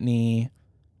 Britney.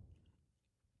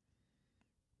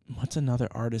 What's another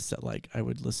artist that like I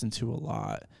would listen to a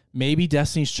lot? Maybe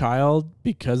Destiny's Child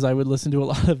because I would listen to a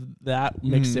lot of that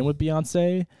mixed in with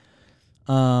Beyonce.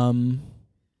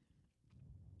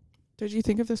 Did you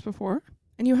think of this before?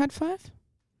 And you had 5?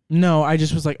 No, I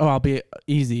just was like, oh, I'll be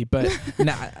easy. But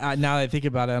now that I think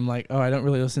about it, I'm like, oh, I don't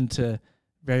really listen to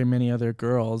very many other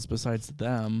girls besides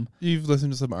them. You've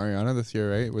listened to some Ariana this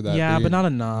year, right? Would that be but not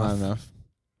enough. Not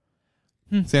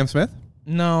enough. Sam Smith?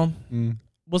 No.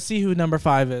 We'll see who number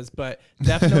 5 is, but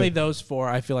definitely those 4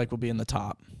 I feel like will be in the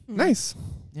top. Nice.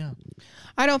 Yeah.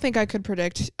 I don't think I could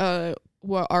predict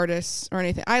what artists or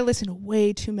anything. I listen to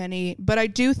way too many, but I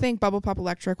do think Bubble Pop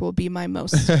Electric will be my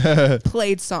most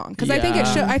played song because I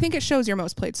think it shows your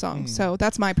most played song. So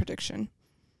that's my prediction.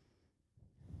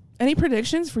 Any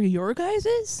predictions for your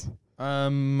guys's?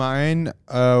 Mine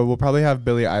will probably have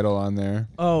Billy Idol on there.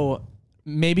 Oh,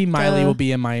 maybe Miley will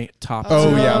be in my top.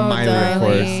 Oh yeah, Miley, darling. of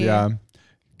course. Yeah.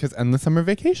 Because Endless Summer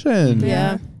Vacation.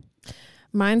 Yeah.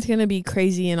 Mine's going to be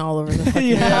crazy and all over the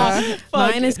fucking house.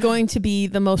 Mine is going to be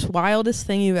the most wildest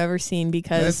thing you've ever seen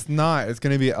because... It's not. It's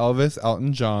going to be Elvis,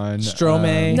 Elton John.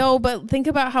 Stromae. No, but think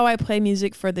about how I play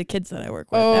music for the kids that I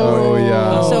work with. Oh,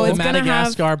 yeah. So the it's going to have...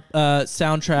 Madagascar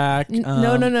soundtrack.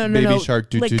 No. Baby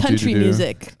Shark. Like country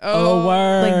music. Oh,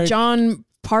 word. Like John,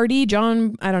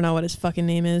 I don't know what his fucking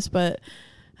name is, but...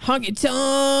 Honky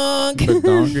tonk.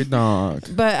 Donkey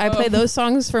donk. But I play those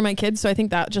songs for my kids, so I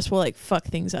think that just will like fuck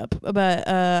things up. But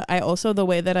I also, the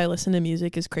way that I listen to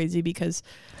music is crazy because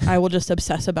I will just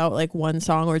obsess about like one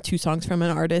song or 2 songs from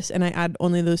an artist, and I add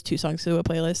only those 2 songs to a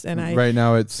playlist. And right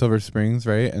now it's Silver Springs,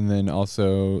 right? And then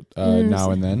also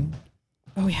Now and Then.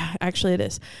 Oh yeah, actually it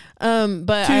is.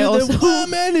 But to I also the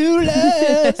woman who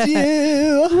loves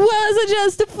you wasn't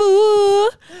just a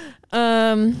fool.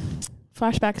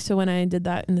 Flashbacks to when I did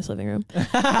that in this living room.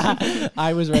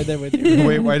 I was right there with you.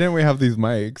 Wait, why didn't we have these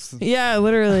mics? Yeah,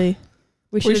 literally.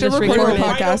 We should just record record a it.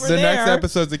 podcast. The next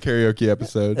episode's a karaoke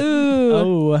episode.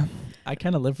 Ooh. Oh, I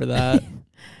kind of live for that.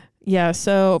 Yeah,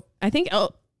 so I think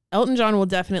Elton John will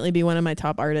definitely be one of my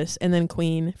top artists, and then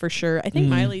Queen for sure. I think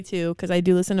Miley too, because I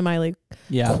do listen to Miley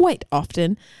quite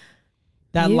often.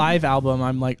 That live album,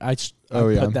 I'm like, I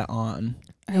put that on.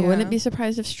 I wouldn't be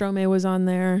surprised if Stromae was on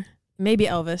there. Maybe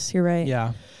Elvis. You're right.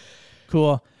 Yeah.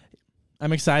 Cool.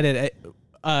 I'm excited.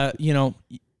 Fast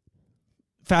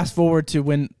forward to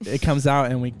when it comes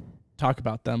out and we talk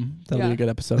about them. That'll be a good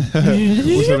episode.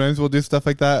 Well, sometimes we'll do stuff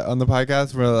like that on the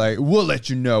podcast. We're like, we'll let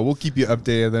you know. We'll keep you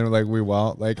updated. Then we're like, we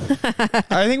won't. Like,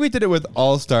 I think we did it with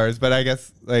All Stars, but I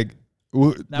guess like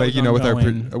with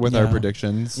our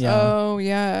predictions. Yeah. Oh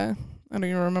yeah. I don't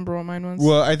even remember what mine was.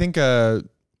 Well, I think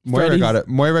Moira got it.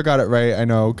 Moira got it right. I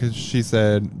know because she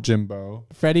said Jimbo.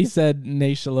 Freddie said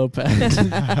Naisha Lopez.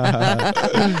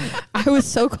 I was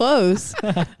so close.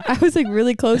 I was like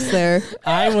really close there.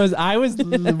 I was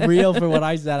real for what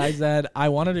I said. I said I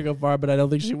wanted to go far, but I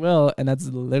don't think she will, and that's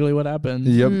literally what happened.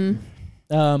 Yep.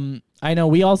 I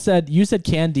know you said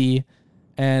Candy,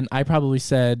 and I probably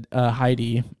said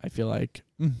Heidi. I feel like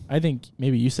I think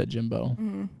maybe you said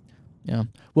Jimbo. Yeah.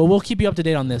 Well, we'll keep you up to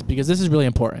date on this because this is really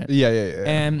important. Yeah.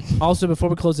 And also, before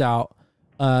we close out,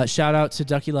 shout out to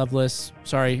Ducky Lovelace.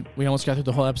 Sorry, we almost got through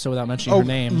the whole episode without mentioning her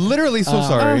name. Literally so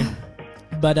sorry.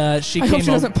 But she I came hope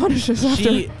she doesn't punish us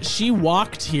after. She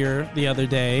walked here the other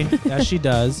day, as she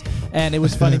does, and it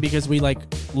was funny because we like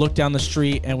look down the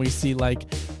street and we see like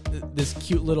this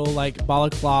cute little like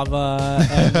balaclava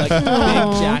and like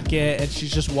big jacket, and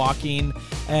she's just walking,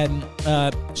 and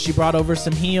she brought over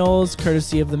some heels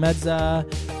courtesy of the Mezza.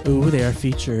 Ooh, they are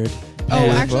featured.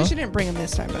 Actually she didn't bring them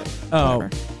this time, but whatever.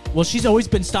 Well, she's always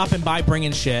been stopping by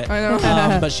bringing shit. I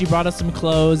know. But she brought us some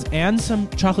clothes and some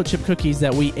chocolate chip cookies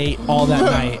that we ate all that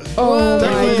night. Oh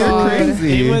my You're god.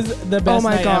 crazy. It was the best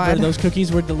my night God. ever. Those cookies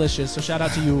were delicious. So shout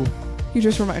out to you. You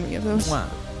just remind me of those. Wow.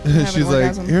 having She's like,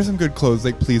 orgasm. here's some good clothes.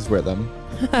 Like, please wear them.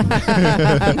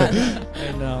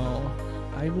 I know.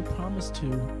 I will promise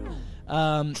to.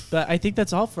 But I think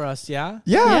that's all for us. Yeah.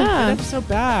 Yeah. Good episode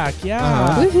back. Yeah.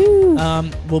 Uh-huh.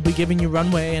 We'll be giving you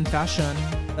runway and fashion.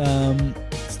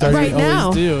 Starting Right now.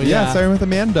 Always do. Yeah, starting with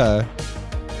Amanda.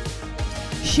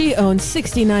 She owns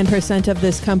 69% of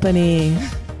this company.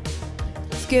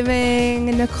 It's giving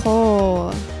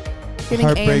Nicole. Giving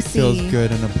Heartbreak AMC. feels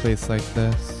good in a place like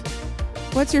this.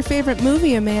 What's your favorite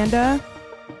movie, Amanda?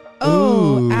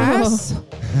 Oh, Ooh. ass.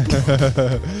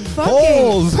 Fucking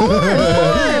Holes.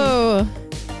 Oh,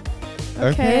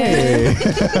 Okay.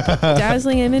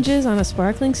 dazzling images on a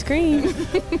sparkling screen.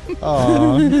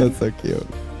 Aw, that's so cute.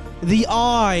 The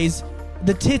eyes.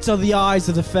 The tits are the eyes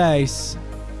of the face.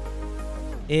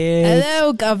 It's,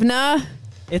 Hello, governor.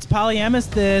 it's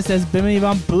polyamethus as Bimini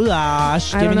Von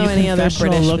Boulash, I don't giving know you any other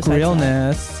confessional British look besides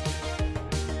realness.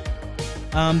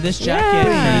 This jacket,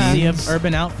 Yeah. courtesy of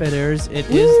Urban Outfitters, it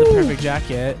is the perfect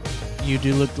jacket. You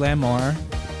do look glamour.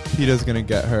 PETA's gonna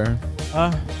get her.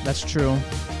 That's true.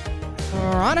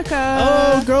 Veronica.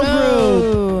 Oh, girl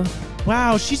group. Oh,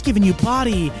 Wow, she's giving you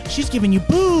body. She's giving you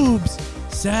boobs.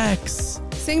 Sex.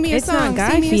 Sing me a it's song. not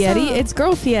guy Sing me a Fieri, song. it's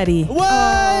girl Fieri. What?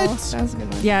 Oh, that was a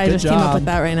good one. Yeah, I Good just came up job. with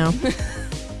that right now.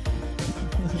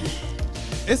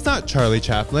 It's not Charlie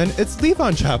Chaplin. It's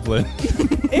Levon Chaplin.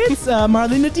 It's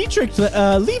Marlena Dietrich,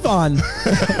 Levon.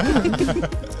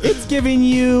 It's giving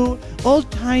you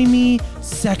old-timey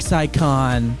sex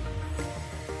icon.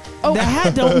 Oh. The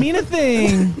hat don't mean a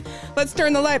thing. Let's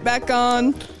turn the light back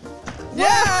on.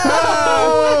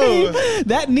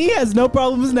 That knee has no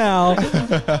problems now.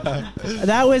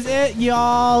 That was it,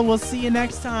 y'all. We'll see you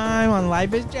next time on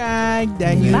Life is Drag.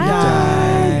 Then you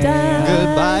die.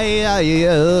 Goodbye.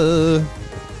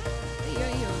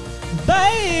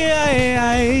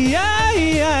 Bye.